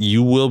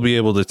you will be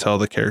able to tell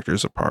the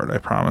characters apart. I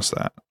promise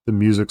that. The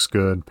music's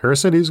good.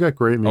 Parasite Eve's got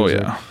great music.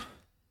 Oh yeah.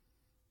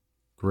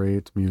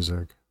 Great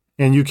music.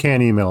 And you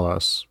can email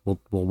us. We'll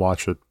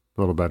watch it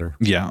a little better.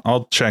 Yeah,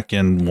 I'll check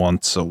in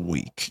once a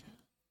week.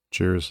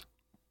 Cheers.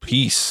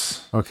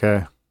 Peace.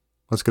 Okay.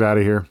 Let's get out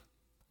of here.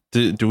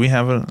 Do we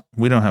have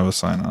we don't have a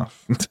sign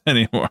off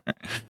anymore.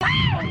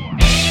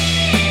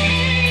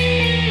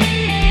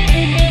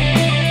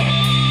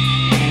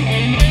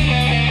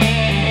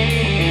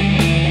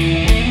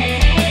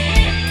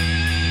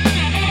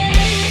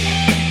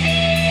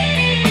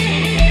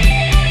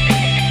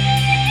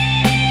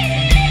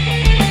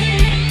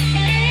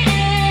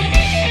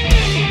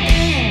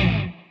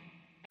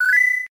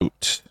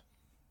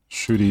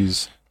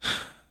 Shooties.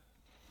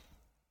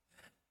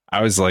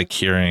 I was like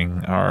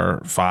hearing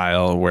our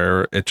file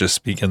where it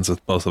just begins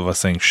with both of us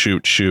saying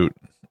shoot, shoot.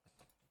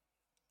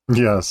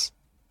 Yes.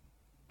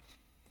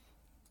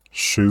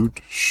 Shoot.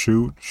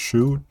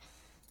 Shooby-doo.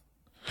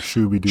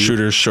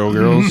 Shooters,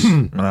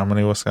 Showgirls,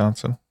 Menominee,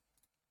 Wisconsin.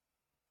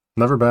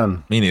 Never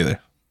been. Me neither.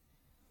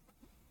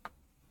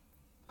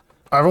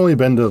 I've only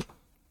been to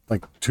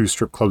like 2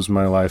 strip clubs in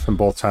my life, and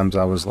both times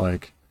I was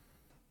like,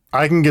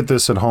 I can get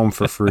this at home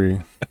for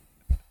free.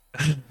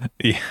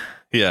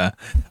 Yeah.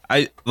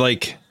 I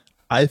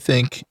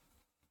think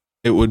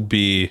it would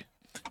be,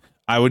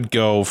 I would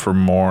go for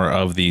more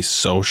of the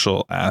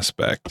social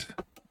aspect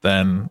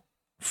than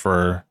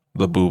for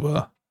the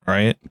booba,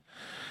 right?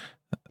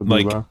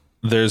 Like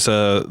there's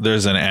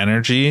an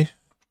energy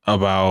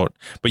about,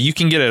 but you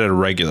can get it at a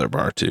regular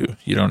bar too.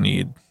 You don't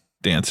need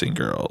dancing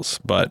girls,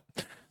 but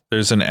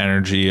there's an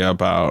energy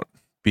about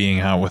being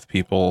out with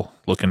people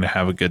looking to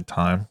have a good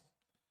time.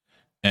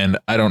 And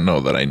I don't know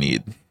that I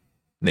need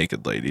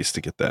naked ladies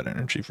to get that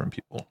energy from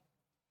people.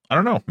 I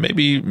don't know.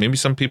 Maybe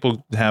some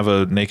people have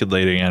a naked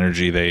lady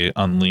energy they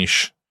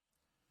unleash,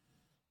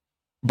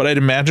 but I'd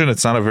imagine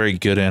it's not a very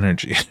good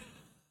energy.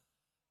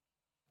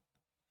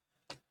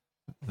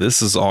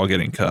 This is all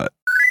getting cut.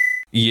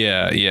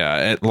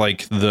 Yeah.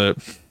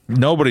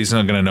 Nobody's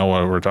not going to know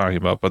what we're talking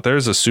about, but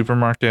there's a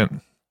supermarket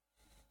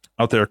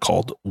out there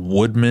called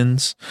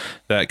Woodman's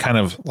that kind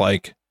of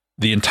like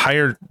the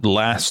entire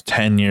last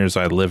 10 years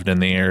I lived in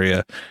the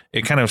area,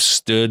 it kind of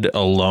stood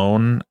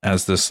alone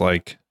as this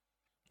like,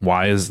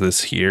 why is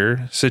this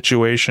here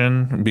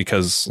situation?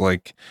 Because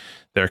like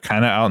they're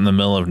kind of out in the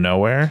middle of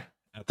nowhere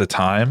at the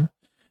time.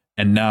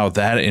 And now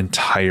that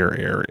entire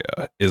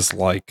area is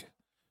like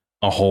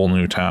a whole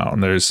new town.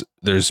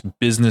 There's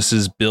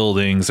businesses,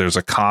 buildings, there's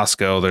a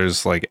Costco,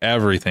 there's like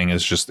everything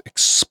is just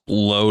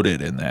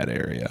exploded in that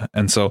area.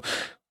 And so,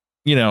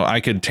 you know,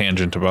 I could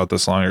tangent about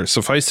this longer.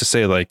 Suffice to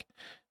say, like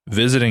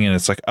visiting and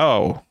it's like,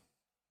 oh,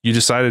 you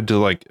decided to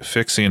like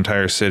fix the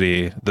entire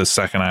city the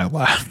second I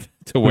left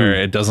to where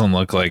it doesn't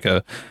look like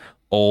a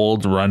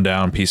old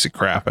rundown piece of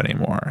crap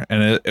anymore.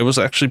 And it was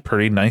actually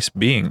pretty nice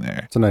being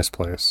there. It's a nice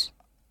place.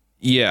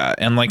 Yeah.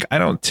 And like, I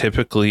don't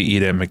typically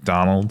eat at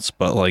McDonald's,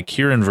 but like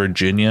here in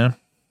Virginia,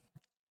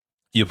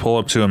 you pull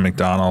up to a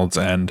McDonald's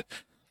and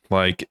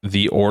like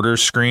the order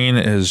screen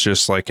is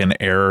just like an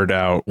errored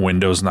out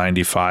Windows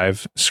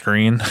 95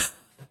 screen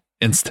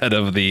instead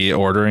of the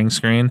ordering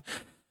screen.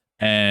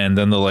 And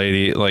then the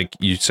lady, like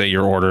you say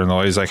your order and the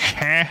lady's like,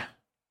 huh?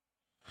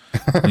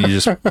 And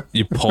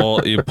you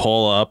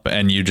pull up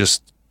and you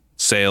just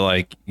say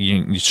like,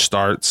 you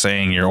start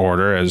saying your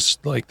order as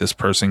like this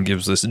person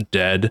gives this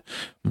dead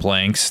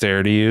blank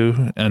stare to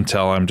you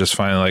until I'm just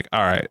finally like,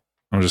 all right,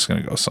 I'm just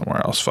going to go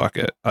somewhere else. Fuck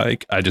it.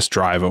 Like I just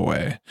drive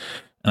away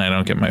and I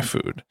don't get my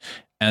food.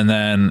 And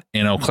then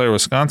in Eau Claire,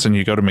 Wisconsin,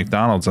 you go to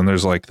McDonald's and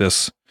there's like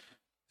this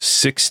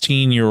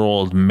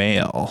 16-year-old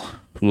male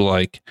who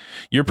like,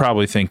 you're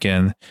probably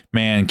thinking,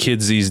 man,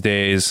 kids these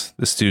days,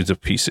 this dude's a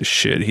piece of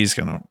shit. He's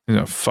gonna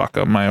fuck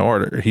up my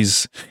order. He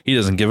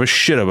doesn't give a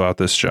shit about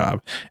this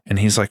job. And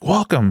he's like,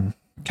 welcome.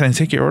 Can I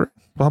take your order?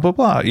 Blah, blah,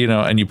 blah.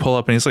 And you pull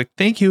up and he's like,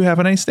 thank you. Have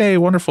a nice day.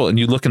 Wonderful. And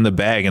you look in the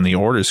bag and the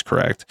order's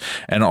correct.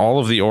 And all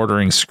of the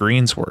ordering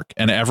screens work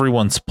and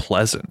everyone's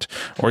pleasant.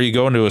 Or you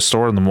go into a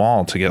store in the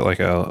mall to get like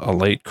a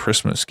late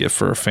Christmas gift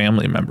for a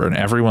family member and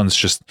everyone's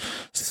just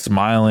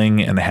smiling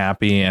and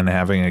happy and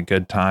having a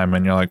good time.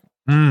 And you're like,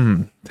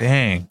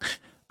 dang,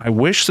 I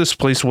wish this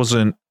place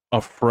wasn't a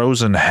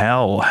frozen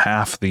hell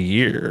half the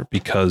year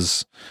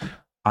because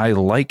I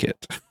like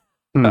it.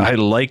 I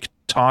like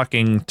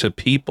talking to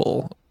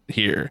people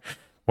here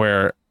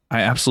where I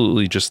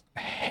absolutely just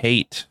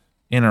hate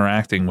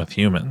interacting with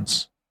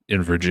humans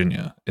in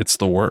Virginia. It's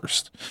the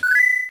worst.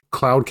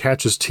 Cloud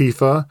catches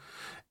Tifa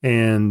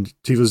and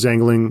Tifa's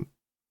angling.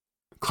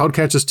 Cloud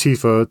catches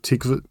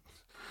Tifa.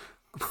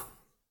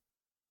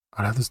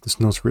 I have this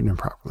note's written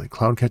improperly.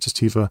 Cloud catches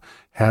Tifa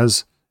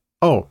has,